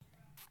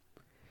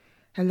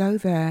Hello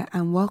there,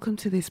 and welcome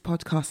to this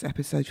podcast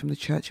episode from the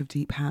Church of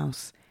Deep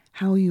House.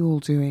 How are you all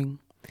doing?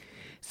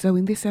 So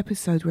in this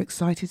episode, we're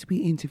excited to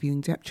be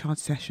interviewing Depth Charge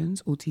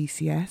Sessions, or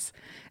DCS,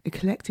 a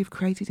collective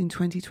created in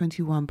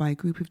 2021 by a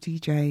group of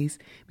DJs,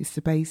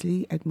 Mr.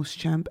 Baisley, Ed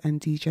Muschamp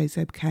and DJ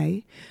Zeb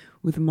K,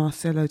 with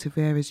Marcelo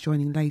Tavares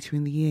joining later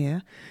in the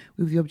year,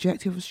 with the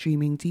objective of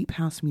streaming deep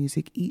house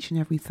music each and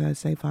every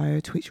Thursday via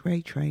a Twitch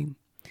raid train.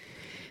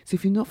 So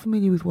if you're not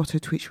familiar with what a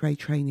Twitch raid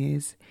train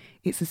is,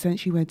 it's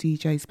essentially where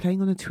DJs playing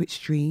on a Twitch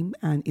stream,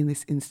 and in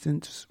this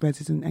instance,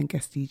 resident and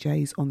guest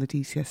DJs on the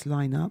DCS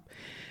lineup,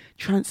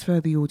 transfer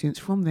the audience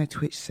from their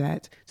Twitch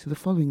set to the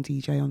following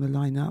DJ on the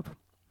lineup.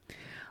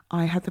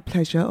 I had the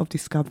pleasure of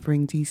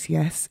discovering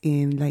DCS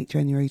in late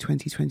January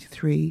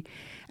 2023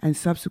 and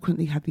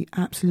subsequently had the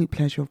absolute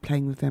pleasure of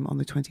playing with them on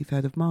the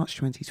 23rd of March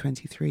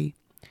 2023.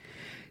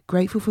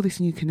 Grateful for this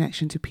new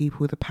connection to people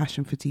with a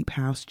passion for Deep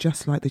House,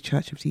 just like the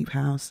Church of Deep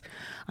House.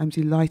 I'm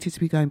delighted to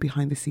be going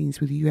behind the scenes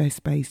with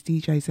US-based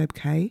DJ Zeb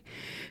K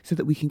so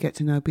that we can get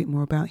to know a bit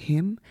more about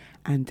him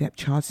and Depth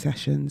Charge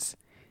Sessions.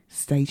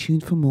 Stay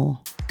tuned for more.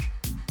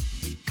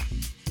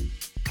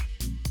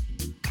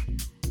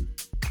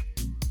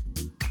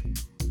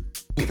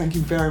 Thank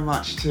you very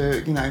much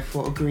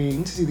for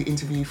agreeing to do the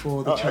interview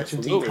for the Church of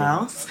Deep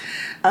House.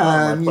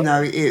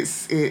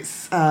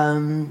 It's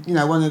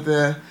one of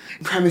the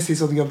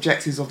premises or the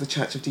objectives of the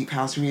Church of Deep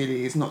House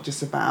really is not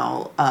just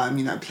about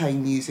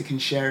playing music and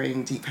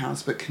sharing Deep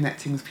House, but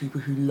connecting with people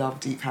who love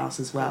Deep House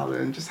as well,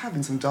 and just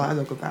having some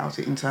dialogue about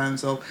it in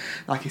terms of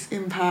like its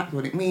impact,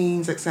 what it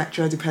means,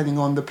 etc., depending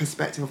on the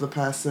perspective of the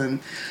person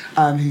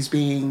who's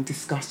being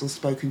discussed or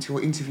spoken to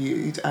or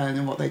interviewed,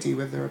 and what they do,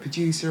 whether they're a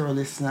producer or a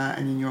listener,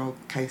 and in your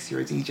case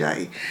you're a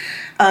DJ.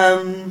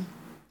 I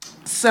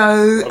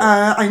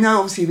know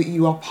obviously that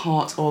you are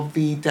part of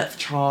the Depth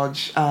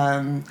Charge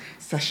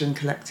Session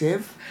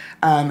Collective,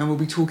 and we'll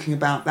be talking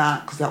about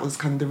that because that was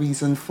kind of the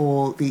reason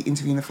for the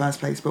interview in the first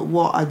place. But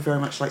what I'd very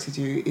much like to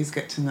do is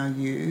get to know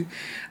you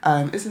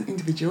as an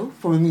individual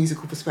from a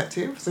musical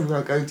perspective. So we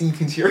won't go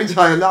deep into your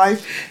entire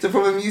life. So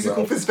from a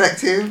musical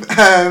perspective, so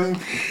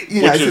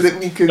that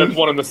we can... That's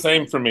one and the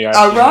same for me. No,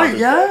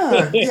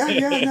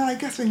 I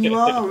guess when you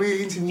are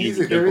really into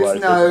music, there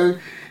is no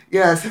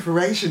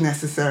separation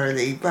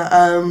necessarily. But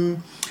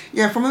from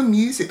a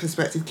music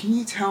perspective, can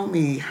you tell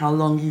me how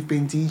long you've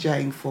been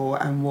DJing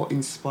for and what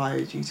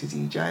inspired you to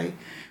DJ?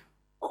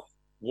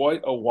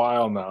 Quite a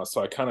while now.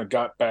 So I kind of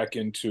got back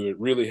into it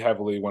really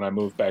heavily when I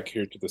moved back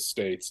here to the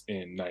States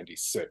in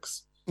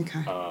 96.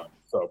 Okay.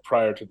 So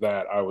prior to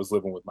that, I was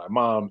living with my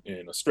mom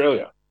in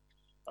Australia.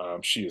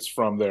 She is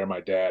from there.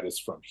 My dad is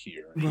from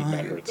here. He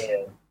met her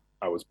there.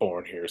 I was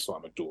born here, so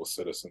I'm a dual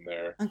citizen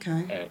there.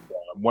 Okay. And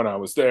when I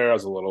was there, I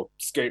was a little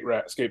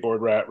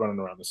skateboard rat running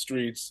around the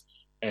streets.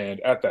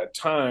 And at that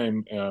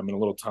time, in a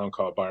little town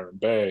called Byron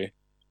Bay,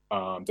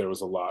 there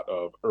was a lot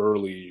of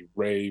early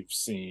rave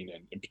scene,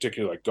 and in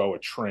particular, like Goa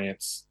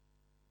trance,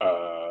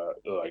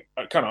 like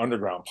kind of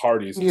underground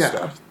parties and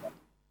stuff.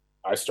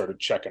 I started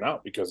checking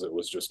out because it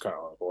was just kind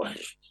of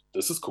like,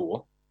 this is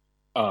cool.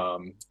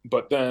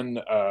 But then,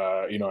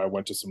 I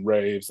went to some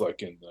raves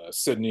like in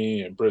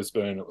Sydney and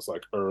Brisbane. It was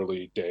like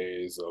early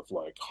days of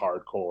like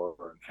hardcore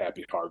and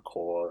happy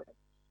hardcore,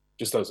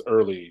 just those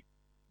early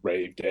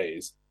rave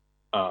days.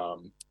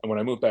 And when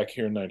I moved back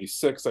here in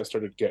 96, I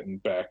started getting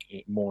back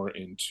more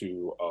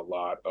into a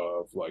lot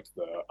of like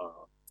the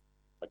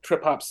like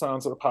trip hop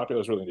sounds that are popular. I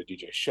was really into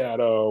DJ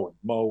Shadow and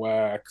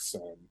Moax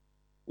and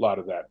a lot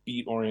of that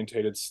beat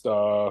orientated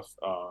stuff.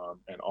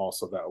 And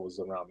also that was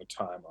around the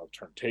time of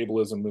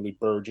turntablism really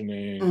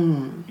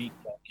burgeoning, beat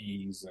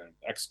junkies and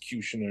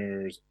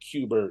executioners,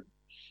 Qbert,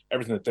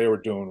 everything that they were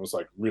doing was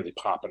like really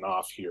popping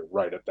off here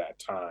right at that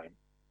time.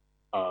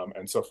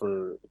 And so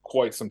for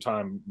quite some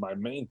time, my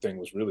main thing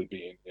was really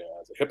being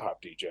as a hip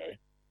hop DJ.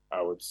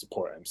 I would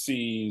support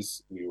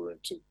MCs. We were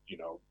into,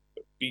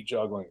 beat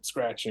juggling and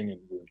scratching,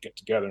 and we would get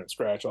together and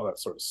scratch, all that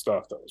sort of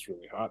stuff that was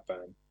really hot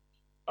then.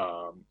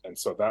 And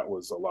so that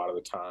was a lot of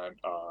the time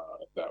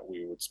that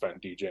we would spend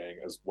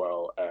DJing, as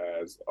well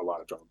as a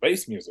lot of drum and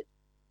bass music.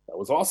 That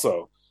was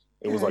also,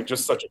 it was like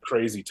just such a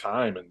crazy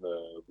time in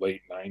the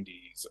late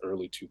 90s,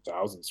 early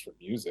 2000s for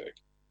music.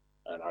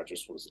 And I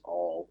just was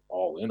all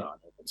in on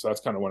it. And so that's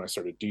kind of when I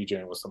started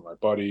DJing with some of my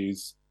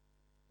buddies,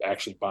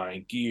 actually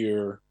buying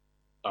gear,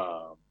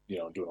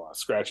 doing a lot of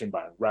scratching,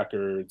 buying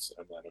records.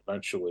 And then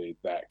eventually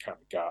that kind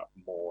of got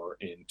more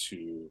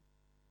into,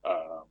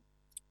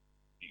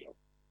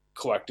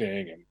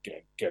 collecting and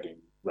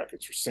getting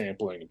records for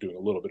sampling and doing a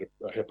little bit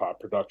of hip hop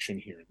production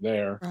here and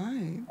there.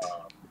 Right.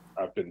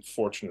 I've been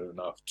fortunate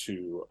enough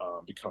to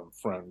become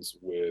friends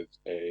with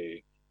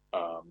a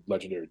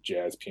legendary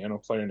jazz piano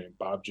player named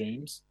Bob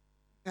James.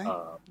 Okay.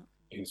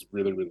 He's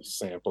really, really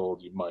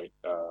sampled. You might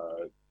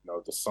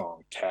know the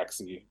song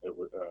Taxi,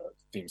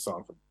 theme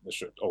song from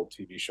the old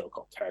TV show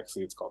called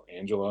Taxi. It's called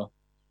Angela.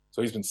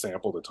 So he's been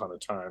sampled a ton of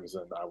times,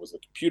 and I was a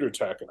computer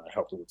tech, and I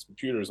helped him with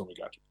computers, and we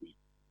got to be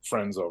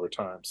friends over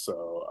time.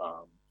 So,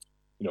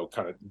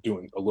 kind of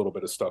doing a little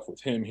bit of stuff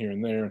with him here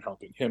and there and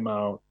helping him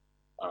out.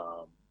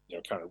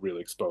 kind of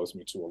really exposed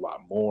me to a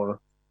lot more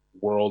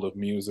world of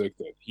music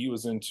that he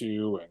was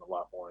into, and a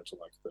lot more into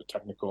like the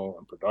technical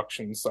and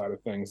production side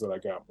of things that I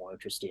got more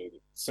interested in: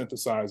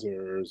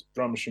 synthesizers,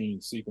 drum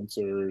machines,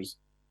 sequencers,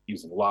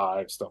 using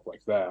live stuff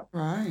like that.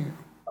 Right.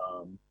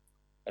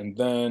 And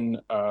then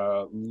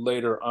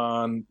later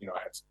on, I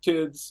had some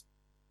kids.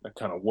 I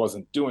kind of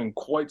wasn't doing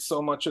quite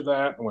so much of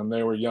that when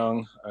they were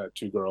young. I had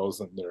two girls,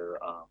 and they're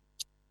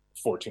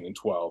 14 and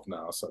 12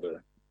 now, so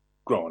they're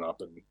growing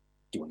up and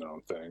doing their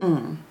own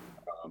thing.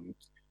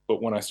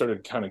 But when I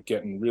started kind of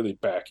getting really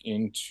back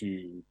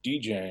into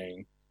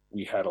DJing,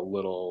 we had a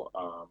little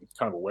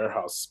kind of a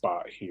warehouse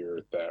spot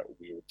here that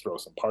we would throw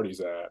some parties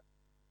at.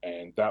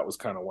 And that was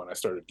kind of when I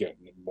started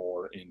getting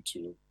more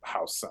into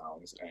house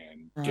sounds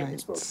and getting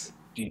exposed to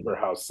deeper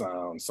house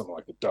sounds, some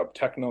like the dub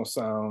techno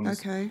sounds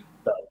that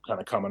were kind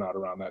of coming out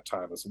around that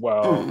time as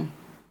well.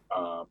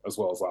 As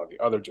well as a lot of the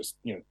other just,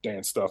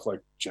 dance stuff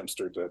like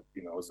Jimpster, that,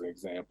 as an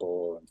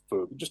example, and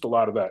Food, just a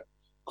lot of that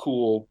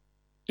cool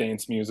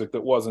dance music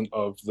that wasn't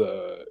of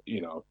the,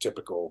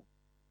 typical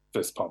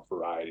fist pump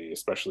variety,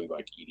 especially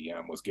like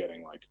EDM was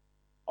getting like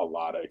a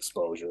lot of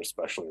exposure,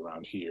 especially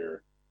around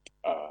here.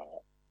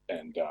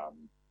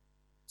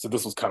 So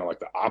this was kind of like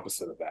the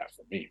opposite of that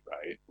for me,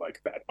 right?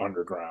 Like that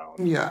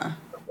underground. Yeah.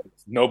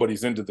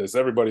 Nobody's into this.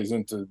 Everybody's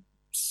into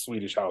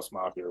Swedish House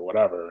Mafia or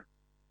whatever.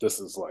 This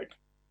is like,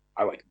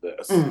 I like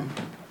this.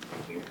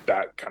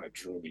 That kind of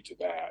drew me to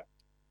that.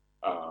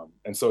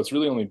 And so it's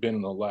really only been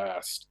in the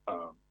last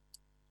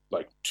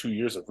like 2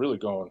 years of really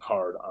going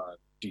hard on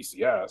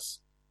DCS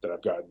that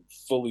I've gotten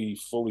fully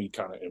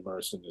kind of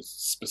immersed in this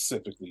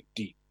specifically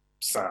deep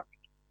sound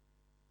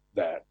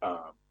that,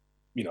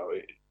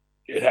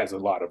 it has a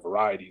lot of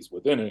varieties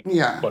within it,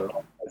 but it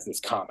also has this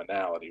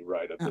commonality,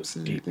 right, of this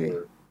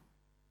deeper,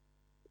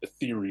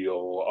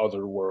 ethereal,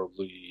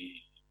 otherworldly,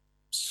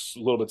 a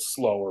little bit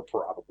slower,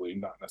 probably,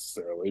 not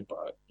necessarily,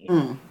 but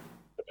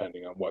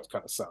depending on what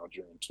kind of sound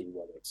you're into,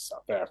 whether it's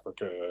South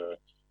Africa,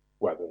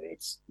 whether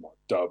it's more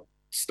dub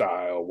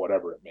style,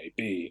 whatever it may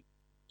be,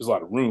 there's a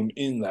lot of room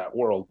in that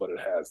world, but it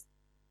has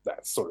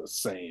that sort of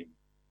same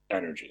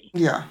energy.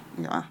 Yeah.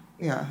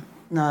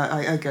 No,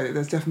 I get it.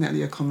 There's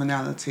definitely a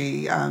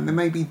commonality. There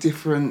may be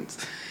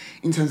different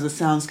in terms of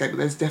the soundscape, but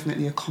there's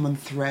definitely a common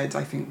thread,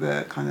 I think,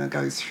 that kind of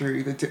goes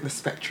through the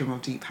spectrum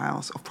of deep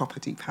house, of proper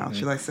deep house,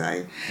 should I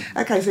say.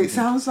 Okay, so it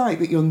sounds like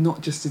that you're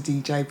not just a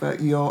DJ,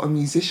 but you're a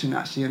musician,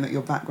 actually, and that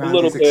your background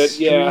is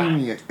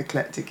extremely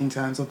eclectic in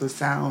terms of the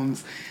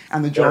sounds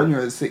and the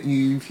genres that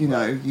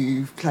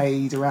you've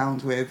played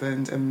around with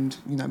and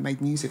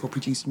made music or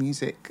produced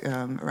music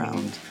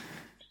around.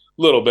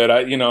 A little bit.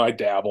 I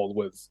dabbled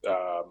with,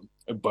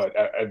 but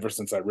ever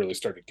since I really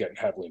started getting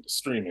heavily into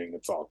streaming,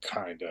 that's all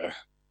kind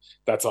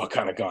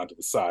of gone to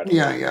the side.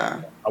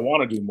 Yeah. I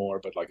want to do more,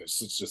 but like it's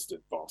just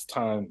involves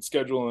time and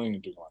scheduling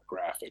and doing a lot of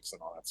graphics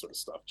and all that sort of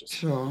stuff. Just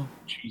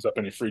choose up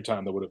any free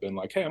time that would have been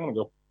like, hey, I'm gonna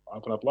go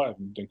open up live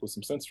and dink with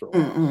some synths for a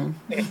while.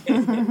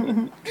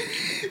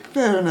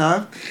 Fair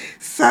enough.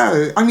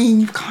 So, I mean,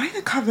 you've kind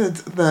of covered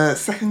the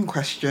second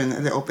question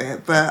a little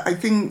bit, but I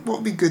think what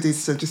would be good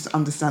is to just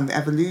understand the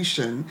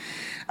evolution.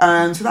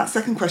 So that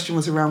second question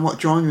was around what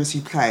genres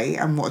you play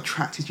and what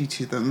attracted you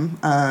to them,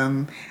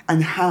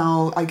 and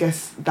how, I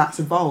guess, that's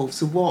evolved.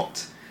 So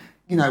what,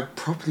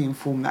 properly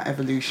informed that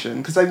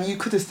evolution? Because you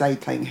could have stayed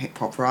playing hip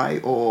hop,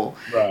 right? Or,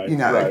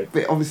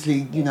 but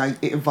obviously,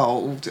 it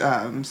evolved.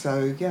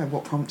 So, yeah,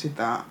 what prompted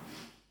that?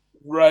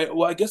 Right.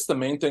 Well, I guess the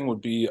main thing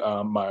would be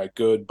my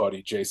good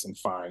buddy Jason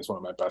Fines, one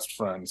of my best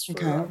friends for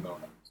I've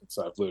known him since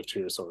I've lived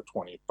here, so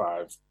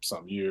 25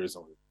 some years,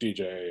 and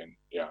DJ, and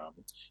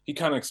he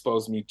kind of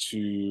exposed me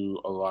to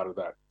a lot of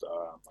that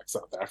like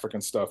South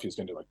African stuff. He was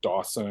into like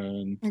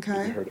Dawson. You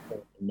heard of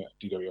him,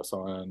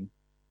 DWSON,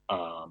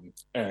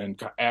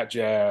 and At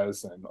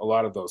Jazz, and a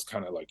lot of those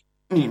kind of like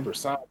deeper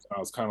sounds. And I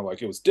was kind of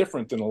like, it was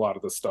different than a lot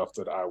of the stuff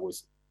that I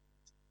was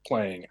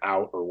playing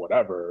out or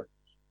whatever.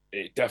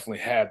 It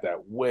definitely had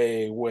that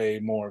way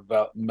more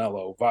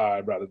mellow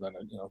vibe rather than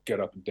get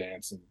up and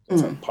dance and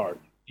it's a party,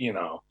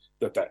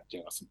 that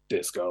some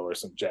disco or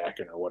some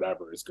jacking or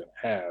whatever is going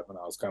to have. And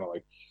I was kind of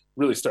like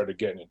really started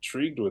getting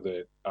intrigued with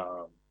it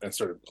and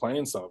started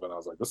playing some of it. And I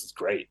was like, this is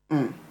great.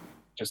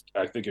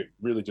 I think it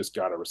really just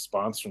got a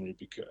response from me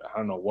because I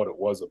don't know what it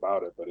was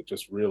about it, but it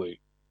just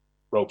really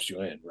ropes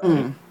you in,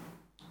 right?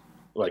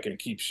 Like, and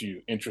keeps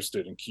you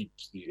interested and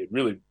it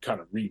really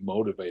kind of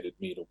remotivated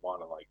me to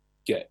want to like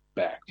get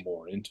back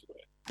more into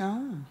it.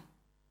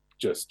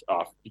 Just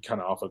off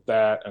of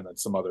that, and then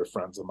some other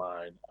friends of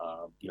mine,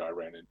 I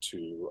ran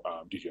into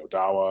DJ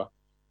Odawa,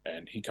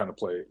 and he kind of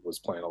was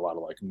playing a lot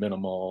of like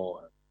minimal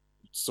and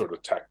sort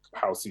of tech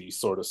housey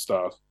sort of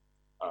stuff,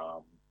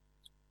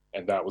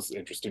 and that was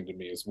interesting to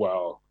me as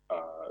well.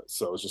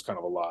 So it was just kind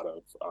of a lot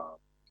of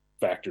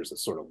factors that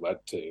sort of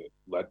led to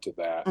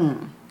that.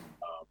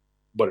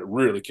 But it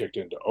really kicked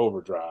into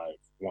overdrive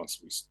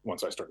once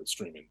I started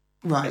streaming.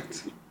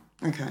 Right.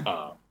 Okay.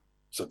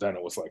 So then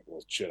it was like,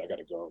 well, shit, I got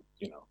to go,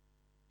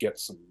 get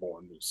some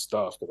more new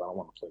stuff because I don't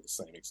want to play the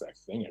same exact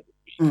thing every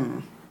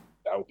week.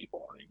 That would be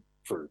boring.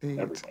 for Indeed.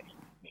 everybody,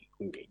 me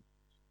included.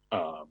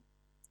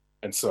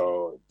 And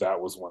so that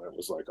was when it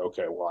was like,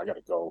 okay, well, I got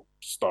to go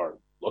start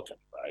looking,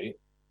 right,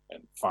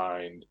 and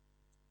find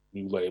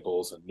new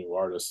labels and new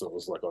artists. So it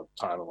was like a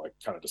time of like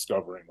kind of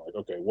discovering, like,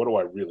 okay, what do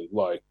I really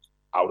like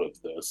out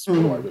of this? What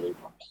do I really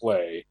want to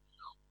play?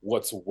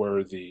 What's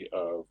worthy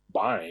of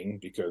buying?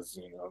 Because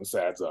this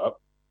adds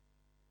up.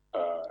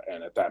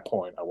 And at that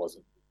point, I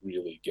wasn't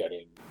really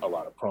getting a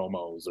lot of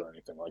promos or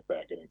anything like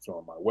that getting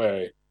thrown my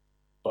way.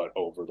 But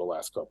over the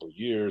last couple of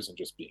years and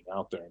just being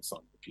out there and some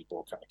of the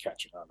people kind of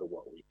catching on to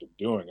what we've been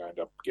doing, I ended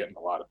up getting a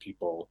lot of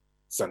people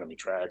sending me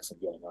tracks and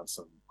getting on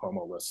some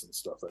promo lists and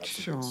stuff. That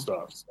some good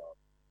stuff. So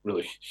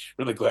really,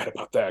 really glad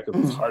about that,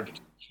 because it's hard to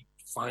keep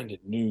finding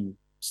new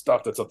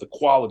stuff that's of the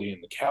quality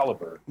and the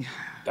caliber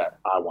that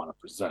I want to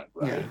present,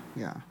 right?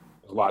 Yeah.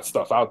 There's a lot of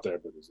stuff out there,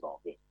 but is it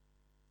all good?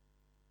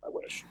 I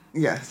wish.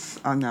 Yes,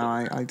 I know.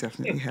 I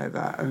definitely hear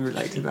that and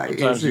relate to that.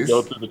 Sometimes you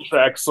go through the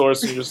track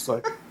source and you're just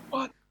like,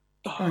 what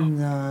the? I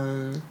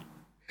know.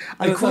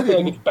 It's not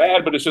like it's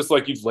bad, but it's just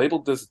like, you've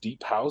labeled this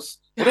deep house.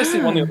 What I see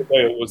one the other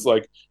day, it was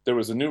like there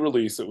was a new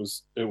release. It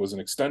was an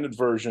extended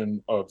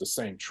version of the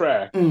same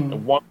track,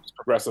 and one was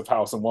progressive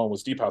house and one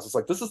was deep house. It's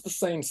like, this is the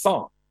same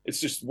song. It's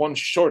just one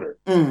shorter.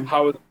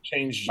 How it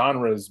changed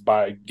genres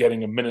by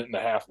getting a minute and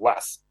a half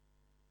less?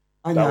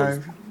 I know. That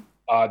was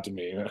odd to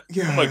me.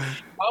 Yeah. I'm like,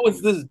 how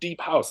is this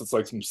deep house? It's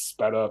like some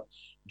sped up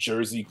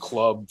Jersey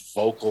club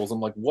vocals.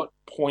 I'm like, what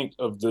point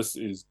of this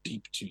is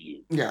deep to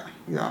you? Yeah,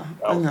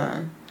 I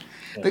know.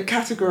 The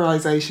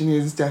categorization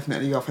is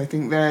definitely off. I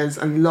think there's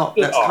a lot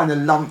that's kind of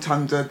lumped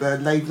under the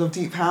label of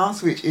deep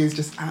house, which is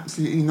just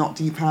absolutely not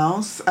deep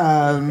house.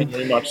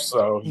 Very much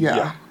so.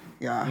 Yeah.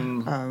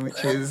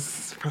 Which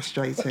is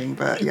frustrating,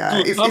 but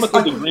yeah. To a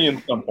comical degree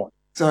at some point.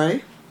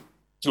 Sorry?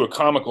 To a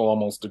comical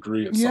almost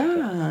degree at some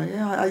point.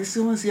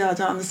 I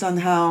don't understand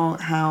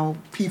how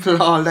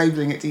people are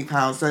labeling it deep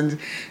house, and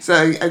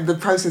so the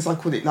process, I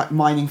call it like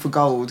mining for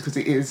gold, because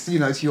it is,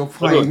 to your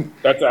point,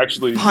 that's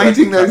actually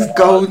finding those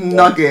golden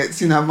nuggets,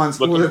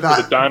 amongst all of that.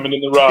 For the diamond in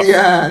the rough.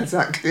 Yeah,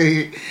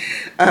 exactly.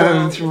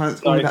 Amongst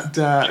all that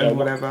dirt and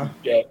whatever.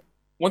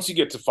 Once you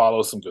get to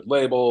follow some good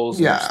labels,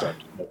 and you start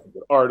to know some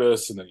good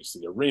artists, and then you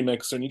see a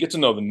remix, and you get to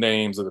know the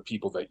names of the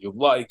people that you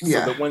like, so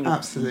that when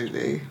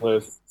absolutely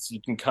lists,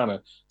 you can kind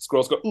of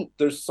scroll, ooh,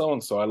 there's so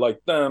and so, I like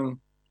them,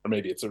 or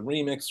maybe it's a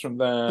remix from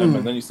them,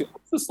 and then you see,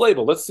 what's this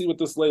label? Let's see what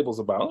this label's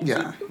about.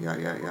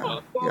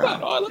 Oh,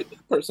 I like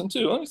this person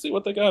too. Let me see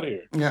what they got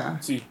here. Yeah.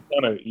 So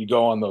you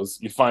go on those,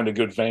 you find a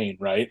good vein,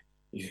 right?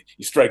 You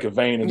strike a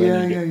vein, and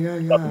then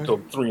you get up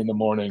until 3 a.m.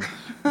 going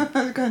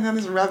down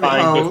this rabbit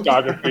buying hole.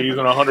 discographies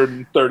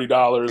and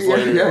 $130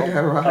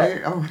 later.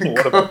 Right. Oh my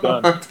God. What have I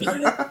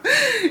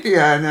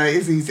done? No,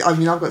 it's easy. I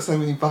mean, I've got so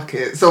many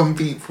buckets on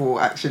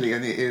Beatport actually,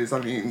 and it is,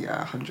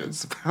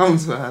 hundreds of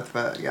pounds worth,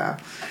 but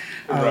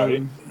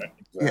Right.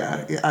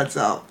 Yeah, it adds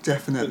up,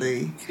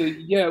 definitely.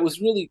 It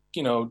was really,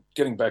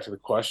 getting back to the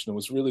question, it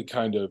was really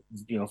kind of,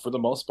 for the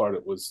most part,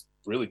 it was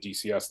really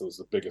DCS that was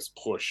the biggest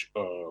push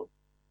of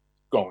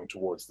going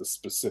towards the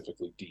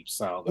specifically deep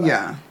sound that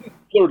I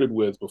flirted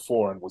with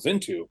before and was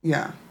into,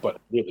 but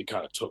really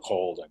kind of took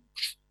hold and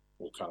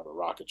was kind of a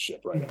rocket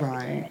ship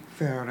right.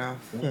 Fair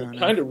enough. I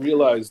kind of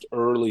realized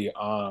early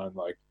on,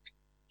 like,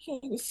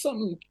 there's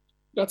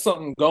got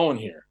something going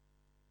here,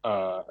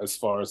 as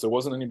far as there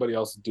wasn't anybody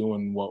else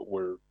doing what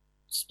we're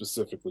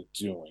specifically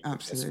doing.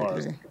 Absolutely. As far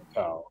as I can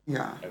tell.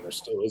 Yeah. And there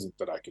still isn't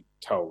that I could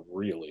tell,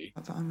 really.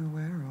 That I'm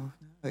aware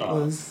of. It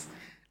was...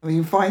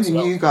 finding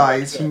you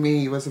guys for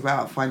me was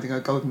about finding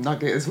a golden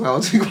nugget as well,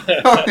 to be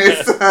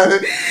honest. So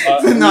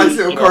it's a nice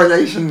little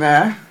correlation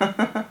there.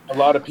 A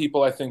lot of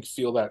people, I think,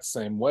 feel that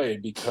same way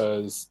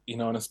because,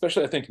 and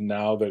especially I think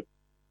now that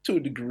to a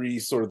degree,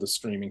 sort of the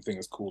streaming thing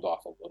has cooled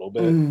off a little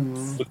bit.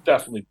 It was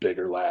definitely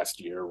bigger last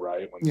year,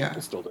 right? When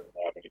people still didn't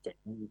have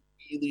anything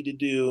really to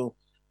do.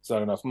 It's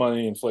not enough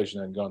money.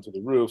 Inflation hadn't gone through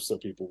the roof. So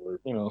people were,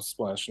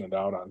 splashing it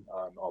out on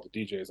all the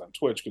DJs on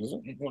Twitch because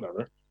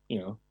whatever,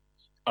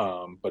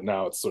 but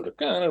now it's sort of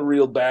kind of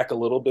reeled back a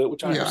little bit,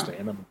 which I understand.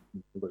 I mean,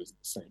 everybody's in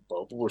the same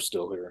boat, but we're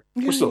still here.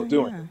 We're still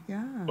doing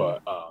it.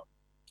 But,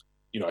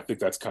 I think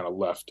that's kind of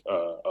left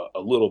a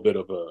little bit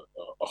of a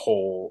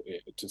hole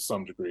to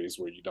some degrees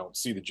where you don't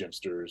see the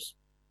Jimpsters,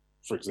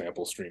 for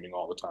example, streaming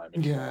all the time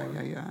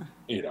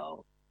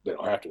anymore. They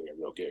don't have to get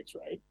real gigs,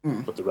 right?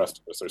 But the rest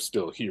of us are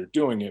still here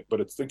doing it.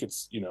 But I think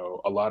it's,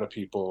 a lot of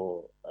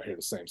people, I hear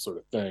the same sort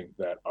of thing,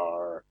 that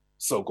are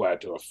so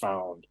glad to have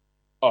found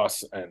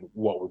us and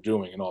what we're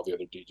doing and all the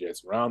other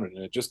DJs around, and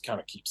it just kind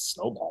of keeps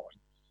snowballing.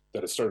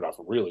 That it started off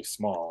really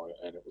small,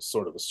 and it was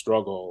sort of a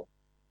struggle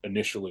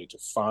initially to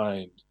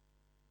find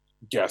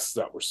guests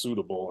that were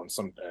suitable, and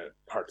some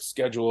hard to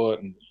schedule it.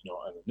 And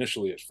and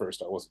initially at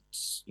first I wasn't,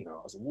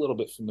 I was a little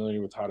bit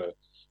familiar with how to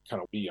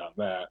kind of be on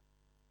that,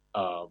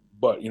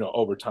 but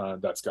over time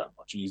that's gotten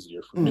much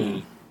easier for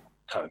me.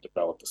 Kind of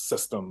developed a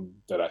system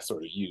that I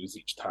sort of use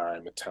each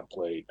time, a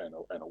template and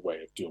a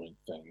way of doing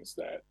things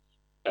that.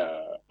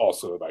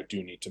 Also, if I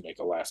do need to make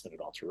a last minute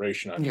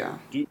alteration, I can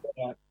do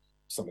that.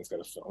 Something's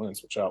got to fill in,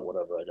 switch out,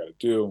 whatever I got to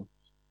do.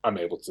 I'm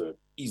able to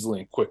easily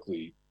and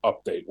quickly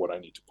update what I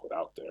need to put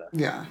out there.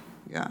 Yeah,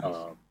 yeah.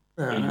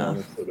 Fair and, enough.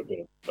 it's sort of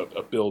been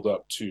a build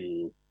up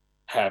to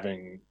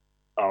having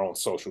our own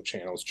social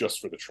channels just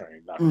for the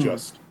train, not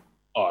just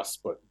us,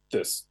 but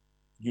this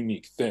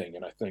unique thing.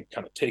 And I think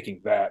kind of taking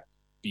that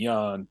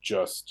beyond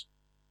just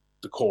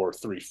the core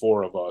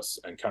 3-4 of us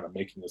and kind of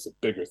making this a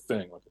bigger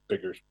thing, like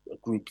a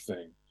group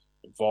thing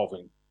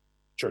involving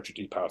Church of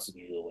Deep House and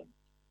you, and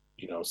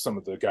some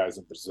of the guys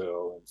in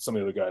Brazil and some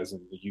of the other guys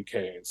in the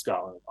UK and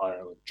Scotland,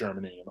 Ireland,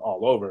 Germany, and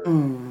all over,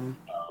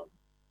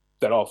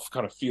 that all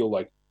kind of feel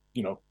like,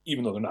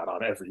 even though they're not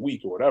on every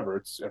week or whatever,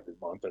 it's every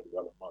month, every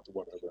other month, or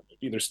whatever it may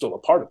be, they're still a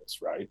part of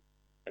this, right?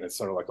 And it's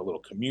sort of like a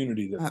little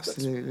community that's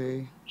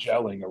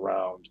gelling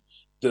around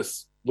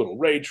this little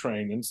raid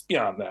train, and it's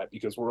beyond that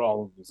because we're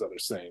all in these other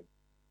same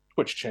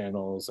Twitch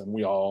channels, and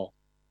we all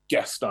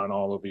guest on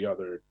all of the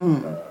other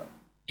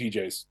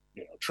DJs,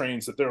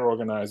 trains that they're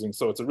organizing.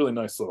 So it's a really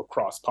nice little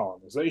cross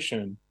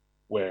pollination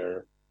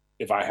where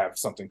if I have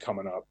something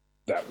coming up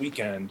that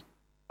weekend,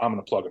 I'm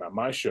going to plug it on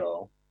my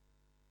show,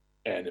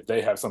 and if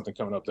they have something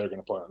coming up, they're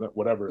going to plug it on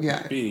whatever it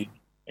may be,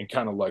 and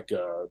kind of like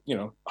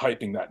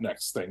hyping that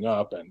next thing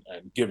up and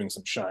giving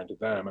some shine to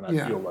them. And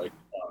I feel like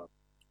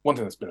one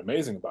thing that's been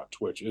amazing about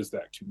Twitch is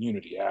that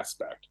community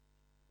aspect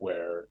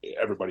where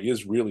everybody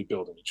is really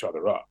building each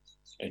other up,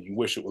 and you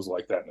wish it was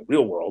like that in the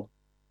real world,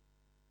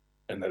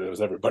 and that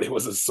everybody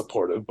was as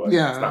supportive, but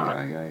it's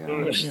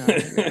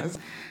not.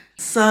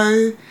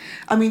 So,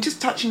 I mean,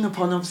 just touching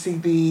upon obviously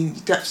the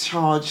depth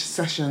charge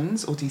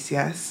sessions or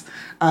DCS,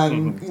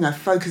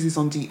 focuses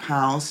on deep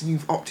house.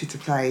 You've opted to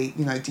play,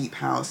 deep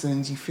house,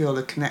 and you feel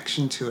a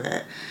connection to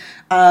it.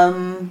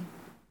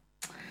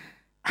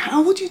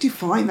 How would you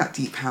define that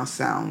deep house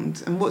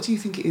sound, and what do you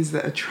think it is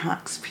that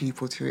attracts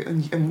people to it,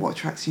 and what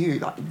attracts you?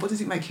 Like, what does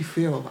it make you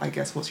feel? I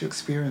guess, what's your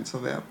experience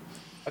of it?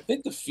 I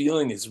think the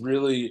feeling is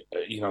really,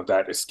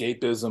 that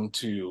escapism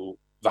to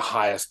the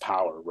highest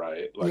power,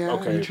 right? Like,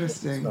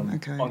 interesting.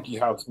 Funky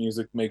house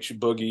music makes you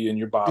boogie and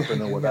you're bopping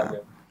or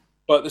whatever.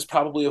 But there's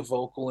probably a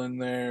vocal in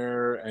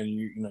there, and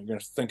you're going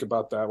to think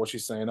about that. What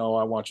she's saying, oh,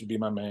 I want you to be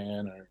my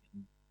man, or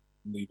I'm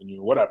leaving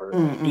you, whatever it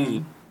may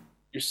be.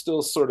 You're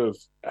still sort of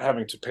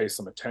having to pay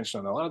some attention.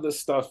 And a lot of this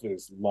stuff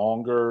is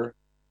longer,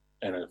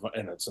 and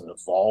it's an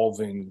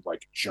evolving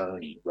like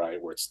journey,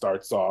 right? Where it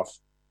starts off,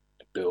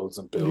 it builds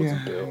and builds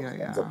and builds,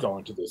 ends up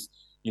going to this,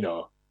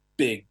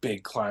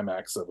 big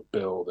climax of a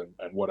build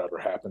and whatever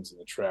happens in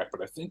the track.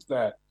 But I think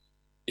that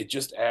it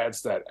just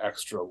adds that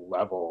extra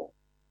level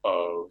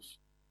of,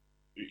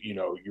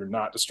 you're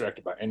not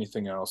distracted by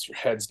anything else. Your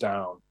head's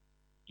down.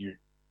 You're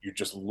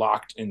just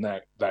locked in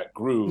that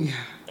groove.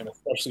 And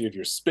especially if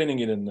you're spinning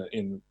it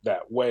in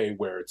that way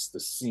where it's the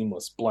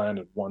seamless blend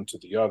of one to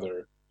the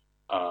other,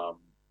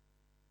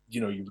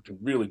 you can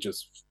really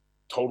just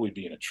totally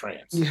be in a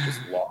trance, just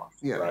lost,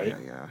 right?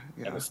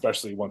 And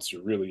especially once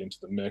you're really into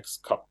the mix,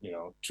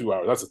 2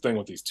 hours. That's the thing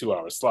with these 2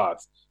 hour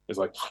slots is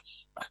like,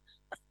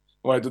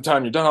 well, at the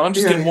time you're done, I'm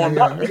just getting warmed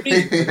up.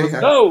 Let's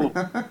go.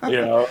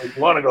 You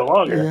want to go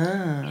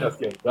longer, just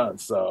get it done.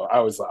 So I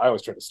always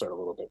try to start a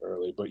little bit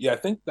early. But I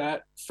think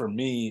that for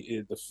me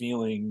is the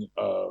feeling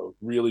of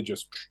really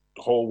just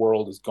the whole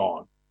world is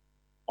gone.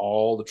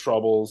 All the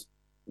troubles,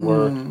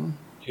 work,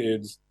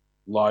 kids,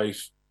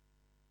 life,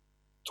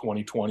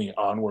 2020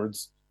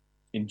 onwards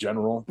in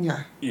general.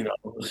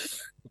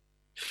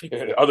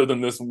 Other than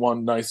this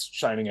one nice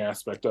shining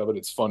aspect of it,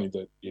 it's funny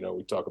that,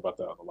 we talk about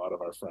that with a lot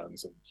of our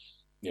friends, and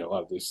a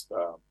lot of these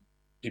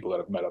people that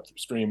have met up through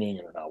streaming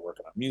and are now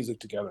working on music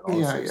together and all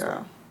this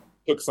stuff.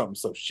 Took something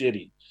so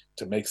shitty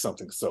to make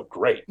something so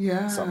great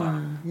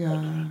somehow.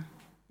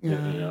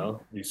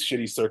 These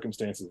shitty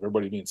circumstances,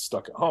 everybody being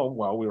stuck at home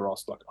while we were all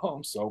stuck at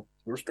home, so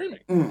we were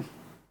streaming.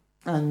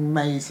 And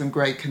made some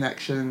great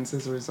connections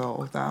as a result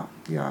of that.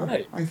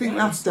 I think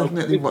that's so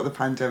definitely what the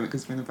pandemic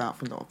has been about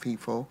for a lot of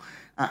people,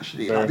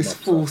 actually. Very like this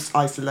forced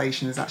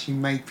isolation has actually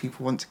made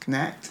people want to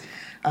connect,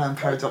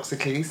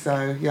 paradoxically. So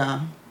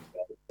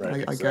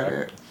I get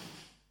it.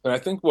 And I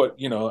think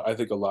I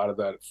think a lot of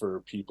that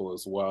for people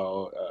as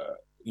well,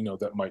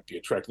 that might be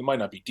attractive. There might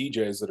not be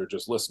DJs that are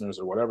just listeners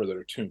or whatever that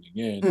are tuning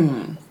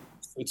in.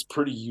 It's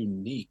pretty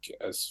unique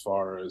as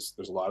far as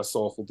there's a lot of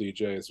soulful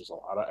DJs, there's a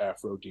lot of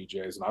Afro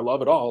DJs, and I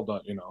love it all,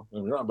 but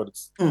but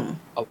it's a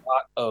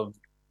lot of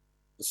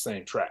the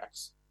same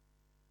tracks.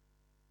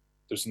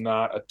 There's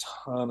not a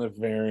ton of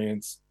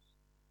variants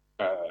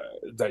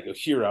that you'll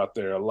hear out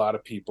there. A lot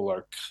of people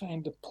are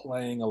kind of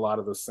playing a lot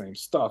of the same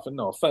stuff, and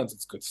no offense,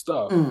 it's good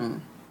stuff.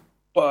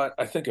 But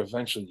I think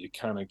eventually you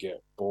kind of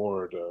get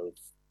bored of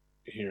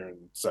hearing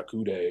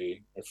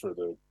Sakude for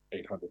the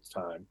 800th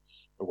time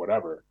or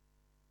whatever.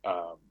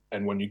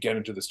 And when you get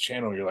into this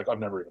channel, you're like, I've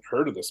never even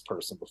heard of this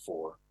person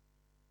before.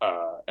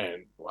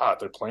 And wow,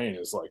 their playing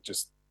is like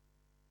just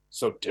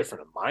so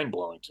different and mind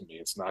blowing to me.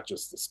 It's not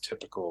just this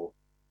typical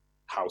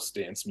house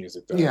dance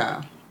music that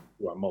I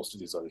do on most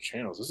of these other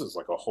channels. This is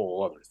like a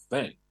whole other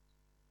thing.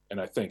 And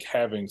I think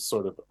having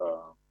sort of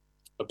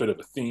a bit of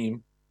a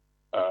theme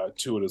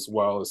to it as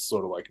well is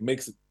sort of like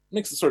makes it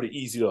makes it sort of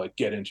easy to like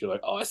get into.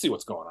 Like, oh, I see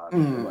what's going on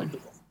here. Like,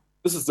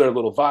 this is their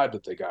little vibe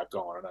that they got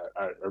going,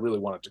 and I really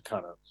wanted to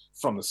kind of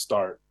from the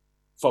start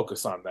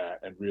focus on that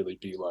and really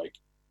be like,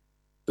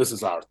 this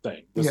is our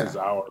thing. This is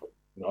our.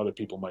 You know, other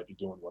people might be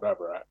doing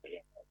whatever,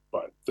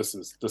 but this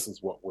is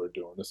what we're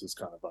doing. This is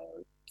kind of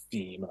our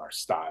theme and our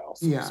style,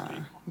 so to speak.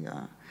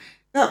 Yeah.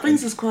 That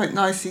brings us quite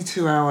nicely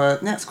to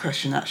our next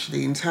question,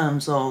 actually, in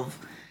terms of,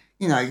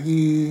 you know,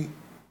 you've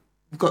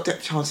got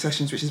Depth Charge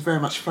Sessions, which is very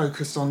much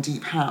focused on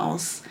deep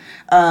house.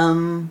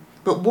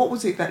 But what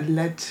was it that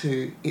led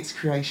to its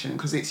creation?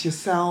 Because it's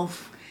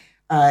yourself,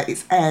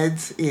 it's Ed,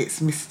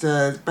 it's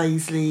Mr.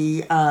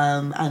 Baisley,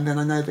 and then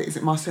I know that, is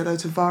it Marcelo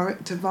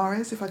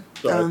Tavares, if I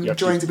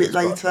joined a bit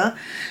later.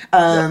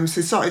 So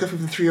it started off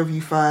with the three of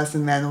you first,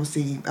 and then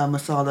obviously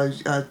Marcelo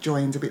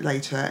joined a bit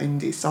later,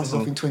 and it started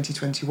off in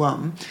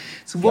 2021.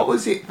 So what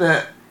was it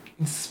that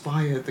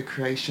inspired the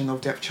creation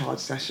of Depth Charge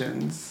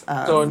Sessions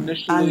so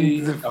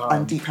initially,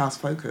 and Deep House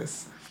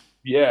Focus?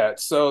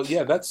 That's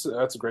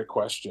a great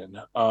question.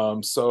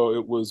 So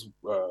it was,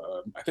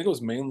 I think it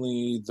was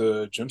mainly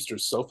the Jimpster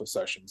sofa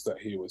sessions that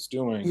he was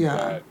doing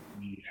that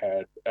we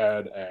had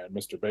Ed and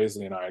Mr.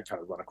 Baisley and I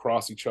kind of run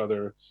across each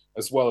other,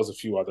 as well as a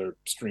few other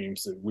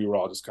streams that we were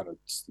all just kind of a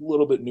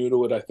little bit new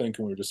to it, I think,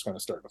 and we were just kind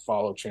of starting to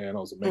follow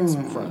channels and make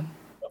some friends,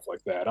 stuff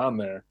like that on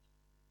there.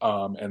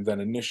 And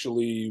then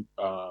initially,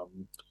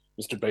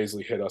 Mr.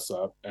 Baisley hit us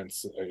up, and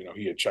you know,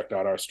 he had checked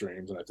out our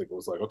streams, and I think it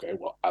was like, okay,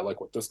 well, I like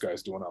what this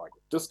guy's doing. I like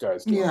what this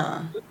guy's doing.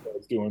 This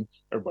guy's doing.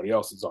 Everybody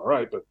else is all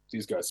right, but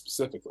these guys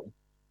specifically.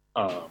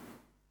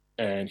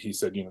 And he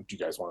said, you know, do you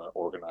guys want to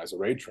organize a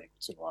raid train?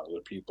 So a lot of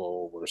other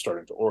people were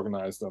starting to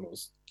organize them. It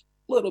was a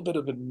little bit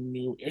of a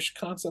new-ish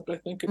concept, I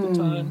think, at the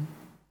time.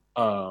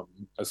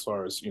 As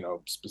far as, you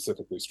know,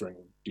 specifically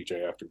stringing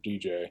DJ after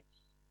DJ.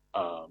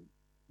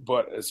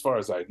 But as far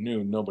as I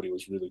knew, nobody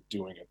was really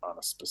doing it on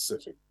a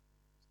specific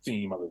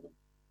theme other than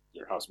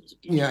your house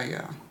music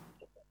DJ.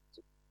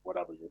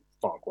 Whatever your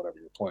funk, whatever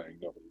you're playing,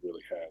 nobody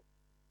really had,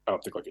 I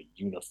don't think, like a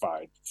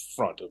unified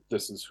front of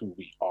this is who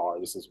we are,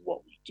 this is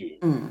what we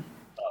do.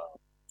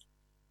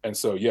 And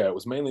so, it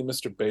was mainly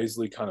Mr.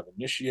 Baisley kind of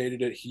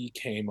initiated it. He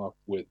came up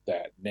with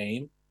that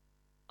name.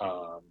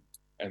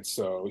 And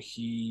so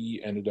he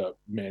ended up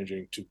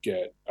managing to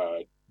get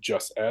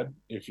Just Ed,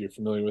 if you're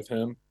familiar with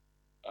him.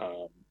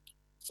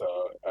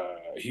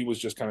 He was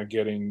just kind of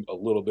getting a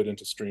little bit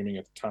into streaming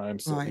at the time,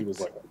 so he was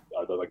like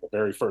the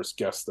very first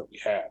guest that we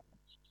had,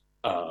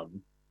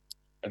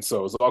 and so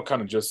it was all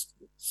kind of just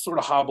sort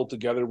of hobbled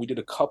together. We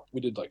did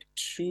like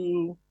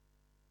two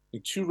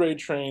raid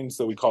trains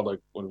that we called, like,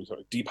 what do we call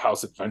it, Deep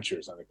House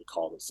Adventures, I think we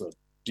called it. So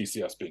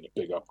DCS being a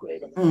big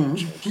upgrade on the raid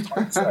train, just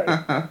hard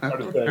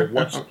to say.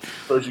 Once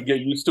first you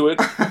get used to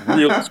it,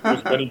 really,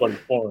 with anybody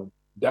foreign,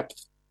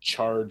 Depth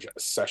Charge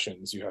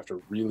Sessions, you have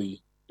to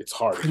really. It's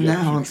hard.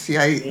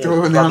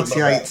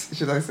 Pronunciate,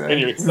 should I say? And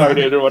you're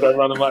excited or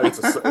whatever on the mic.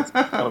 It's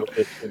kind of a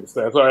big thing to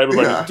say. So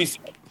everybody,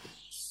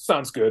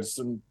 sounds good. It's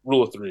a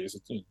rule of threes.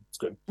 It's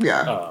good.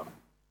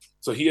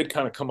 So he had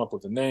kind of come up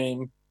with a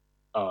name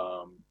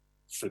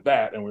for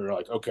that, and we were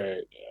like,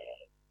 okay,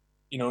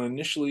 you know,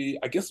 initially,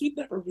 I guess we'd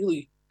never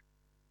really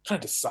kind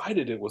of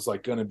decided it was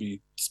like going to be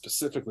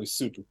specifically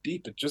super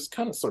deep. It just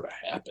kind of sort of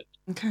happened.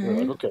 Okay. We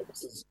were like, okay,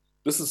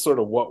 this is sort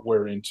of what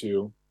we're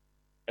into.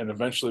 And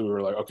eventually we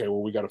were like, okay,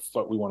 well, we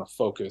want to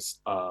focus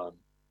on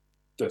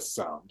this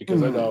sound,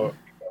 because I know,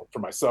 for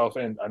myself,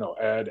 and I know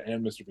Ed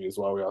and Mr. B as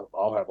well, we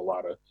all have a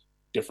lot of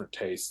different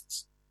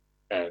tastes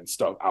and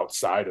stuff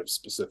outside of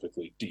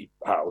specifically deep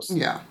house.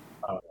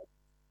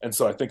 And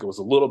so I think it was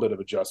a little bit of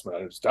adjustment.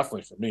 And it was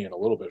definitely for me and a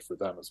little bit for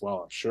them as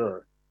well, I'm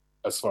sure,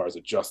 as far as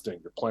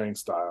adjusting your playing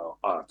style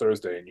on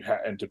Thursday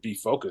and to be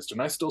focused.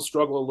 And I still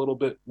struggle a little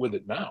bit with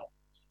it now,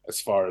 as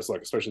far as,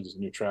 like, especially this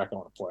new track I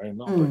want to play, and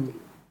whatever.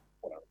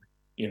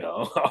 You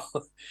know,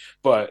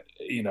 but,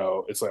 you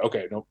know, it's like,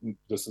 okay, no,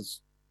 this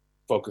is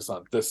focus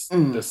on this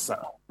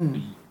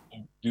sound.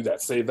 Do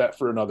that, save that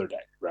for another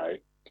day,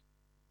 right?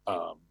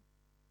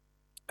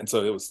 And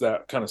so it was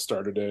that kind of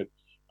started it.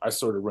 I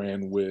sort of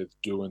ran with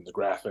doing the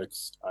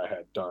graphics. I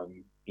had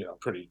done, you know,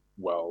 pretty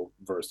well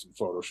versed in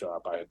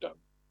Photoshop. I had done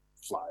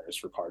flyers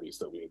for parties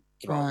that we had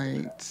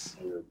thrown,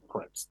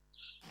 prints,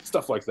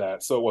 stuff like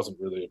that. So it wasn't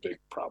really a big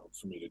problem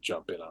for me to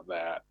jump in on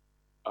that.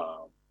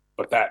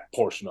 But that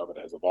portion of it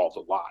has evolved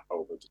a lot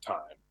over the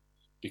time,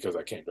 because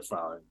I came to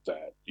find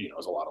that, you know,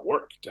 it's a lot of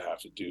work to have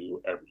to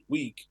do every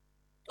week,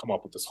 come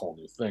up with this whole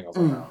new thing. I was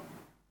like, no, I'm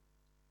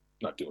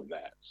not doing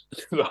that.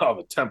 I'll have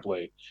a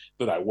template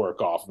that I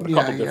work off of, a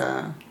couple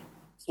different,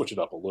 switch it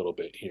up a little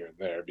bit here and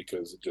there,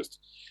 because it just,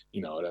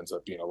 you know, it ends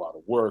up being a lot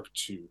of work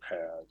to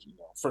have, you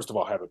know, first of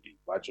all, have it be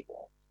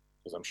legible,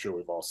 because I'm sure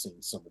we've all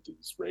seen some of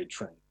these raid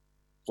train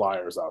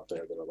flyers out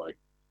there that are like,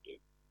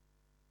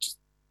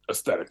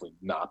 aesthetically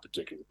not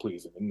particularly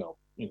pleasing, and no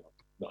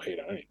hate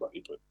on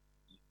anybody, but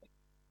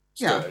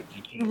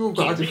we've all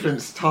got different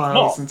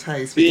styles and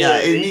tastes, but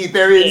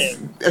there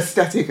is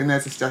aesthetic and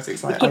there's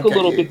aesthetics. It took a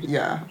little bit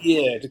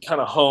to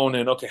kind of hone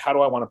in, okay, how do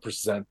I want to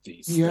present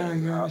these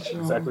things? Sure.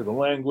 Exactly, the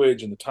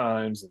language and the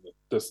times and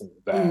this and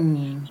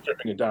that,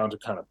 stripping it down to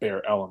kind of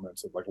bare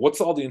elements of like, what's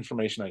all the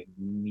information I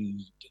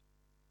need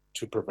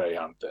to purvey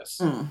on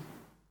this,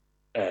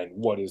 and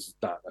what is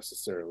not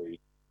necessarily,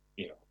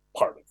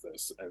 part of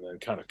this, and then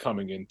kind of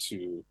coming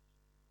into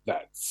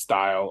that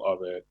style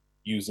of it,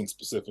 using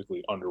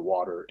specifically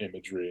underwater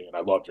imagery. And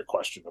I loved your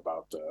question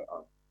about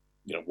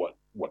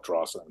what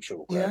draws it. I'm sure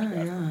we'll grab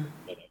that in a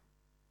minute.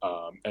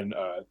 And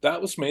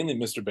that was mainly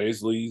Mr.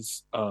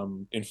 Baisley's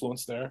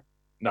influence there.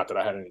 Not that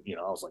I had any,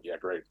 I was like, yeah,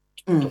 great,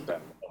 took that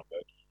in a little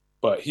bit.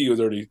 But he was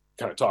already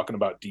kind of talking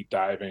about deep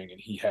diving, and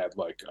he had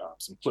like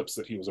some clips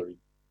that he was already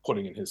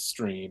putting in his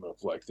stream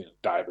of like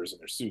divers in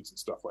their suits and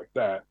stuff like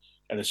that.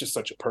 And it's just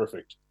such a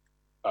perfect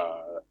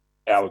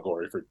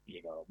allegory for,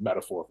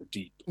 metaphor for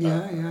deep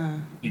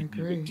diving,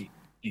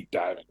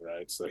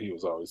 right? So he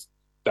was always,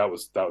 that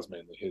was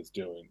mainly his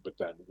doing. But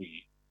then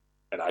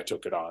I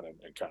took it on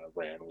and kind of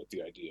ran with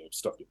the idea of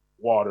stuff in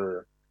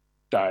water,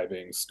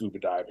 diving, scuba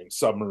diving,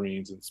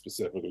 submarines, and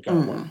specifically kind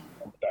of went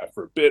with that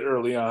for a bit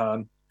early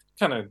on,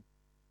 kind of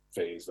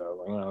phased out,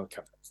 like, well,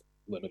 kind of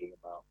limited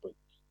amount. But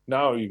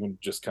now even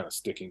just kind of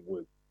sticking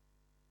with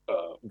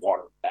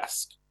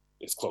water-esque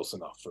is close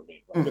enough for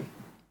me. Like, it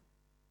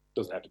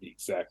doesn't have to be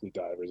exactly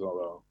divers,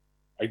 although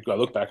I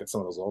look back at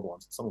some of those old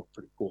ones, and some of them are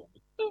pretty cool.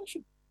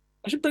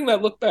 I should bring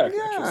that look back.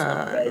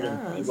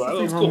 There's nothing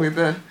wrong cool. with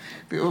the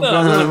bit of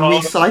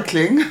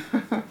recycling.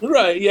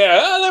 Right,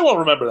 yeah, they won't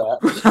remember that.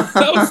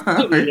 That was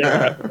a year and a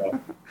half ago.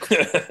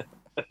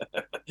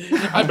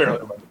 I barely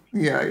remember.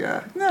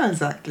 Yeah. No,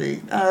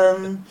 exactly.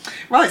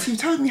 Right, so you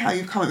told me how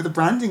you've come up with the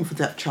branding for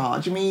Depth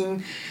Charge. I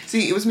mean,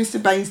 see, it was Mr.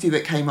 Baisley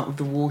that came up with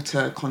the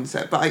water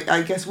concept, but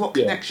I guess what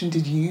connection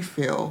did you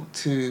feel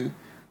to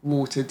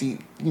water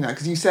deep?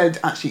 Because you said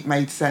actually it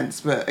made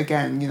sense, but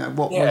again,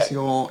 what was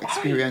your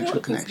experiential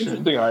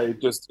connection?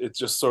 It's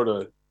just sort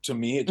of, to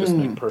me, it just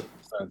made perfect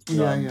sense.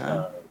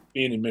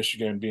 Being in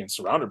Michigan, being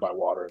surrounded by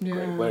water and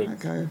Great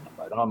Lakes, I'm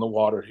right on the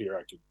water here.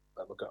 I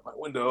look out my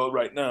window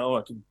right now,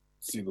 I can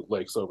see the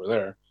lakes over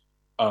there.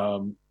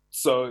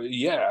 So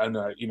yeah, and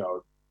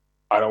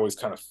I'd always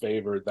kind of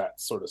favored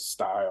that sort of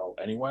style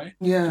anyway.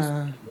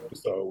 Yeah.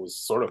 So it was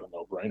sort of a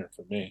no-brainer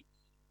for me.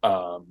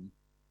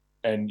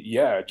 And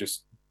yeah,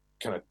 just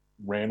kind of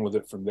ran with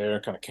it from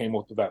there, kind of came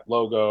up with that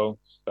logo.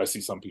 I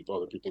see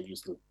other people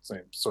use the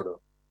same sort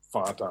of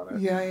font on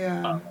it.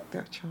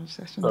 Depth Charge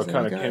Sessions. So I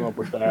kind of came up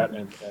with that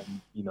and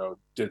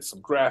did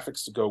some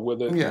graphics to go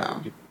with it.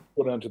 People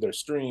put it onto their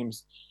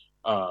streams,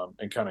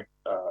 and kind of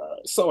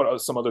saw what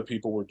some other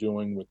people were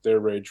doing with their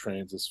raid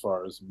trains as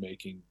far as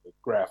making the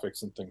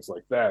graphics and things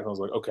like that. And I was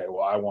like, okay,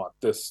 well, I want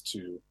this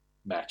to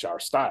match our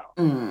style.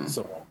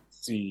 So I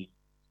see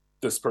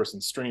this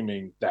person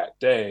streaming that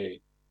day,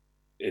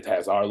 it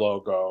has our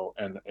logo,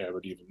 and I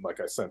would even,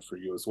 like I sent for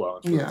you as well,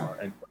 and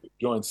anybody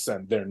joins,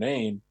 send their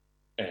name,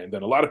 and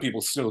then a lot of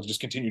people still just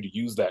continue to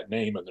use that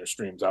name in their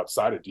streams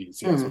outside of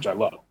DCS, which I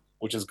love,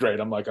 which is great.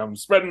 I'm like, I'm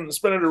spreading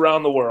it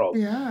around the world.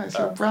 Yeah, it's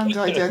your brand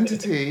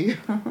identity.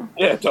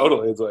 Yeah,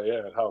 totally. It's like,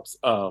 yeah, it helps.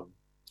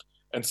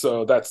 And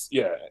so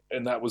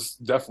and that was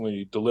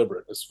definitely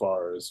deliberate as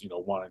far as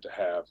wanting to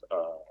have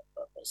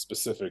a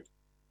specific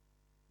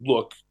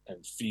look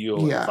and feel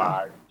and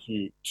vibe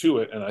to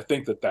it. And I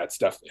think that's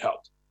definitely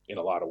helped in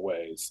a lot of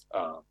ways,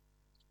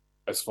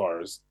 as far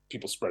as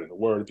people spreading the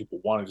word, people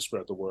wanting to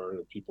spread the word,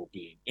 and people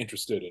being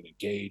interested and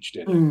engaged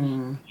in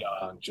it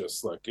beyond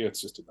just like,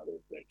 it's just another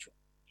great trip.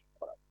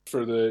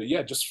 For the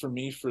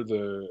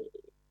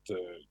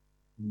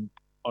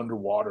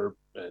underwater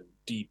and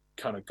deep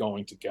kind of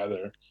going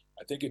together,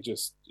 I think it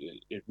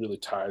really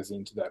ties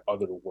into that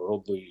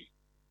otherworldly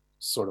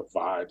sort of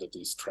vibe that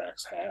these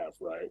tracks have,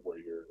 right? Where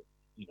you're,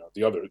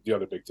 the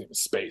other big thing is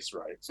space,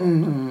 right? So,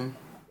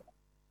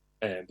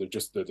 and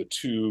they're the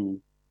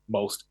two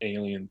most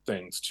alien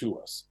things to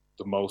us,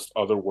 the most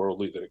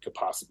otherworldly that it could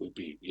possibly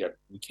be.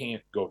 We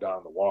can't go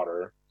down the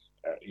water,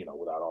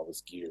 without all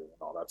this gear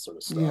and all that sort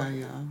of stuff.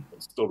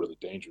 It's still really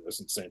dangerous,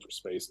 and same for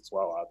space as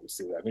well,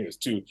 obviously. I think there's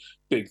two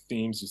big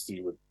themes you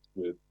see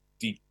with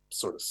deep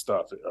sort of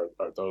stuff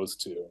are those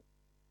two.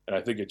 And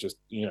I think it just,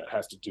 it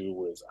has to do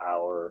with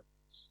our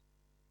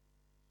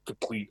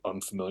complete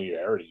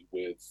unfamiliarity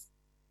with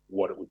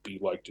what it would be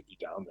like to be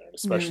down there, and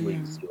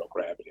especially zero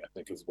gravity, I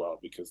think, as well,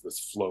 because this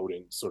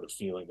floating sort of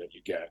feeling that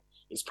you get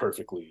is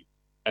perfectly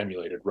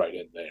emulated right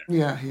in there.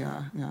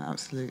 Yeah,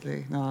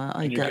 absolutely. No,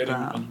 I get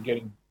that. And you're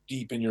getting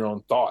deep in your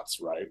own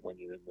thoughts, right? When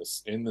you're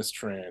in this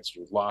trance,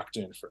 you're locked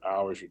in for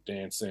hours, you're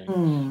dancing,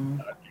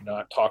 you're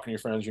not talking to your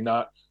friends, you're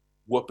not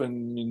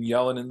whooping and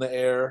yelling in the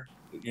air,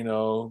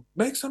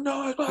 make some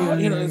noise,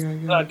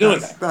 not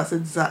doing that. That's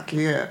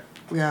exactly it.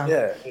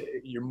 Yeah,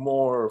 you're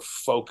more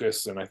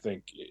focused, and I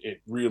think it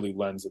really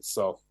lends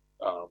itself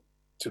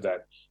to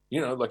that,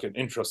 like an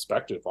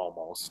introspective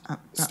almost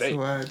that's state, the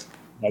word.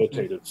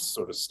 meditative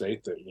sort of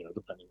state that,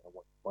 depending on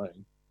what you're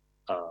playing.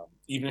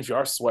 Even if you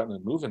are sweating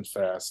and moving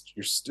fast,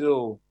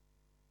 you're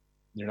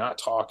not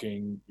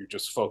talking, you're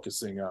just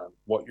focusing on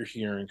what you're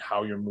hearing,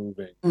 how you're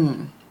moving,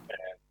 and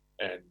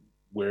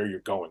where you're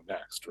going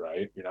next,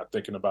 right? You're not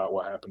thinking about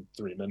what happened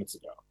 3 minutes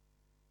ago.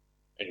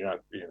 and you're not,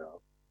 you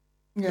know,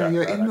 Yeah, that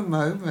you're that in the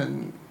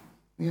moment.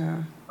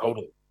 Yeah.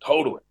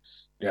 totally,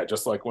 yeah.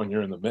 Just like when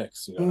you're in the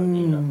mix, you know what I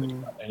mean. You're not thinking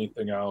Mm. about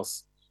anything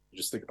else. You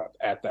just think about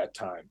at that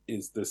time.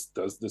 Does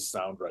this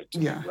sound right to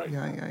me Yeah, right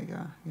yeah, now? yeah,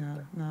 yeah, yeah.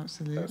 No, That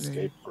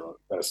absolutely.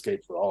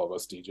 escape for all of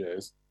us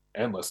DJs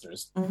and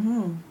listeners.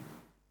 Mm-hmm.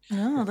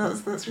 Yeah,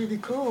 that's really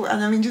cool.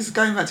 And I mean, just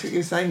going back to what you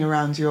were saying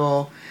around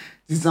your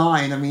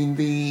design, I mean,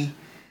 the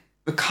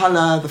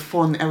color, the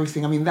font,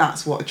 everything. I mean,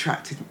 that's what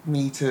attracted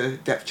me to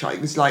Depth Chart.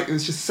 It was like it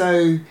was just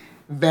so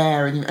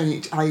there,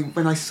 I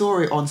when I saw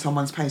it on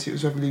someone's page, it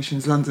was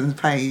Revolutions London's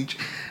page,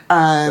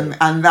 Right.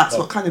 and that's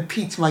Love what kind of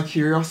piqued my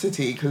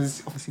curiosity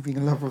because obviously being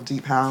a lover of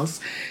deep house,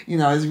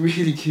 I was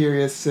really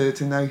curious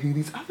to know who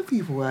these other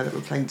people were that were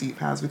playing deep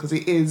house because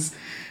it is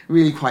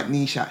really quite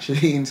niche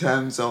actually in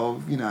terms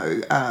of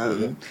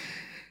it.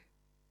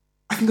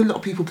 I think a lot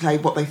of people play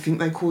what they think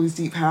they call is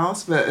deep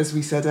house, but as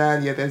we said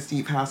earlier, there's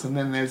deep house and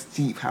then there's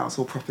deep house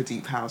or proper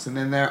deep house, and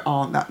then there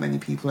aren't that many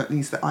people, at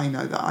least that I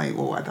know that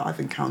I've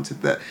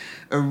encountered that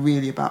are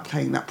really about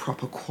playing that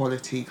proper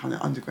quality kind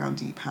of underground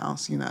deep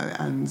house,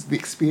 and the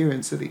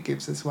experience that it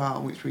gives as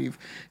well, which you've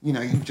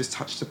just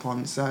touched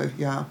upon. So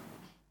yeah.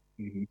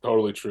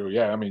 Totally true.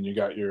 Yeah, I mean, you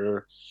got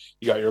your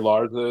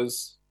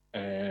Larzas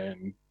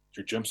and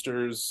your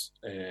Jimpsters,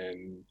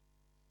 and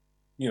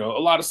a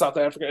lot of South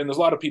Africa, and there's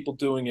a lot of people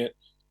doing it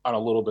on a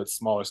little bit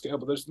smaller scale,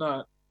 but there's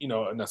not,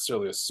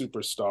 necessarily a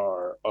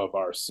superstar of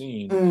our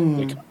scene.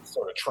 They Mm, kind of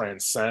sort of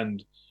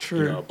transcend,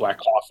 true. Black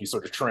Coffee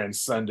sort of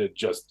transcended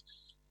just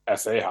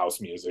SA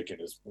house music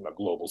and is a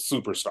global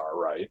superstar,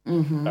 right?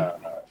 Mm-hmm. Uh,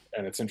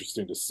 and it's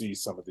interesting to see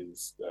some of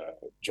these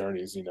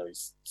journeys,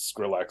 these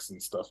Skrillex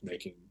and stuff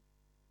making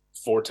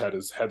Fortet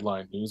as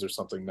headline news or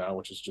something now,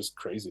 which is just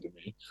crazy to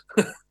me.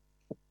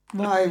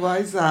 Why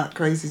is that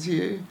crazy to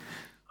you?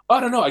 I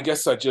don't know. I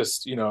guess I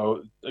just,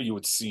 you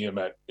would see him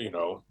at,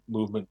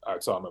 Movement. I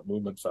saw him at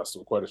Movement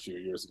Festival quite a few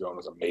years ago, and it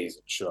was an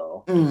amazing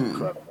show. It was Mm.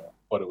 incredible.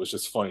 But it was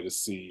just funny to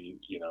see,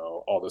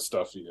 all this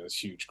stuff, these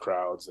huge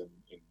crowds in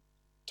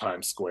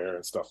Times Square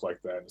and stuff like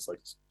that. And it's like,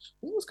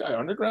 isn't this guy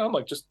underground?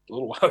 Like just a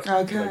little while ago,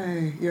 like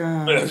Okay,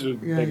 yeah, yeah,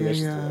 maybe yeah, that's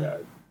just the yeah. way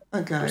I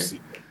Okay.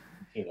 perceive it.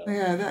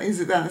 Yeah,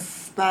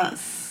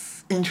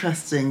 that's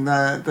interesting.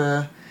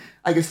 The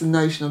I guess the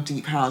notion of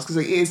deep house because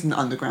it is an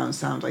underground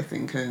sound, I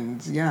think,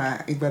 and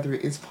yeah, whether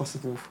it is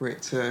possible for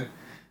it to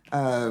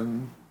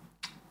um,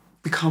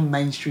 become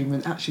mainstream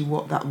and actually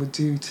what that would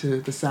do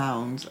to the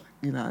sound,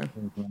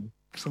 Mhm.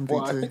 something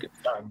Well, I to. think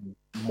it's gotten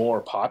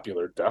more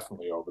popular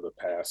definitely over the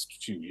past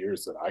few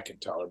years that I can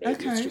tell,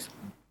 Okay.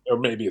 or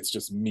maybe it's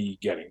just me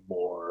getting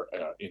more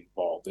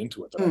involved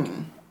into it that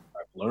Mm,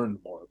 I've learned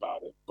more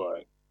about it.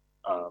 But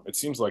it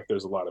seems like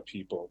there's a lot of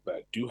people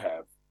that do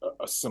have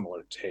a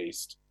similar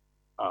taste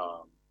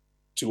um,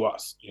 to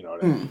us. You know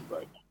what I mm. mean?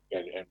 Like,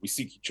 and we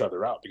seek each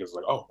other out because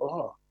like,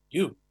 oh,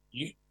 you,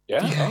 yeah,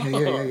 Yeah, yeah, yeah,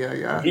 yeah, yeah,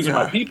 yeah, these are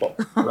my yeah. people,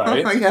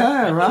 right?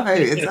 Yeah,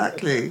 right,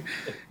 exactly.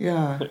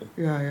 Yeah,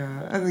 yeah,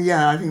 yeah. And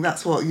yeah, I think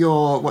that's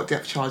what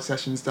Depth Charge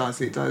Sessions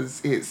does.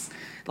 It's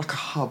like a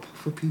hub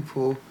for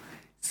people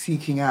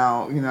seeking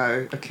out,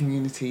 a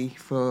community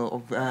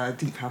of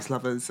deep house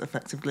lovers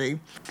effectively.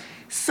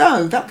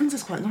 So that brings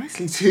us quite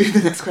nicely to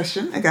the next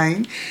question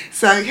again.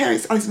 So here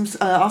I'm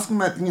asking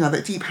about,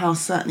 that deep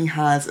house certainly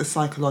has a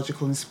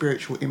psychological and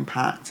spiritual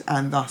impact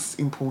and thus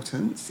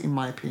importance, in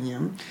my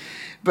opinion.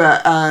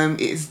 But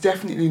it's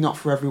definitely not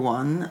for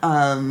everyone,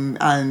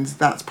 and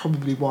that's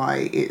probably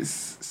why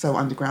it's so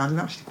underground. And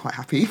I'm actually quite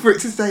happy for it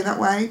to stay that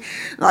way.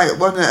 Like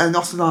an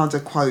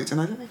Osnonader quote,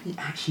 and I don't know if he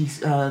actually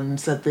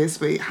said this,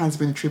 but it has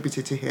been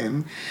attributed to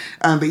him.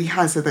 But he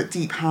has said that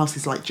deep house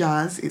is like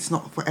jazz. It's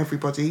not for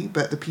everybody,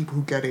 but the people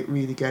who get it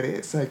really get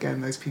it. So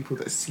again, those people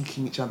that are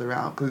seeking each other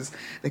out because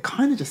they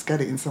kind of just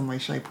get it in some way,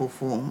 shape, or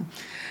form.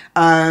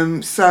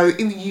 So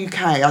in the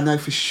UK, I know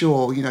for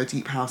sure,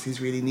 deep house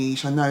is really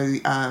niche. I know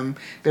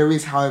there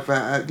is, however,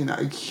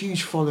 a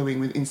huge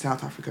following in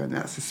South Africa, and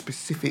that's a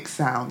specific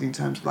sound in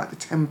terms of like the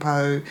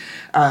tempo,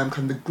 kind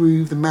of the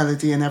groove, the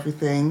melody, and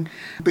everything.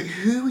 But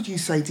who would you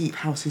say deep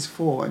house is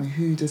for, and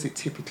who does it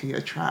typically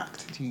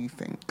attract? Do you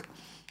think?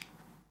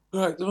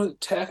 Right.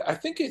 Tech, I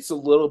think it's a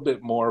little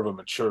bit more of a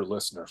mature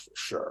listener for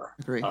sure.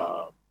 Agree.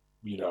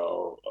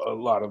 A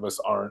lot of us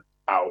aren't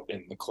out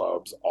in the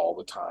clubs all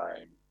the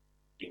time,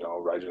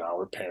 right now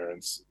we're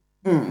parents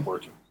Mm,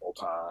 working full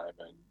time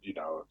and,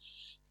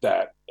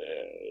 that,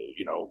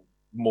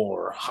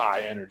 more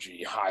high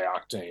energy, high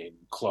octane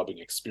clubbing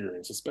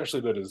experience,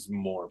 especially that is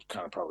more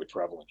kind of probably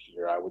prevalent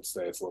here. I would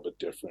say it's a little bit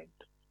different,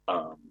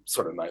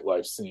 sort of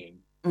nightlife scene.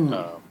 mm,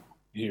 Um,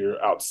 Here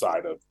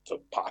outside of the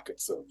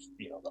pockets of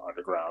the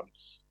underground,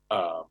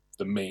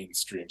 the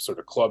mainstream sort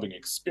of clubbing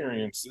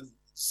experience is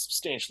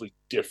substantially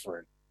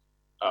different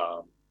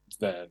um,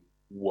 than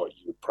what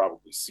you would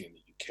probably see in the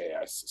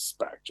UK. I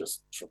suspect,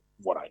 just from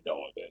what I know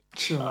of it.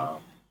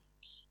 sure.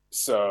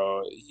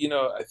 So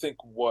I think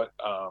what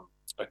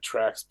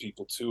attracts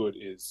people to it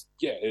is,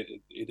 yeah,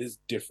 it is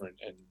different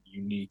and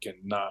unique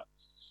and not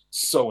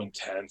so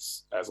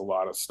intense as a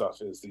lot of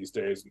stuff is these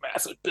days.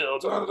 Massive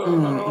builds,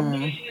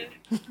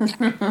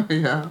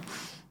 Yeah.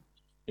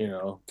 you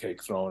know,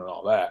 cake throwing and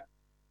all that.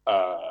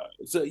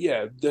 So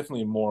yeah,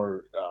 definitely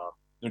more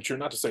mature.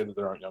 Not to say that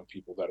there aren't young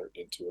people that are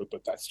into it,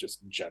 but that's just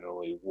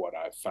generally what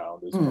I've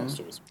found is most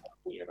of us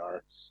probably in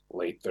our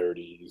late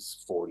 30s,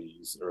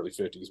 40s, early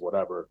 50s,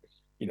 whatever,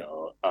 you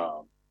know.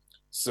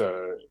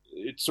 So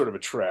it sort of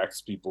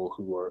attracts people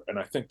who are, and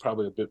I think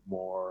probably a bit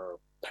more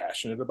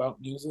passionate about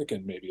music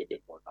and maybe a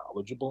bit more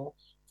knowledgeable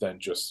than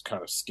just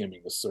kind of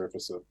skimming the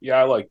surface of, yeah,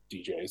 I like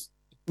DJs.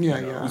 Yeah,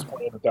 You know, who's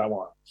playing at that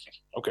one?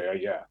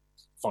 Okay, yeah,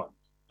 fun.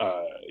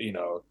 You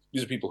know,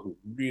 these are people who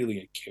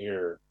really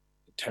care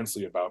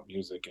intensely about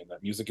music, and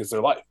that music is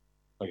their life.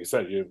 Like I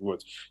said,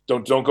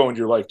 don't go into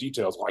your life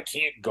details. Well, I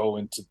can't go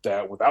into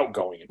that without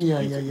going into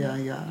music.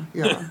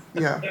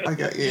 Yeah. I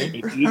get you.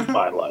 It is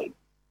my life.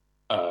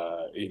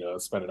 You know,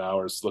 spending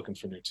hours looking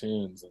for new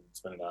tunes and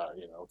spending,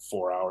 you know,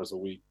 4 hours a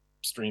week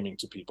streaming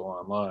to people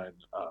online.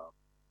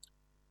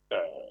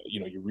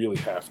 You know, you really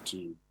have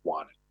to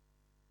want it.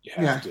 You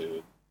have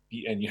to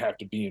be, and you have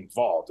to be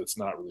involved. It's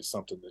not really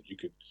something that you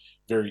could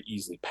very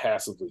easily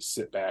passively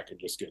sit back and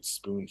just get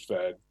spoon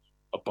fed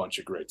a bunch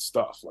of great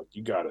stuff. Like,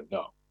 you got to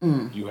know.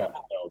 You have to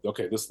know,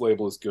 okay, this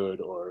label is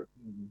good, or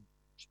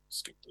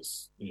skip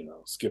this, you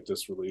know, skip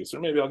this release,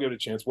 or maybe I'll give it a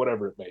chance,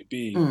 whatever it may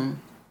be.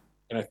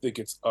 And I think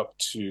it's up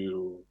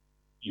to,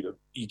 you know,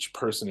 each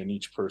person and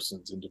each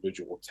person's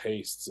individual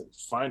tastes and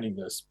finding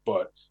this,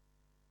 but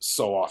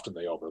so often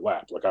they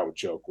overlap. Like, I would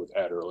joke with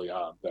Ed early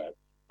on that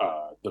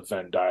the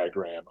Venn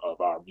diagram of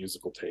our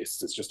musical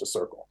tastes is just a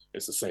circle.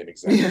 It's the same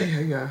exact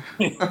thing.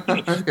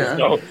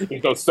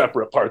 There's no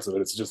separate parts of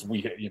it. It's just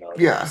we, you know.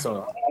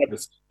 So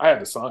I have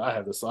this song.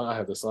 I was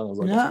like, what's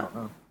going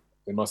on?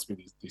 They must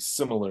be these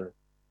similar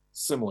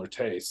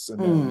tastes.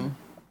 And then,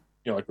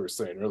 you know, like we were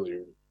saying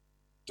earlier,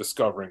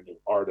 discovering new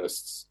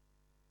artists,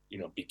 you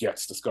know,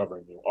 begets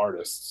discovering new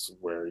artists,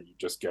 where you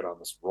just get on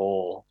this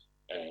roll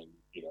and,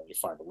 you know, you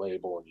find a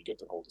label and you get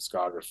the whole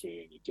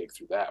discography and you dig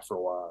through that for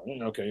a while,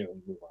 and okay, you know,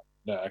 move on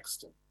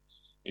next. And,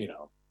 you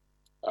know,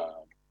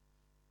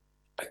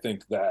 I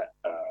think that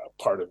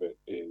part of it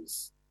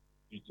is,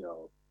 you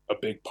know, a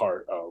big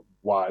part of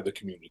why the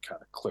community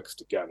kind of clicks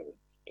together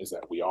is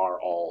that we are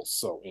all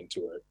so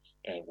into it,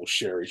 and we'll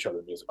share each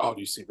other music. Oh,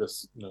 do you see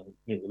this, you know,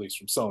 new release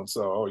from so and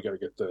so? Oh, you got to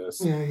get this.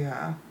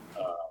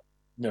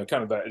 You know,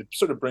 kind of that. It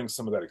sort of brings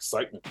some of that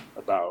excitement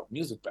about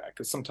music back,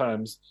 because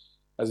sometimes,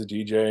 as a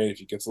DJ, if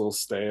it gets a little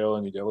stale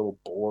and you get a little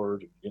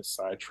bored and you get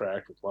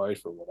sidetracked with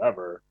life or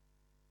whatever,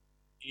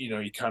 you know,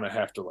 you kind of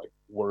have to like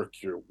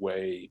work your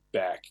way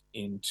back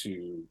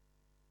into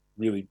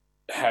really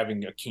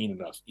having a keen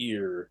enough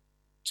ear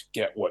to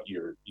get what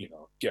you're, you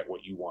know, get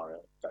what you want,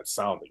 that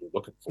sound that you're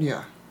looking for.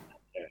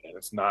 And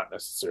it's not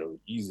necessarily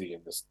easy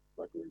in this,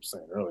 like we were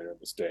saying earlier, in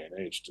this day and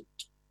age to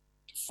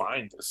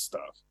find this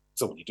stuff.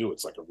 So when you do,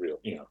 it's like a real,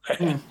 you know,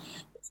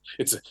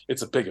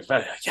 it's a big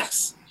event.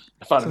 Yes,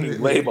 I found a new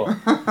label.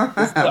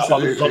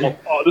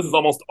 This is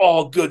almost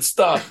all good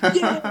stuff.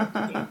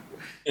 Yeah.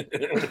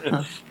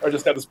 Or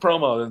just got this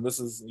promo, and this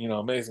is, you know,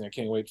 amazing. I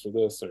can't wait for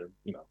this, or,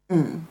 you know,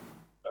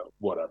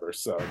 whatever.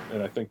 So,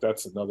 and I think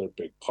that's another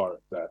big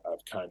part that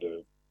I've kind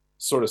of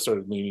sort of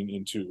started leaning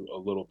into a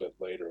little bit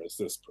later as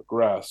this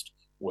progressed,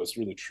 was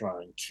really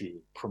trying to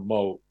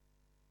promote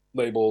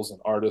labels and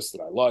artists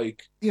that I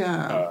like,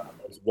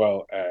 as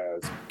well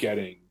as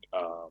getting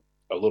a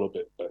little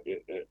bit,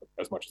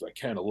 as much as I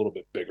can, a little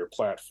bit bigger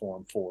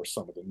platform for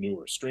some of the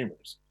newer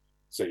streamers,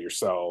 say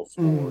yourself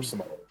or some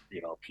other, you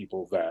know,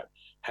 people that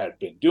had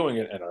been doing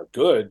it and are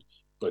good,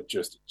 but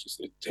just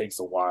it takes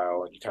a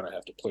while, and you kind of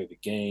have to play the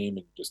game,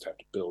 and you just have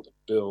to build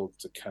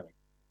to kind of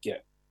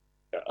get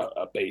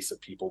a base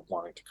of people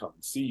wanting to come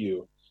and see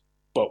you.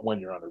 But when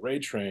you're on a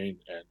raid train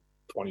and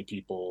 20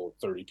 people,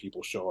 30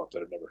 people show up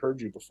that have never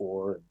heard you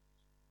before, and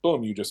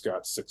boom, you just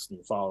got 6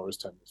 new followers,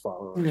 10 new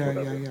followers,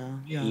 whatever.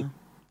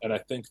 And I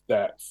think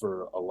that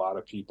for a lot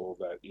of people,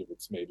 that if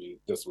it's maybe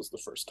this was the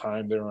first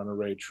time they're on a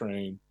raid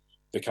train,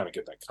 they kind of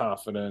get that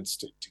confidence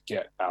to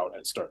get out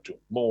and start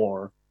doing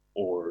more,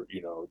 or,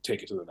 you know,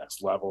 take it to the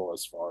next level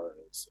as far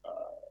as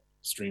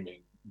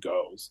streaming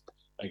goes.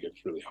 I think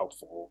it's really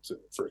helpful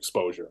for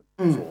exposure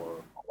for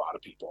a lot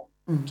of people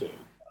to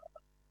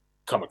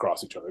come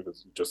across each other,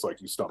 because just like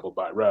you stumbled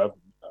by Rev,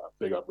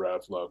 big up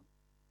Rev, love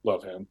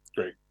him,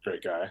 great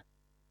guy.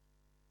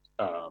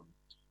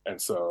 And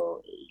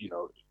so, you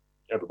know,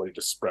 everybody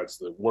just spreads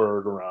the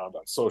word around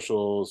on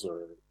socials,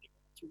 or, you know,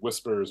 through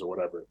whispers or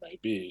whatever it may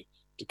be,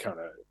 to kind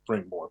of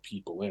bring more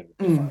people in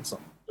to find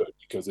something good,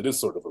 because it is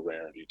sort of a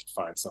rarity to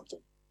find something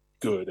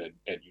good and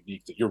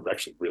unique that you're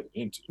actually really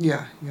into.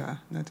 No,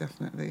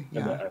 definitely.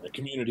 And a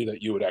community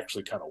that you would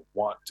actually kind of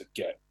want to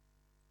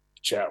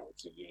chat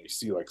with. You know, you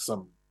see like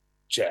some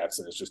chats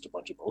and it's just a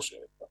bunch of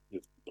bullshit,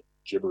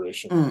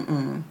 gibberish,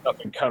 and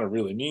nothing kind of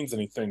really means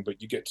anything,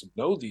 but you get to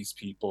know these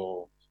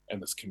people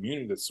and this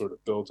community that's sort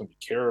of built, and we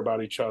care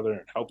about each other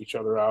and help each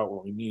other out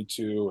when we need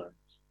to, and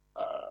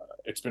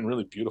it's been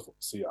really beautiful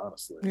to see,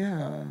 honestly.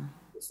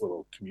 this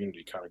little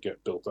community kind of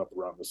get built up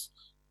around this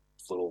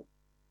little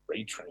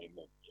raid train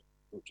that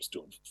we're just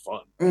doing for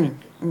fun. Right?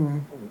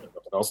 Nothing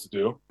else to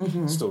do.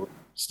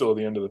 Still at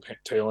the end of the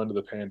tail end of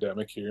the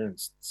pandemic here, and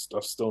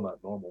stuff's still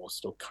not normal. It's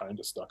still kind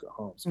of stuck at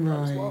home. So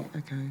might as well.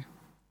 Okay.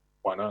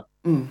 Why not?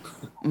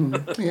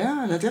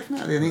 Yeah, no,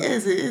 definitely. And it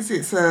is.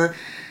 It's a,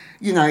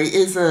 it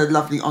is a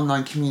lovely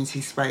online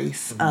community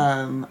space,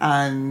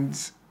 and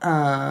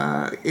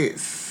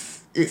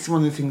it's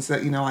one of the things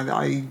that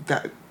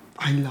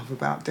I love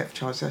about Depth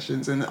Charge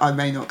sessions. And I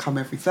may not come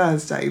every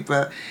Thursday,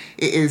 but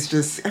it is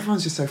just,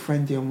 everyone's just so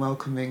friendly and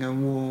welcoming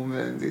and warm,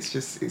 and it's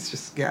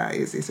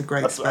a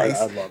great space.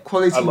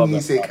 Quality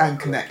music and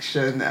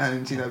connection,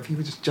 and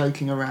people just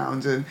joking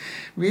around and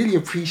really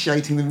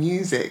appreciating the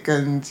music,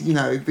 and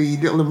the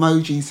little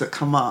emojis that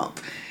come up.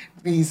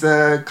 These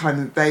are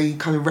they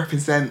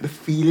represent the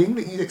feeling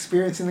that you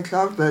experience in the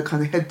club, the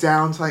kind of head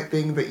down type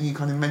thing that you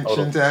kind of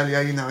mentioned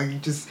earlier.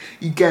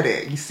 You get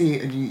it, you see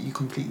it, and you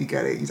completely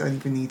get it. You don't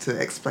even need to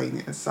explain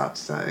it as such.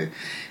 So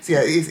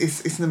yeah,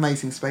 it's an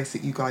amazing space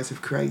that you guys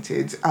have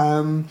created.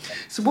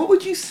 So what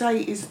would you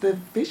say is the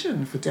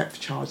vision for Depth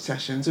Charge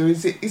sessions, or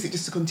is it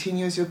just to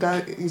continue as you're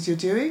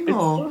doing?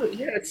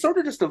 It's sort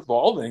of just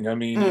evolving. I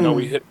mean,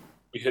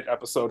 we hit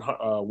episode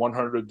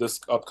 100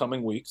 this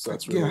upcoming week, so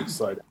that's really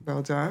exciting.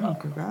 Well done,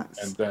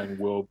 congrats. And then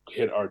we'll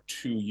hit our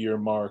 2-year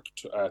mark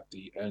at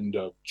the end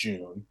of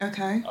June.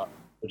 Okay.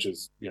 Which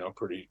is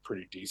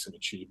pretty decent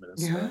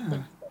achievement.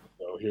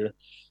 Go here.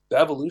 The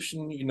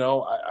evolution,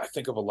 I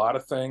think of a lot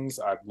of things.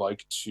 I'd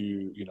like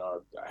to,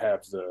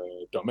 have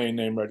the domain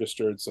name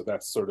registered, so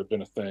that's sort of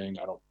been a thing.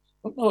 I don't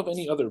know if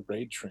any other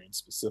raid trains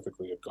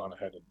specifically have gone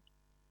ahead and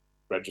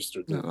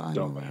registered the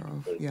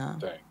domain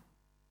thing.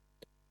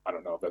 I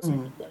don't know if that's a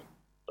good thing,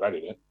 but I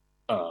didn't.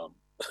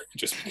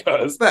 Just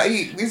because. But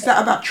is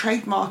that about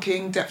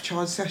trademarking Depth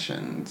Charge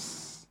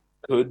sessions?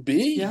 Could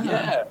be,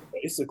 yeah,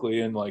 basically,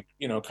 and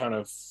kind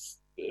of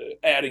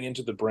adding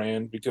into the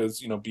brand,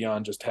 because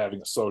beyond just having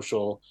a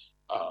social,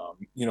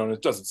 and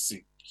it doesn't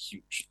see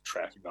huge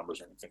traffic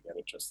numbers or anything yet.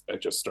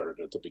 It just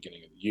started at the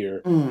beginning of the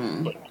year,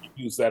 but you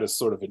use that as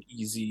sort of an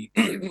easy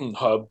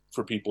hub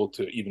for people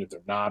to, even if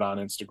they're not on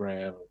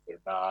Instagram, or if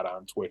they're not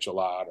on Twitch a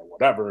lot or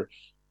whatever.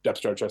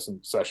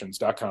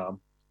 DepthChargeSessions.com,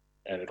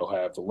 and it'll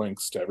have the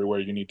links to everywhere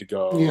you need to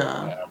go.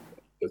 Have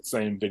the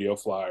same video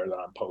flyer that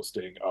I'm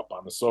posting up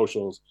on the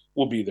socials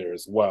will be there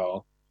as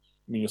well.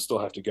 I mean, you'll still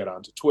have to get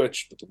onto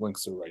Twitch, but the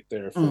links are right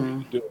there for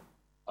you to do it.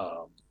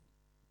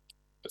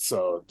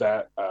 So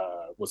that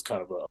was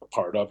kind of a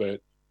part of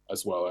it,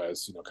 as well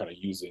as kind of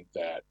using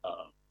that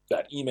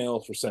email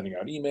for sending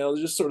out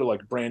emails, just sort of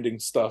like branding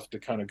stuff to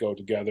kind of go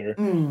together.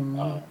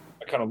 I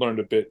kind of learned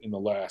a bit in the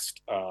last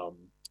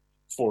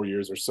 4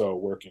 years or so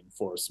working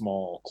for a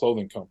small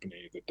clothing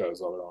company that does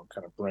all their own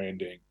kind of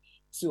branding.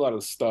 I see a lot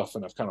of the stuff,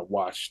 and I've kind of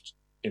watched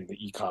in the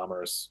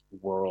e-commerce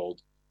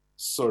world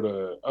sort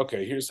of,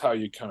 okay, here's how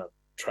you kind of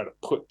try to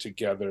put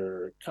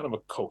together kind of a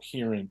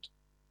coherent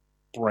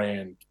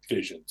brand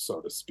vision,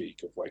 so to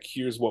speak, of like,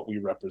 here's what we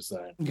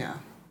represent.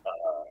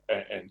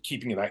 And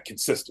keeping that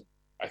consistent,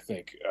 I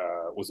think,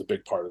 was a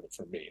big part of it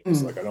for me.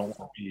 It's like, I don't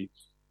want to be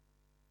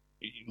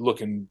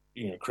looking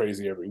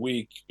crazy every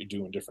week.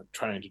 You're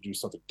trying to do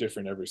something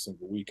different every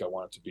single week. I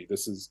want it to be,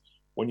 this is,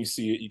 when you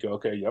see it, you go,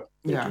 okay, yep,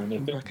 they're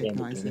doing their thing again,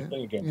 they're doing their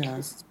thing again.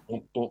 This is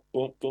boom, boom,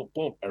 boom, boom,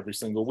 boom, every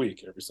single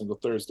week, every single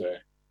Thursday.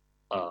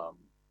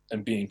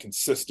 And being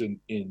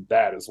consistent in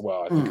that as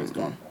well, I think has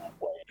gone a long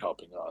way in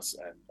helping us,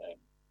 and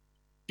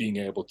being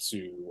able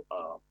to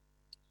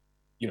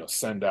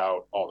send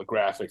out all the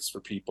graphics for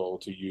people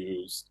to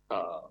use,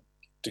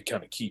 to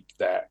kind of keep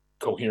that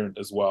coherent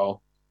as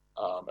well.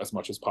 As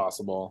much as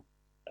possible,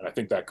 and I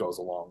think that goes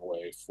a long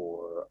way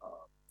for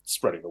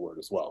spreading the word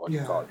as well.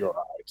 Like, call your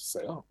eye to say,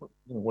 oh,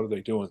 what are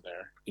they doing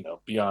there?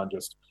 Beyond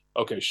just,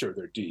 okay, sure,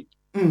 they're deep,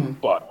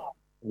 but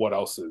what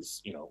else are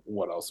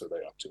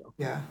they up to?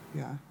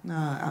 No,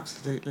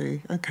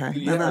 absolutely. Okay.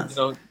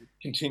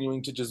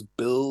 Continuing to just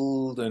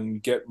build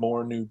and get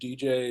more new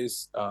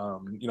DJs.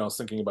 I was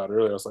thinking about it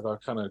earlier. I was like, I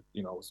kind of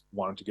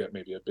wanted to get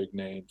maybe a big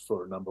name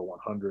for number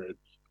 100.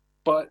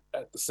 But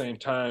at the same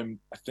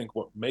time, I think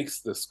what makes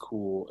this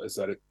cool is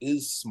that it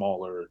is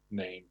smaller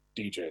name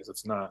DJs.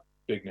 It's not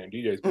big name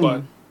DJs,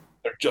 but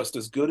they're just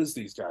as good as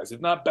these guys,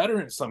 if not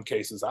better in some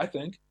cases, I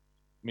think.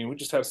 I mean, we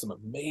just have some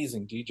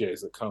amazing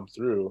DJs that come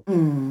through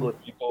who are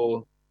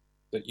people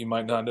that you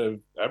might not have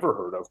ever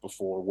heard of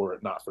before were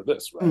it not for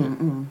this, right?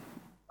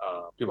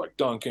 People like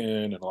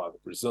Duncan and a lot of the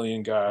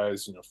Brazilian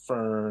guys,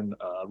 Fern,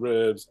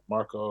 Ribs,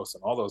 Marcos,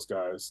 and all those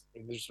guys. I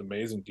mean, they're just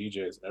amazing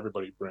DJs, and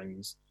everybody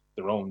brings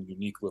their own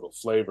unique little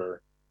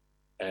flavor.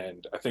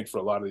 And I think for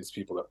a lot of these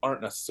people that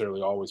aren't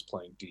necessarily always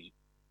playing deep,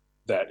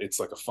 that it's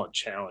like a fun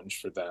challenge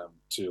for them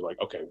to, like,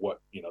 okay,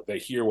 what, they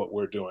hear what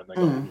we're doing, they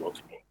go,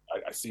 okay,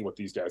 I see what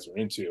these guys are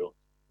into.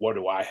 What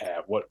do I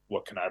have? What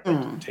can I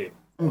bring to the table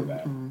for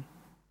that?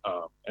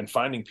 And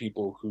finding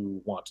people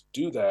who want to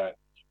do that,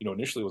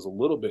 initially was a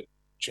little bit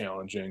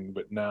challenging,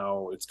 but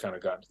now it's kind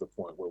of gotten to the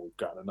point where we've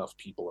got enough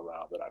people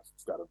around that I've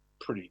got a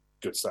pretty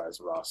good sized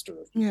roster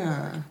of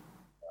people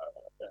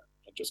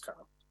just kind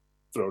of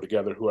throw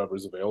together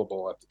whoever's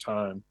available at the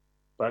time.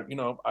 But,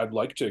 I'd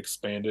like to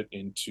expand it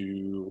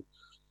into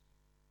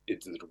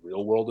it's a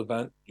real world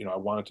event. I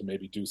wanted to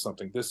maybe do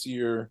something this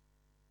year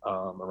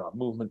around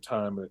movement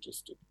time, but it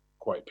just didn't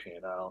quite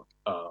pan out.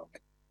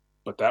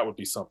 But that would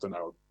be something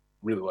I would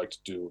really like to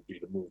do, would be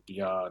to move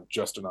beyond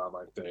just an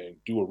online thing,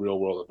 do a real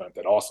world event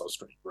that also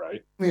streamed,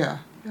 right? Yeah.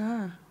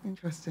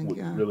 Interesting. Would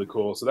be really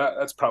cool. So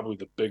that's probably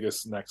the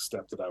biggest next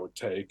step that I would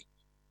take.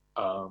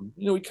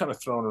 We kind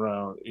of thrown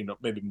around,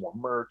 maybe more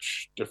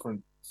merch,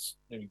 different,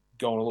 maybe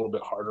going a little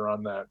bit harder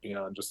on that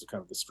beyond just the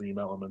kind of the stream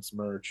elements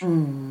merch.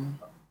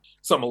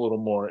 Some a little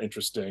more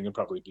interesting and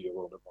probably be a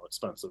little bit more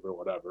expensive or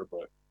whatever,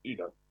 but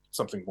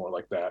something more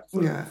like that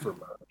for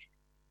merch.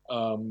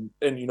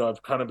 And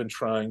I've kind of been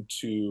trying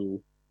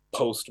to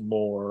post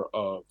more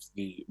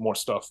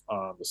stuff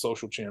on the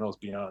social channels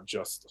beyond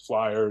just the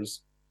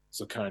flyers.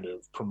 So kind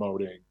of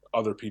promoting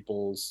other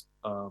people's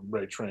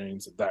raid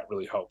trains, and that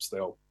really helps.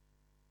 They'll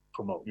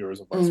promote yours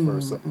and vice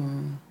versa.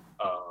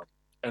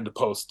 And to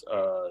post,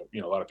 a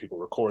lot of people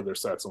record their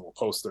sets and will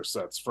post their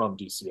sets from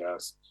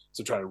DCS.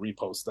 So try to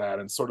repost that,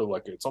 and sort of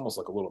like it's almost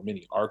like a little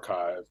mini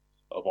archive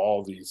of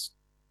all these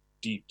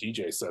deep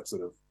DJ sets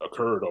that have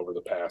occurred over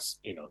the past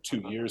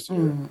 2 years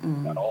here.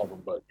 Not all of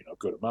them, but a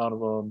good amount of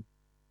them.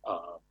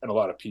 And a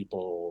lot of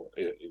people,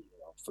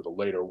 for the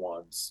later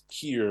ones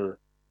here,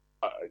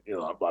 a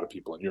lot of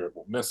people in Europe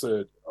will miss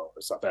it, or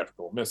South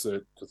Africa will miss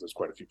it, because there's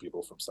quite a few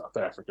people from South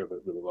Africa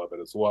that really love it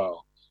as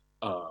well.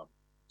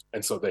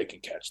 And so they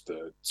can catch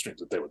the streams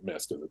that they would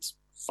miss because it's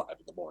 5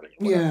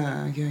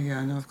 a.m.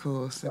 Yeah. No, of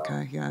course.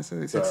 Okay. Yeah. So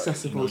it's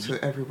accessible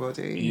to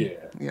everybody.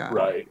 Yeah.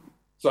 Right.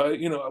 So,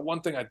 one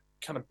thing I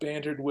kind of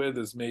bantered with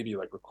is maybe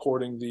like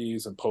recording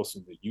these and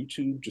posting to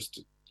YouTube just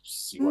to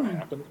see what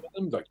happens with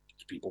them. Like,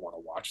 do people want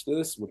to watch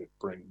this? Would it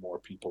bring more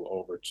people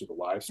over to the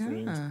live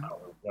streams? I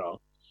don't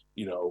know.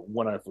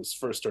 When I was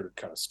first started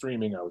kind of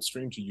streaming, I would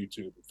stream to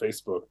YouTube and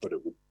Facebook, but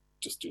it would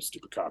just do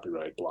stupid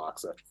copyright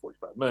blocks after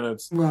 45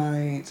 minutes.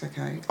 Right,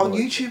 okay. On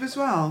YouTube as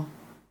well?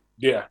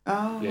 Yeah.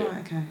 Oh, yeah.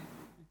 Right, okay.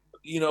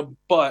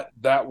 But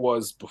that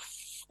was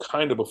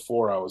kind of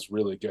before I was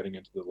really getting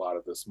into a lot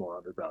of this more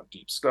underground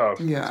deep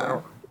stuff. Yeah. So I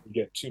don't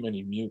get too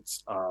many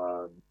mutes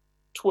on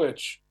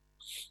Twitch,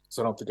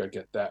 so I don't think I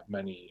get that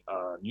many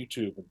on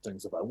YouTube and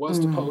things if I was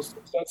to post.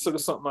 That's sort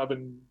of something I've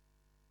been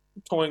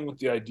toying with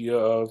the idea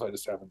of. I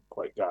just haven't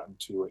quite gotten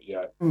to it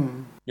yet.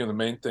 The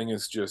main thing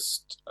is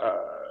just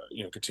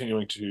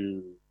continuing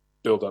to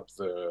build up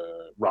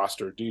the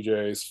roster of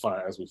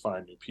DJs as we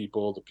find new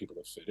people, the people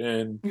that fit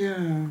in.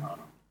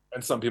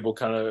 And some people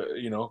kind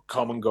of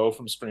come and go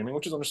from streaming,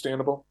 which is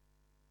understandable.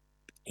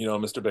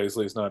 Mr.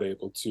 Baisley is not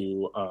able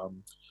to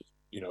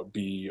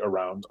be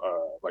around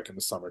like in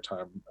the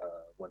summertime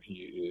when he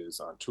is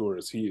on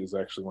tours. He is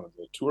actually one of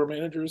the tour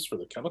managers for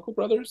the Chemical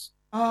Brothers.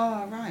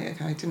 Oh, right.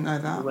 Okay. I didn't know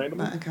that.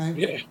 But okay.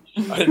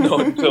 Yeah. I didn't know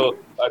until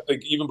I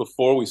think even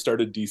before we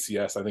started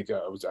DCS, I think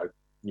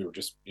we were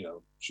just,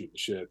 shooting the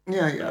shit.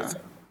 Yeah.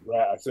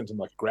 I sent him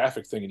like a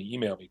graphic thing and he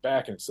emailed me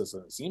back and it says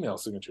on his email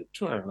signature,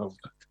 200. And I was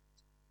like,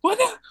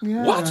 what?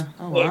 Yeah. What?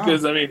 Oh, wow.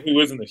 Because, who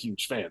isn't a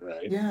huge fan,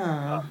 right?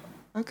 Yeah.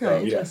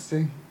 Okay,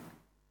 interesting.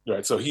 Yeah.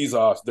 Right, so he's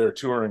off. They're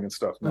touring and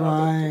stuff now.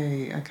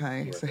 Right,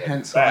 okay. So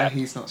hence why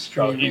he's not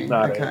streaming. So he's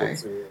not able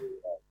to.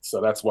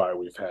 So that's why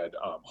we've had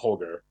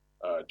Holger,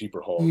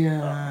 Deeper Hole.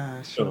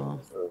 Yeah,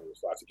 sure.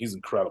 He's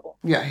incredible.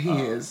 Yeah, he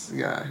is.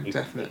 Yeah,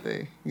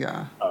 definitely.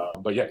 Yeah.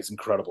 But yeah, he's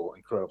incredible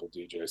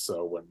DJ.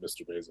 So when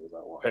Mr. Baisley was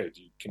like, well, hey,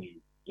 can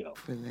you,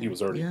 he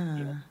was already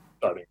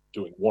starting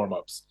doing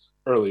warm-ups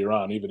earlier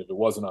on, even if it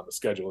wasn't on the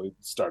schedule, he'd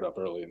start up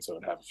early and so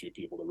it'd have a few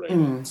people to rate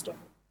and start.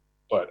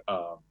 But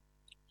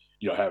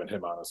having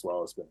him on as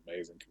well has been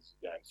amazing because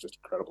he's just an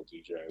incredible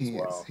DJ as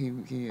well.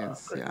 He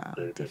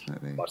is,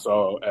 definitely.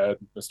 Marcelo, Ed,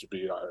 Mr.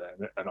 B,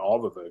 and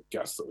all of the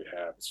guests that we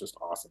have, it's just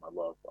awesome. I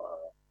love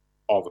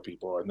all the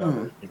people,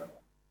 and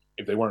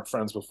if they weren't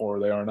friends before,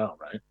 they are now,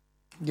 right?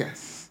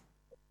 Yes.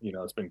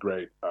 It's been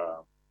great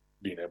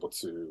being able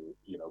to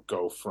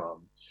go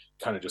from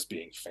kind of just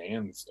being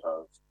fans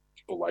of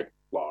people like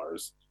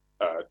Lars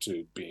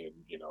to being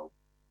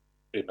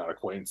if not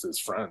acquaintances,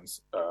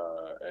 friends,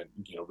 and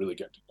really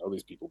get to know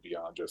these people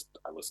beyond just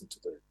I listen to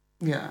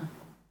their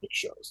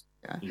shows.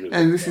 Yeah, really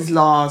and this is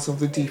Lars of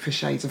the Deeper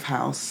Shades of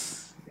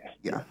House.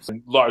 Yeah.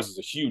 And Lars is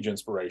a huge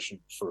inspiration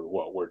for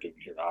what we're doing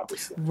here,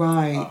 obviously.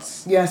 Right.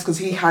 Yes, because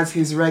he has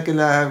his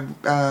regular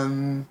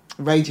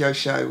radio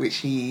show, which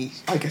he,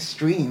 I guess,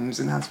 streams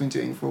and has been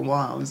doing for a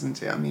while,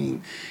 isn't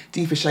it?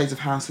 Deeper Shades of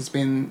House has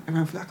been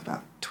around for like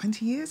about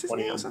 20 years, isn't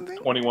it, or something?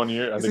 21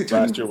 years. I think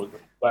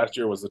last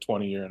year was the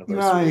 20-year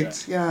anniversary.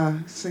 Right, yeah.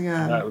 So,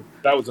 yeah.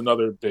 That was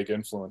another big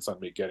influence on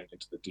me getting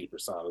into the deeper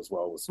sound as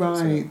well.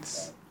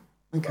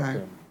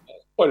 Okay.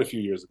 Quite a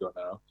few years ago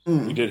now.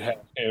 We did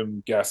have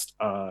him guest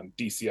on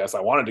DCS.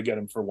 I wanted to get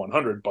him for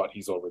 100, but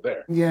he's over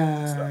there.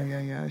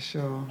 Yeah,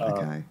 sure.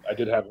 Okay. I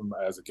did have him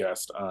as a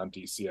guest on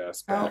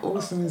DCS. How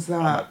awesome is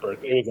that?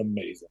 It was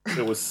amazing.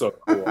 It was so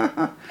cool.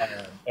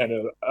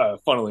 And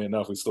funnily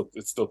enough, it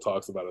still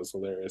talks about it. It's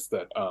hilarious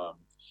that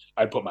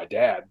I put my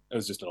dad. It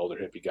was just an older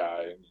hippie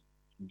guy, and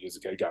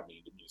music. He got me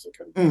into music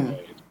at a young Mm.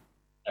 age,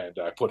 and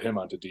I put him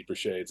onto Deeper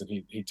Shades, and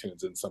he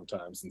tunes in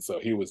sometimes, and so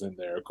he was in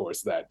there, of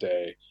course, that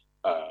day.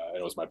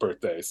 It was my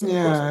birthday, so of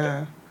course I'm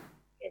Yeah.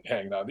 and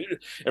hanging out.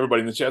 Everybody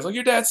in the chat's like,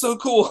 "Your dad's so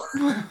cool."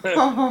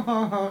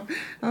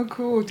 Oh,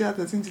 cool. Dad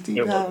that's into deep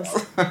It worked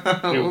house.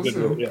 out. It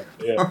Awesome. really, yeah.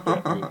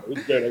 It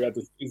was great. I got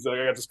this. He's like,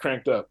 I got this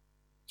cranked up.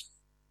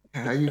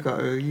 Yeah, you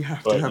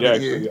have to But have yeah,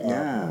 it, you. actually,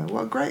 Yeah,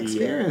 what a great we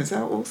experience.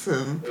 How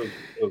awesome.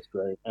 it was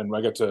great, and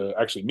I got to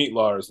actually meet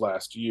Lars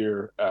last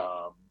year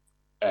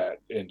at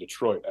in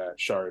Detroit at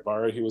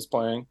Charivari. He was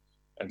playing,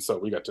 and so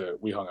we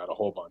hung out a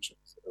whole bunch. It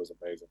was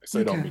amazing. They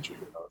say don't Okay. meet your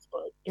heroes,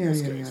 but in Yeah,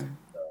 this yeah, yeah. case,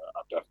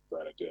 I'm definitely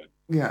glad I did.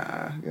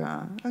 Yeah,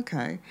 yeah.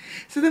 Okay.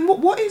 So then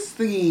what is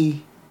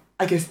the,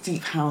 I guess,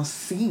 deep house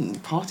scene,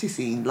 party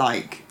scene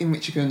like in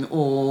Michigan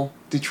or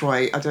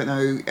Detroit? I don't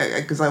know,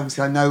 because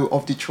obviously I know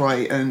of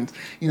Detroit and,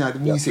 the Yeah,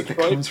 music that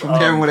Detroit, comes from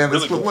there and whatever.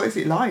 really So good. what is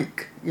it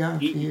like? Yeah,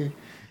 for you.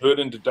 Good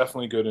and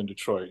definitely good in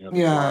Detroit. There's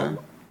Yeah.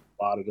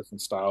 a lot of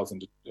different styles in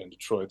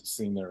Detroit. The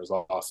scene there is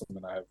awesome,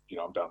 and I have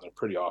I'm down there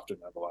pretty often.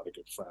 I have a lot of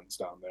good friends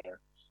down there.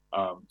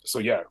 So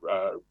yeah,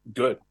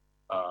 good.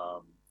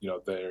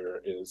 There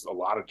is a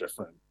lot of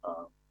different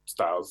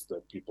styles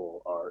that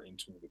people are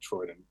into in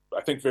Detroit, and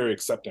I think very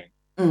accepting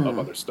of Mm.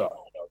 other stuff.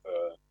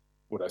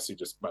 What I see,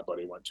 just my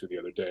buddy went to the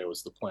other day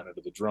was the Planet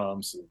of the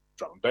Drums. And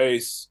drum and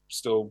bass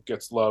still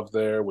gets love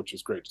there, which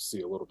is great to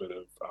see a little bit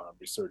of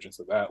resurgence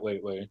of that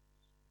lately.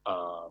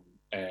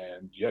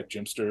 And yeah,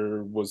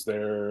 Jimpster was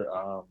there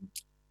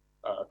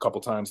a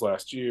couple times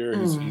last year.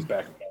 He's Mm.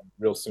 back again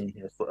real soon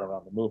here for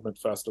around the Movement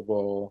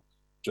Festival,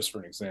 just for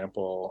an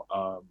example.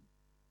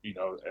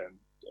 And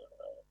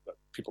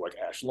people like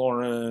Ash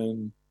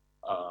Lauren,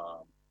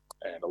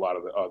 and a lot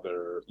of the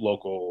other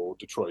local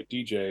Detroit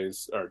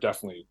DJs are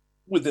definitely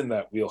within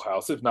that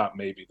wheelhouse, if not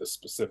maybe the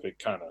specific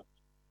kind of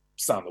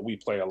sound that we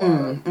play a lot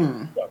of.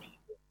 Mm.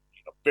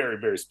 Very,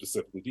 very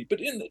specifically deep, but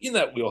in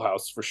that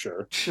wheelhouse for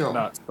sure. Sure.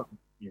 Not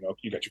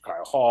you got your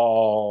Kyle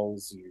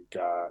Halls, you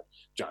got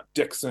John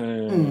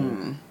Dixon,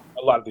 Mm.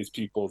 a lot of these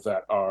people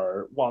that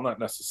are, while not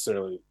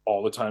necessarily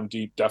all the time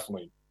deep,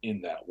 definitely in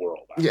that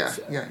world, I would Yeah,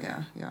 say.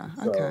 yeah.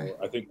 Okay. So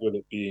I think with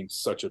it being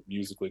such a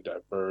musically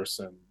diverse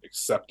and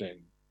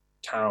accepting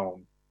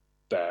town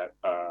that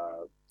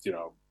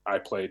I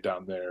played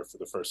down there for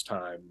the first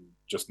time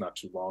just not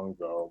too long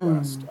ago,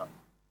 last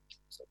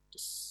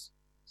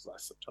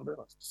September,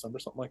 last December,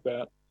 something like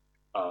that,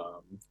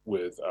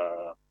 with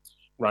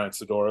Ryan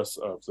Sadorus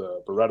of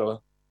the Beretta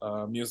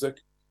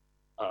music.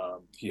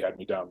 He had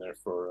me down there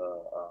for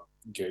a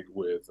gig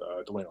with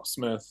Delano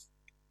Smith.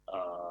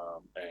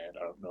 And I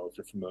don't know if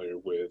you're familiar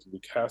with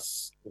Luke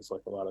Hess. There's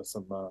like a lot of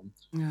some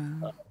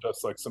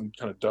just like some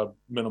kind of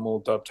minimal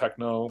dub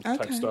techno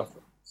type stuff.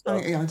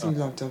 I do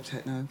love dub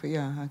techno, but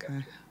yeah,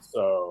 okay.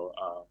 So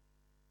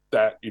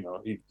that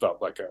he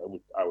felt like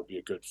I would be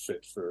a good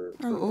fit for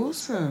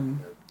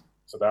awesome.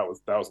 So that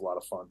was a lot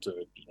of fun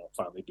to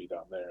finally be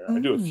down there. I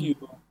do a few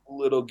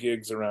little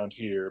gigs around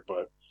here,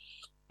 but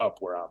up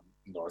where I'm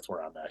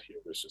at here,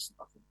 there's just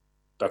nothing.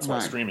 That's why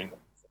streaming is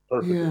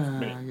perfect for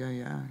me.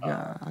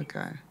 Yeah.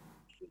 Okay.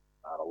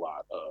 Not a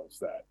lot of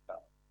that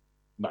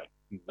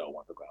no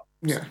underground.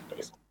 Yeah.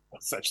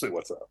 Essentially,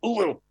 what's a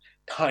little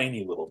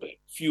tiny little bit.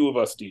 Few of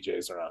us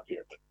DJs around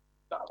here, but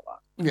not a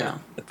lot. Yeah,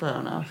 fair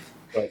enough.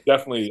 But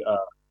definitely,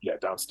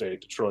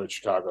 downstate, Detroit,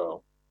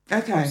 Chicago.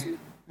 Okay. Absolutely.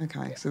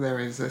 Okay, so there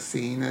is a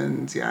scene,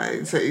 and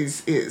so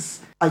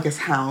it's I guess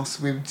house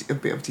with a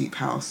bit of deep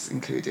house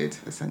included,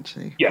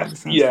 essentially.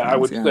 Yes, I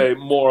would say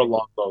more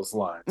along those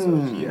lines.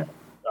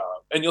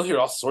 And you'll hear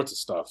all sorts of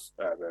stuff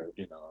at a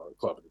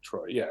club in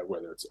Detroit. Yeah,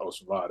 whether it's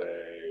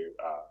OsnoTvni,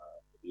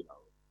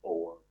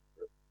 or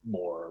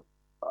more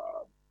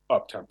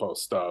up tempo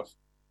stuff.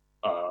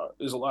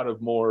 There's a lot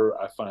of more,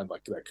 I find,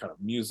 like that kind of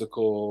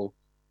musical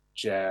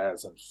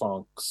jazz and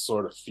funk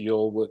sort of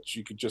feel, which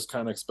you could just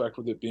kind of expect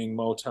with it being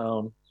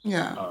Motown.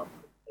 Yeah.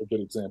 A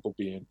good example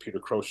being Peter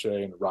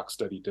Crochet and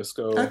Rocksteady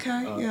Disco.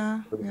 Okay,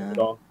 yeah. They have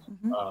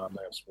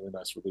some really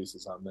nice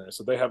releases on there.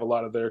 So they have a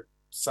lot of their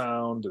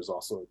sound. There's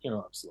also, there's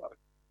a lot of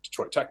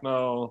Detroit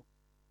techno,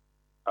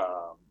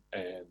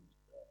 and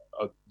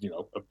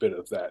a bit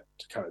of that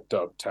kind of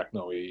dub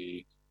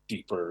techno-y,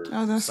 deeper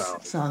sound.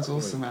 Sounds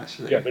awesome,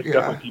 actually. Yeah, there's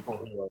definitely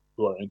people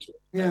who are into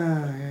it.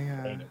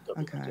 Yeah.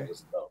 Okay.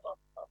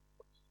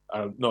 I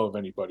don't know of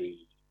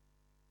anybody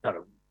kind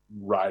of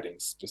riding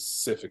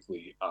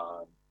specifically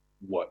on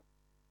what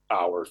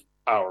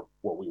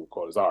what we would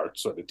quote as our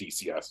sort of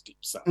DCS deep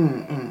sound.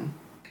 Mm-hmm.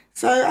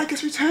 So I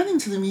guess returning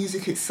to the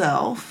music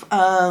itself,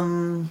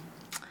 and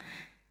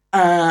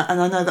I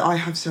know that I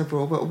have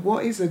several, but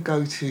what is a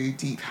go-to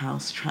deep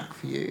house track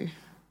for you?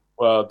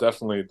 Well,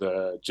 definitely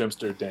the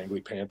Jimpster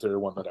Dangly Panther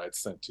one that I'd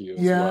sent to you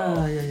as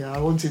well. Yeah. I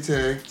wanted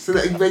to. So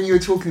that when you were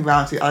talking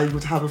about it, I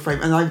would have a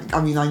frame. And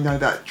I mean, I know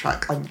that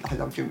track. I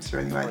love Jimpster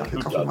anyway. Like a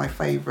couple of my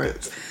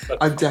favourites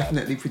are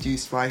definitely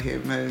produced by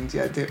him. And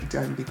yeah,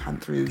 Dangly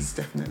Panther is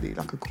definitely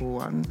like a cool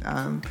one.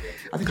 I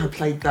think I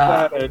played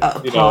that at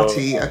a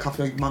party a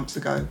couple of months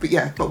ago.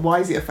 But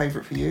why is it a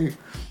favourite for you?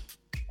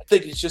 I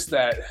think it's just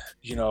that,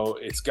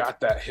 it's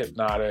got that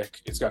hypnotic,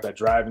 it's got that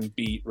driving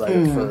beat right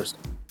at first.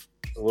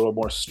 A little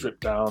more stripped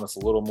down, it's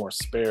a little more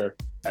spare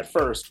at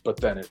first, but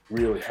then it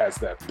really has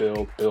that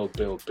build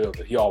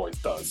that he always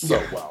does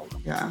so well.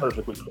 Yeah.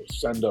 Perfectly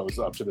crescendos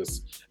up to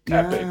this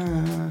epic,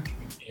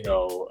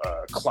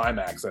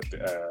 climax that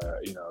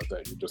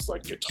that you're just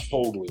like, you're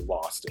totally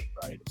lost in,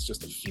 right? It's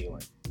just a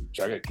feeling.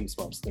 I get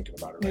goosebumps thinking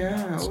about it right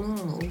now. Yeah,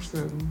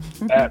 awesome.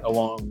 That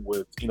along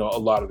with, a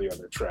lot of the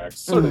other tracks,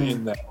 sort of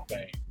in that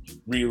vein,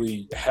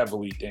 really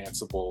heavily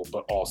danceable,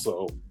 but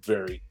also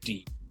very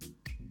deep,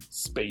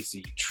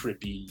 spacey,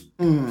 trippy,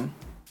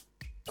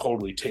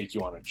 totally take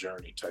you on a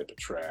journey type of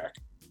track.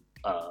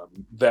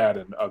 That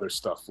and other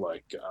stuff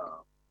like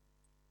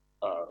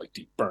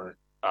Deep Burnt,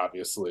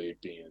 obviously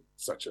being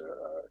such a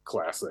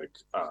classic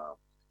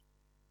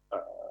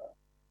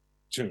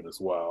tune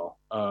as well.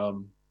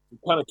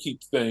 Kind of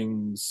keep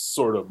things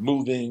sort of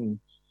moving,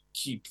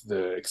 keep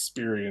the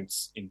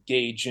experience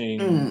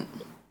engaging.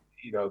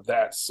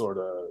 That sort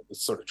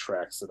of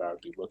tracks that I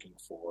would be looking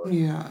for.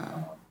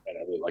 Yeah. And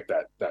I really like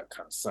that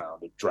kind of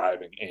sound of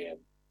driving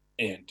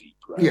and deep,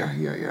 right? Yeah.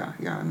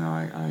 No,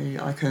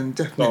 I can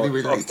definitely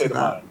relate to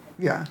that.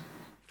 Yeah,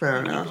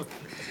 fair enough.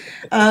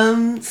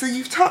 So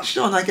you've touched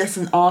on, I guess,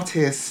 an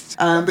artist,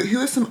 but who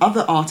are some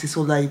other artists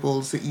or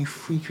labels that you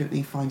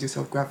frequently find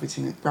yourself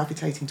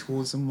gravitating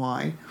towards, and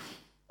why?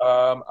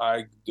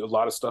 I do a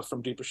lot of stuff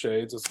from Deeper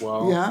Shades as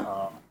well. Yeah.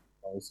 I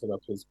always hit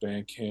up his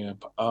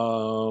Bandcamp.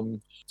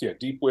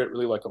 Deep Wit,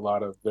 really like a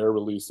lot of their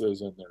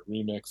releases and their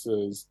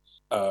remixes.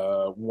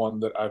 One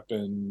that I've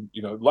been,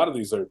 a lot of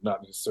these are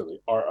not necessarily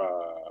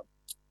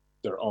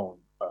their own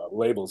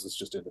labels. It's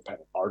just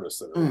independent artists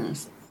that are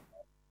releasing.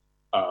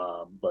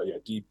 But yeah,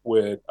 Deep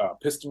Wit,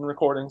 Piston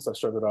Recordings. I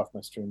started off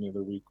my stream the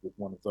other week with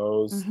one of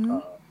those.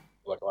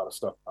 Like a lot of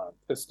stuff on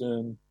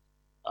Piston.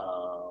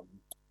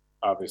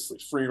 Obviously,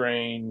 Free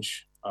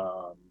Range.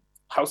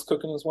 House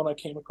Cooking is one I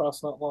came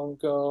across not long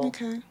ago.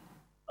 Okay.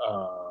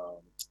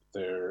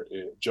 There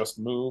is Just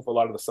Move, a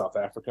lot of the South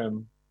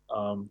African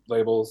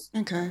labels.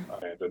 Okay.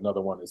 And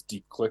another one is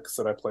Deep Clicks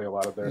that I play a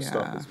lot of their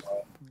stuff as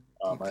well.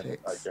 I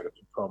get a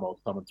few promos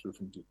coming through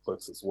from Deep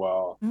Clicks as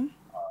well.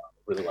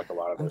 Really like a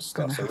lot of their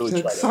stuff. So I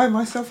really try to sign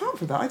myself up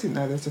for that. I didn't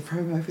know there's a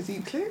promo for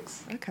Deep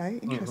Clicks. Okay,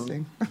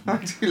 interesting. I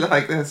do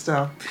like their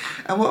stuff.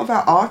 And what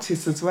about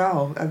artists as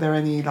well? Are there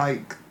any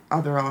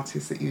other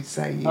artists that you'd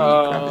say you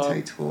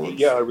gravitate towards?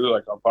 Yeah, I really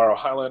like Alvaro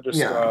Hylander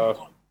stuff,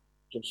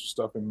 Jimpster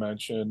stuff we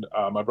mentioned.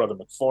 My brother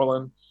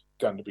McFarlane,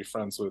 gotten to be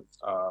friends with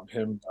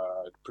him,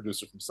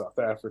 producer from South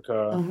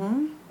Africa.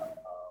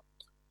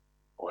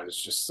 There's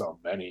just so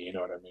many, you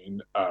know what I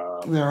mean?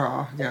 There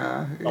are,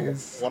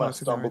 One I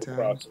stumbled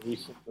across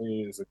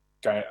recently is a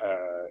guy,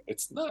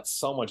 it's not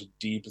so much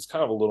deep, it's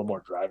kind of a little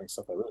more driving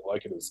stuff. I really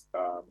like it.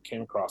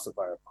 Came across it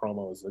by a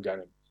promo, is a guy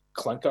named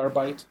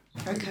Klankarbite.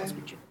 Okay.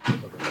 Klankar.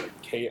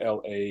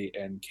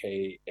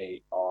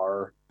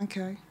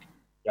 Okay.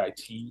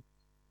 IT.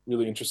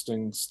 Really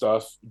interesting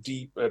stuff.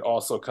 Deep, and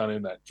also kind of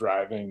in that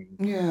driving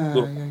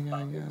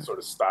sort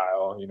of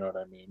style, you know what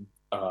I mean?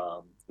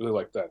 Really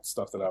like that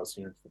stuff that I was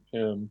hearing from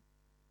him.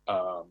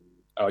 I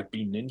like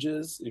B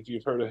Ninjas, if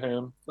you've heard of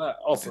him. Not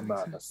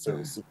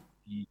necessarily super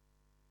deep.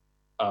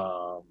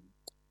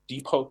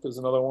 Deep Hope is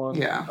another one.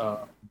 Yeah.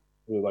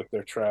 Really like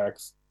their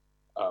tracks.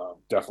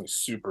 Definitely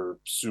super,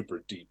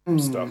 super deep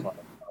stuff on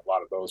a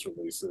lot of those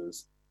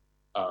releases.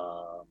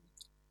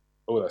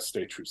 That's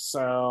Stay True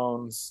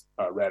Sounds,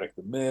 Radic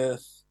the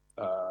Myth,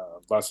 a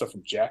lot of stuff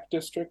from Jack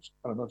District.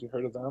 I don't know if you've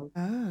heard of them.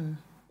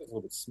 It's a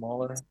little bit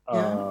smaller.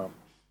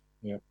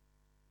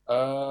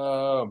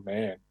 Oh,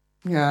 man.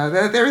 Yeah,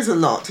 there is a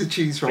lot to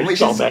choose from,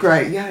 which is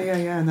great.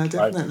 Yeah. No,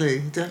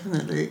 definitely.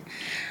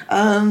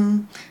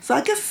 So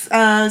I guess,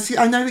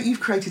 I know that you've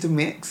created a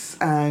mix,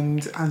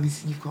 and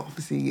you've got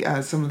obviously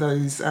some of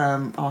those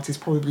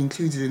artists probably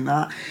included in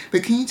that.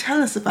 But can you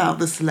tell us about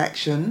the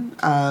selection,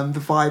 the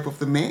vibe of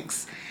the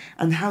mix,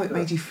 and how it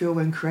made you feel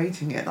when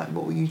creating it? Like,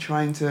 what were you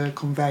trying to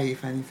convey,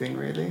 if anything,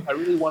 really? I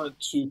really wanted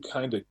to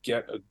kind of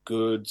get a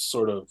good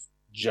sort of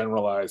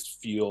generalized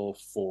feel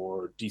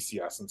for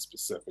DCS in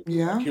specific.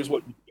 Yeah. Here's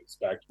what you can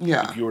expect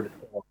if you were to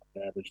come up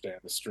on an average day on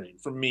the stream,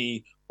 from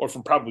me or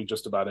from probably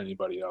just about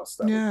anybody else.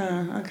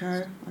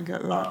 Okay, I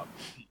get that.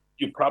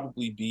 You'd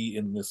probably be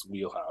in this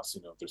wheelhouse.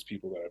 If there's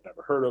people that have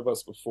never heard of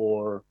us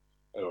before,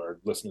 or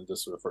listening to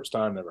this for the first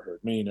time, never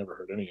heard me, never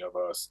heard any of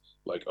us,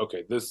 like,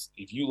 okay,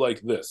 if you like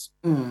this,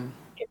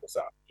 check this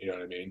out. You know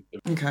what I mean?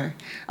 Okay.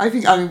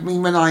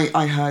 When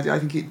I heard it, I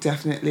think it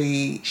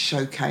definitely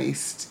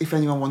showcased, if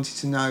anyone wanted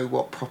to know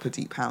what proper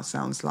deep house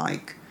sounds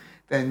like,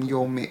 then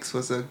your mix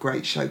was a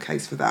great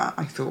showcase for that,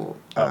 I thought.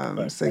 That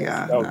was kind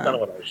of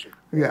what I should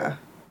Yeah.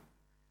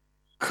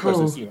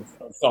 Especially, Cool. you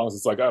know, songs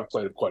it's like I've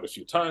played it quite a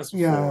few times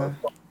Yeah. before,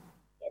 but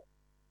that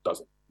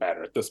doesn't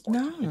matter at this point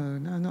No, to me.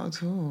 no, not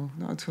at all.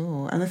 Not at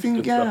all. And I It's think,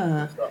 good stuff. yeah.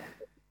 Good stuff.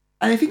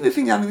 And I think the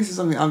thing, I mean, this is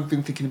something I've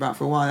been thinking about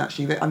for a while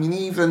actually. That I mean,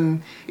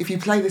 even if you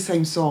play the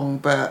same song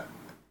but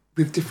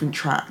with different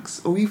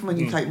tracks, or even when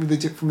you Mhm. play it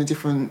with from a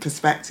different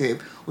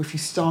perspective, or if you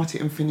start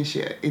it and finish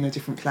it in a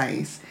different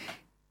place,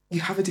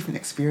 you have a different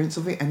experience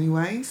of it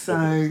anyway.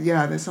 So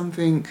yeah, there's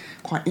something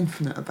quite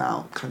infinite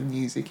about kind of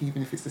music,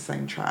 even if it's the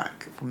same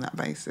track from that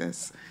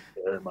basis.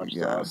 Very much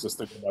so. I Yeah. was just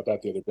thinking about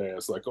that the other day.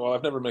 It's like, oh,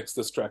 I've never mixed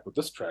this track with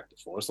this track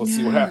before, so let's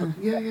see what Yeah, happens.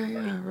 yeah, yeah,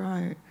 Right? yeah,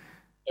 right.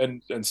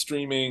 And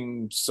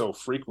streaming so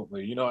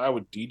frequently. You know, I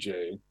would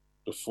DJ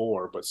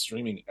before, but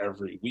streaming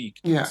every week,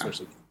 Yeah.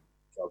 especially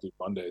I'll do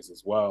Mondays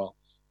as well,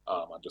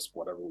 on just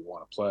whatever we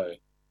want to play.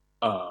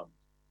 Um,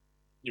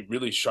 it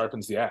really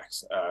sharpens the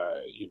axe.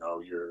 You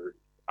know, you're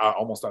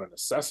almost out of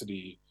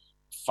necessity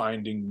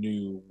finding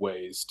new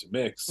ways to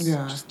mix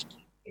Yeah. just to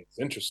keep things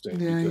interesting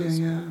Yeah, yeah, because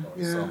yeah,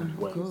 there's so yeah, many of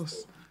ways to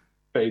course.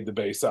 fade the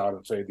bass out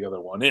and fade the other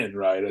one in,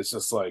 right? It's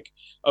just like,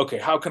 okay,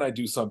 how can I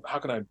do some? How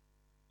can I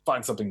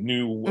find something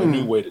new, a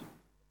new Mm. way to,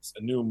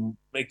 a new,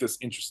 make this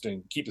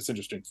interesting, keep this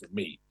interesting for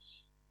me.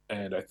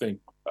 And I think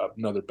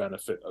another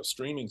benefit of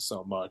streaming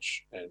so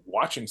much and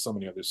watching so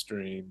many other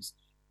streams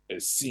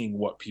is seeing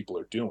what people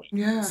are doing and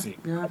Yeah,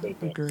 seeing yeah, how they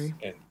mix agree.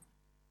 and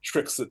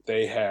tricks that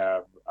they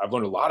have. I've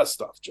learned a lot of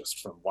stuff just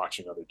from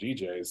watching other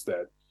DJs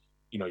that,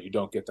 you know, you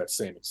don't get that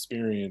same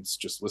experience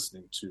just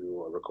listening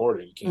to a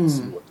recording. You can't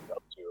see Mm. what they're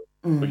up to.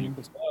 But you Mm.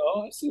 can say,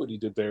 oh, I see what he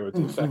did there with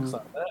the effects Mm-mm.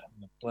 on that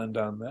and the blend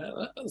on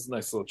that. That was a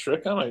nice little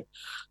trick. I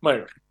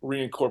might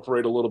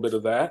reincorporate a little bit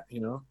of that,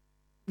 you know.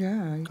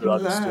 Yeah, you Good can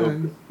artists steal,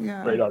 learn.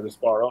 Yeah. great artists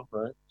borrow,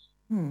 right?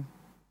 Hmm.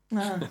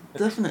 Yeah,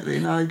 definitely.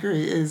 No, I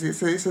agree. It is.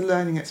 It's a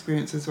learning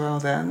experience as well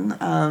then.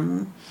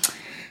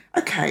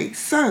 Okay,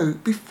 so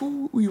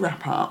before we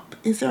wrap up,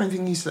 is there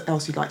anything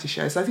else you'd like to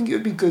share? So I think it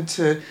would be good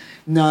to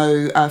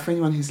know for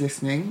anyone who's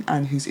listening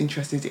and who's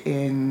interested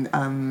in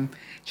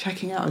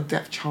checking out a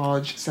depth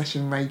charge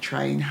session raid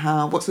train.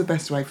 What's the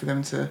best way for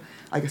them to,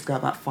 I guess, go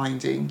about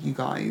finding you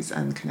guys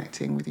and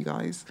connecting with you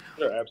guys?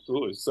 Sure,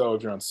 absolutely. So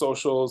if you're on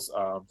socials,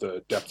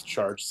 the Depth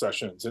Charge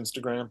Sessions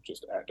Instagram,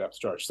 just at Depth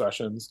Charge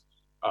Sessions,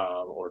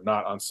 or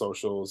not on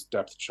socials,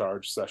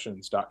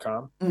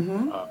 depthchargesessions.com.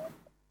 Mm-hmm.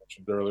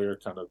 Mentioned earlier,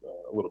 kind of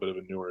a little bit of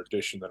a newer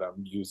addition that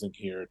I'm using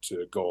here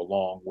to go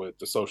along with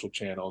the social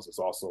channels. It's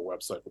also a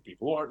website for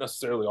people who aren't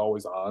necessarily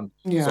always on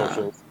Yeah.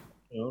 socials.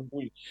 You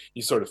know,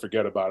 you sort of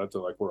forget about it.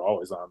 They're like, we're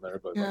always on there,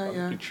 but like Yeah, other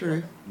yeah, people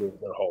true. live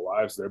their whole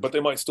lives there, but they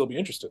might still be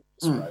interested in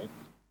this, Mm. right?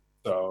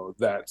 So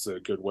that's a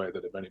good way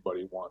that if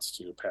anybody wants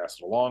to pass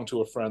it along to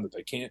a friend that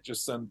they can't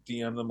just send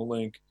DM them a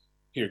link,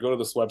 here, go to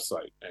this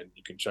website and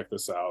you can check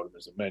this out. And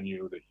there's a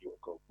menu that you will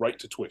go right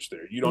to Twitch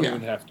there. You don't Yeah.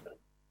 even have to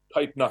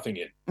type nothing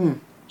in. Mm.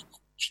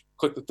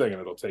 Click the thing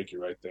and it'll take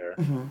you right there.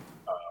 Mm-hmm.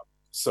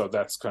 So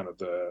that's kind of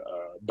the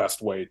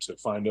best way to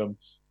find them.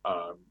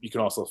 You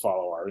can also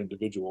follow our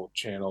individual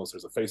channels.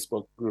 There's a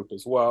Facebook group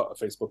as well, a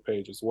Facebook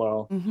page as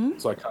well. Mm-hmm.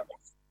 So I kind of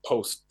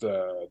post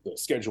the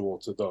schedule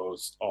to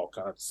those all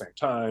kind of at the same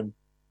time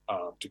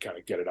to kind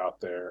of get it out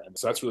there. And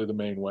so that's really the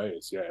main way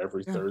is, yeah,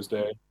 every Yeah.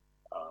 Thursday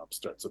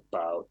starts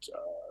about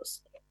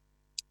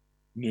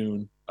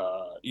noon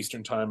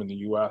Eastern time in the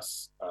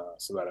US.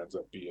 So that ends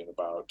up being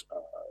about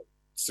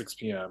 6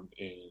 p.m.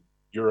 in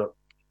Europe,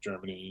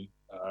 Germany,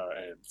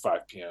 and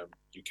 5 p.m.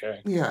 UK.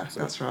 Yeah, So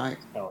that's right.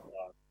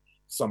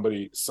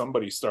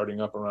 somebody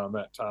starting up around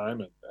that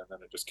time, and then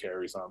it just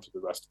carries on through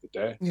the rest of the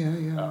day. Yeah,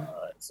 yeah.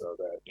 So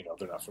that, you know, if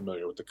they're not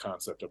familiar with the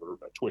concept of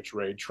a Twitch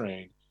raid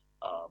train,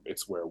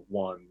 it's where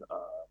one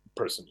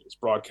person is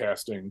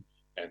broadcasting,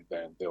 and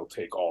then they'll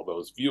take all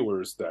those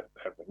viewers that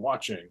have been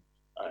watching,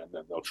 and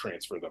then they'll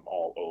transfer them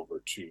all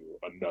over to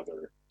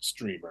another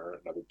streamer,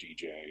 another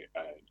DJ,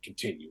 and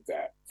continue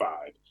that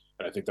vibe.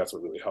 And I think that's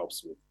what really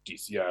helps with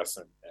DCS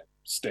and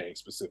staying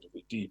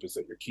specifically deep is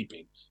that you're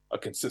keeping a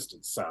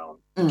consistent sound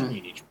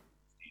between each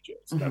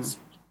DJs. And that's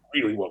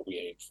really what we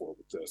aim for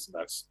with this. And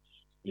that's,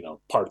 you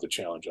know, part of the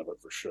challenge of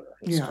it for sure.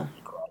 Is coming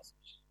across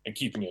and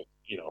keeping it,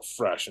 you know,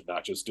 fresh and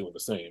not just doing the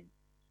same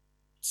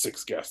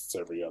 6 guests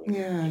every other.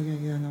 Yeah,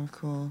 no, of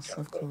course,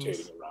 kind of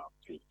rotating around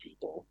through the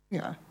people.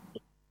 Yeah.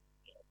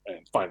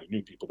 And finding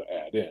new people to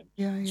add in.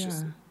 Yeah, it's yeah.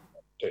 just,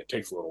 it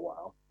takes a little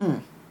while.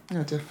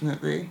 Yeah,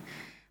 definitely.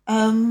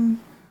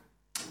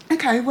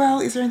 Okay, well,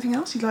 is there anything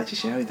else you'd like to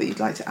share that you'd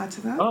like to add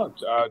to that? Oh,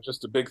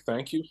 just a big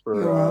thank you for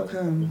You're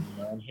welcome.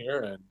 being on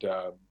here,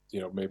 and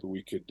you know, maybe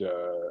we could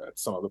at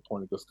some other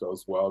point if this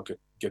goes well,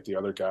 get the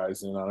other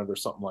guys in on it or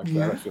something like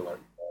that. I feel like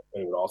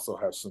they would also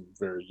have some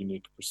very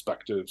unique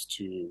perspectives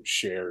to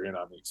share in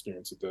on the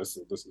experience of this.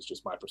 This is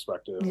just my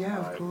perspective,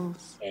 of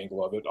course.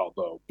 Angle of it,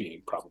 although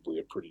being probably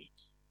a pretty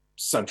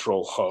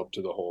central hub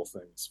to the whole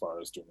thing as far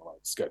as doing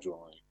like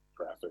scheduling,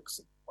 graphics,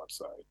 and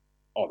website,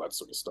 all that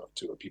sort of stuff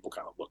too. And people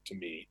kind of look to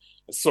me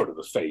as sort of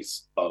the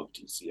face of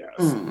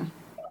DCS,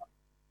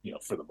 you know,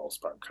 for the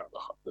most part, kind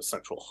of the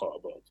central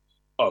hub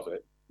of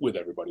it, with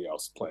everybody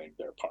else playing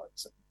their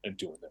parts and and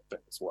doing their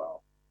thing as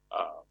well.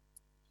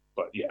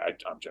 But yeah,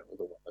 I'm generally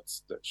the one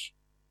that's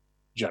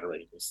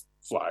generating these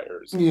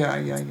flyers.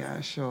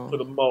 Yeah, sure. For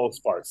the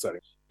most part,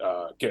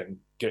 getting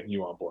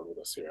you on board with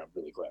us here. I'm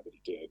really glad that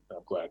he did.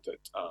 I'm glad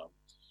that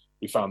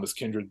we found this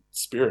kindred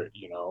spirit,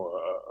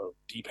 of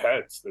deep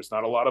heads. There's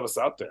not a lot of us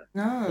out there.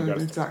 No,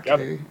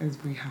 exactly.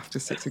 We have to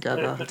stick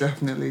together,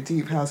 definitely.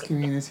 Deep house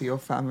community or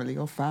family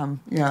or fam.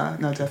 Yeah,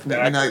 no,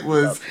 definitely. Exactly. No, it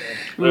was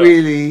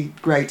really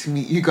great to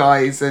meet you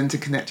guys and to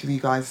connect with you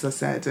guys, as I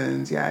said.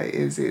 And yeah,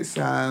 it's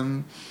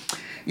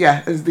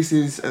as this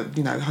is,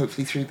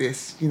 hopefully through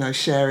this,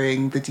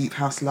 sharing the deep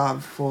house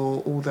love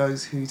for all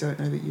those who don't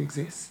know that you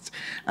exist,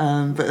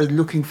 but are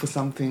looking for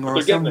something or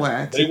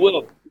somewhere. They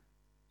will.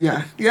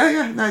 Yeah,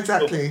 no,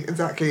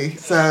 exactly.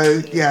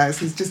 So, yeah, it's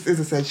just, as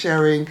I said,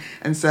 sharing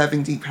and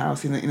serving deep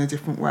house in a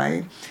different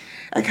way.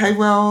 Okay,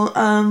 well,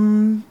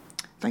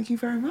 thank you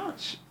very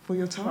much for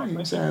your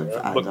time, Zeb.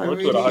 And I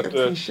really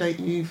appreciate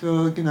you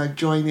for,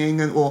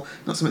 joining, or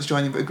not so much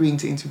joining, but agreeing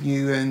to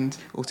interview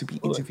or to be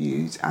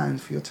interviewed,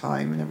 and for your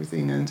time and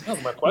everything, and my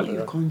pleasure. What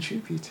you've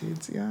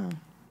contributed, yeah.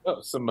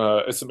 Some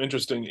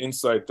interesting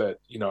insight that,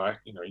 you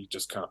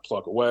just kind of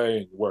plug away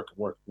and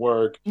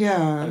work.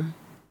 Yeah. And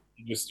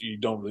you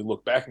don't really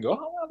look back and go, oh,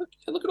 wow,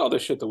 look at all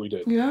this shit that we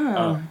did.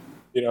 Yeah.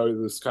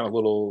 This kind of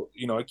little,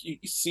 like you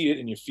see it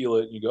and you feel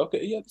it and you go,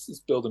 okay, yeah, this is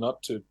building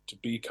up to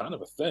be kind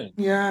of a thing.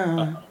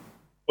 Yeah.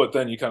 But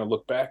then you kind of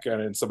look back at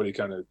it and somebody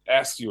kind of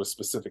asks you a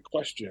specific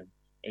question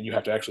and you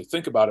have to actually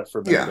think about it for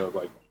a minute of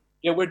like,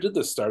 yeah, where did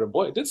this start? And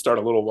boy, it did start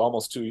a little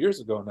almost 2 years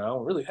ago now.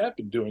 I really have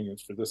been doing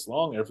it for this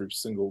long every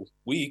single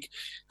week.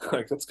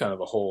 Like, that's kind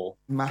of a whole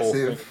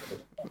massive thing.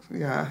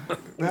 Yeah,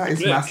 that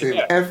is massive.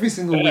 Yeah. Every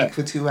single week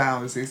for 2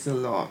 hours is a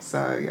lot.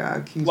 So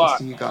yeah, kudos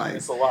to you guys.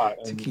 It's a lot.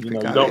 To keep it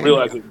going. You don't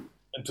realize it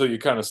until you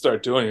kind of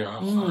start doing it.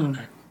 Oh,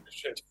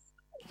 shit.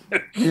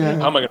 Yeah.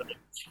 How am I going to make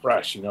this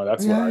fresh?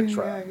 That's what I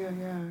try.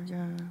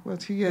 Yeah. Well,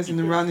 2 years in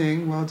the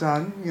running. Well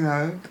done.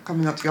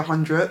 Coming up to your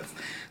 100th.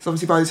 So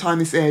obviously by the time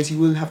this airs, you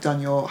will have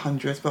done your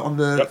 100th. But on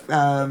the,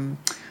 I'm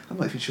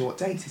not even sure what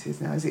date it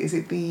is now. Is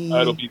it the...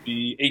 it'll be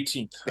the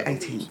 18th. The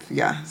 18th,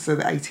 yeah. So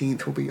the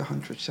 18th will be your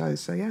 100th show.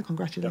 So yeah,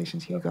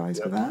 congratulations to you guys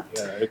for that.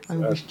 Yeah, I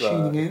wish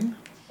tuning in.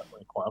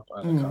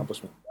 An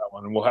accomplishment for that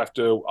one. And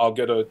I'll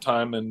get a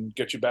time and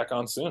get you back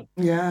on soon.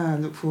 Yeah,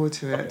 look forward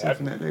to it.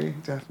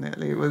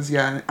 Definitely. It was,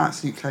 an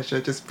absolute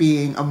pleasure just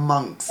being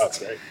amongst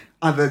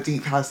other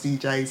deep house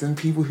DJs and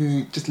people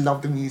who just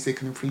love the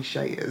music and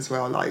appreciate it as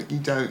well. Like, you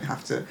don't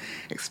have to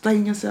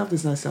explain yourself.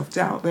 There's no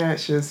self-doubt there.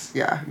 It's just,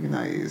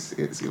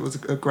 it was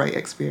a great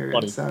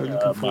experience. So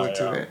looking forward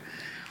to it.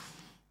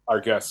 Our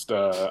guest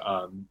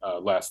on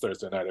last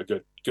Thursday night,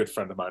 a good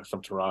friend of mine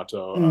from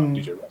Toronto,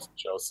 DJ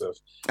Joseph.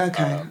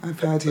 Okay,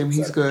 I've heard him.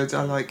 He's good.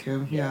 I like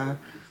him. Yeah.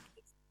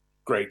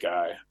 Great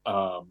guy.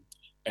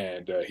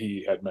 And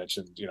he had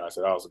mentioned, I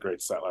said, that was a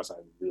great set last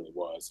night. It really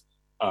was.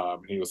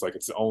 He was like,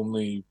 it's the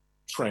only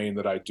train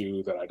that I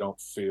do that I don't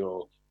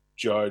feel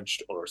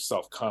judged or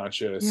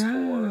self-conscious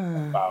or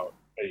about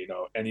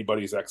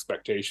anybody's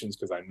expectations,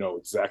 because I know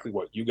exactly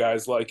what you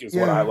guys like is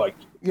what I like,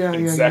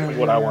 exactly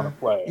what I want to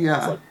play.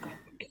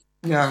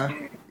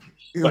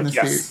 Honestly,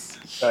 yes,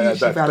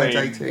 hugely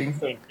validating.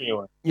 Same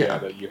feeling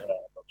that you have.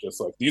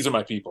 Just like, these are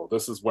my people.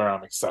 This is where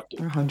I'm accepted.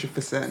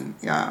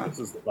 100%. Yeah. This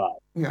is the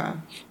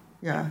vibe.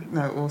 Yeah,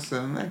 no,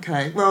 awesome.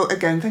 Okay. Well,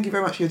 again, thank you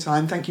very much for your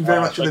time. Thank you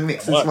very much for the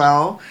mix as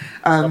well,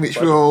 which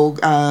we'll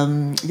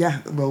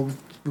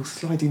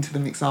slide into the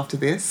mix after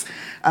this,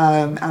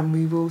 and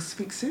we will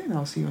speak soon.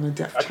 I'll see you on a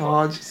depth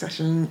charge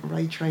session,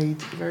 raid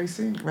trade very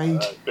soon.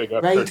 Raid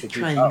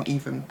train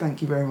even.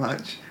 Thank you very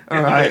much.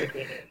 All right.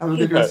 Have a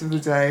good rest of the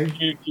day.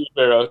 You too,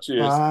 Vero.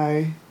 Cheers.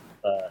 Bye.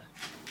 Bye.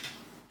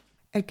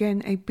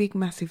 Again, a big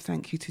massive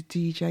thank you to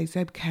DJ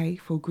Zeb K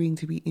for agreeing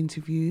to be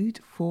interviewed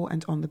for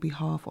and on the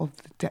behalf of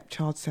the Depth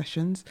Charge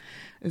sessions,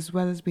 as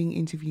well as being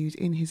interviewed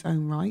in his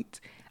own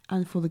right,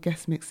 and for the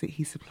guest mix that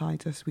he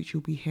supplied us, which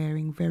you'll be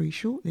hearing very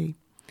shortly.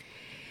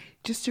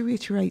 Just to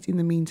reiterate in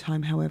the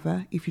meantime,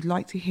 however, if you'd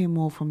like to hear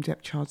more from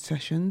Depth Charge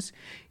sessions,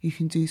 you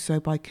can do so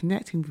by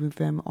connecting with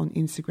them on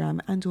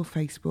Instagram and or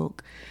Facebook,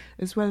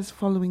 as well as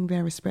following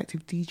their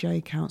respective DJ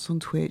accounts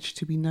on Twitch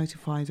to be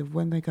notified of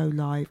when they go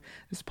live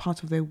as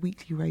part of their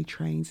weekly raid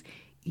trains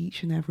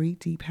each and every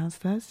Deep House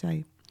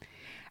Thursday.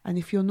 And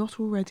if you're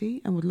not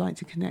already and would like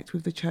to connect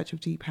with the Church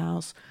of Deep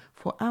House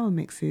for our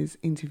mixes,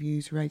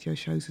 interviews, radio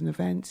shows and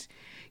events,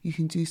 you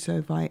can do so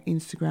via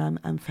Instagram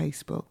and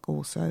Facebook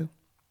also.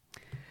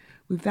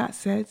 With that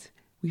said,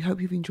 we hope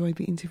you've enjoyed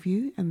the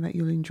interview and that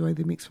you'll enjoy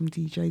the mix from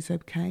DJ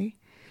Zeb K.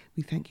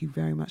 We thank you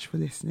very much for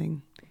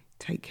listening.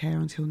 Take care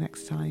until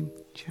next time.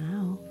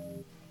 Ciao.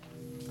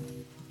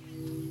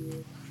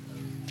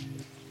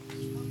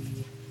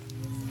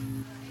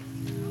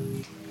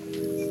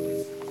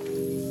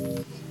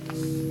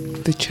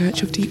 The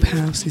Church of Deep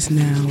House is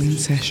now in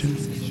session.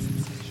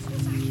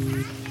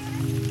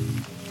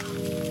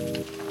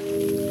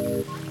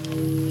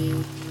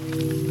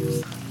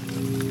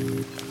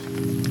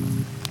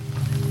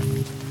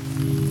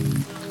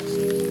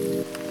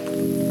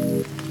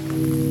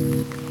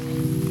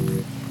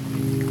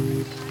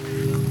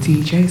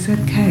 DJ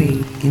Zeb K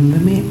in the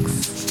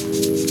mix.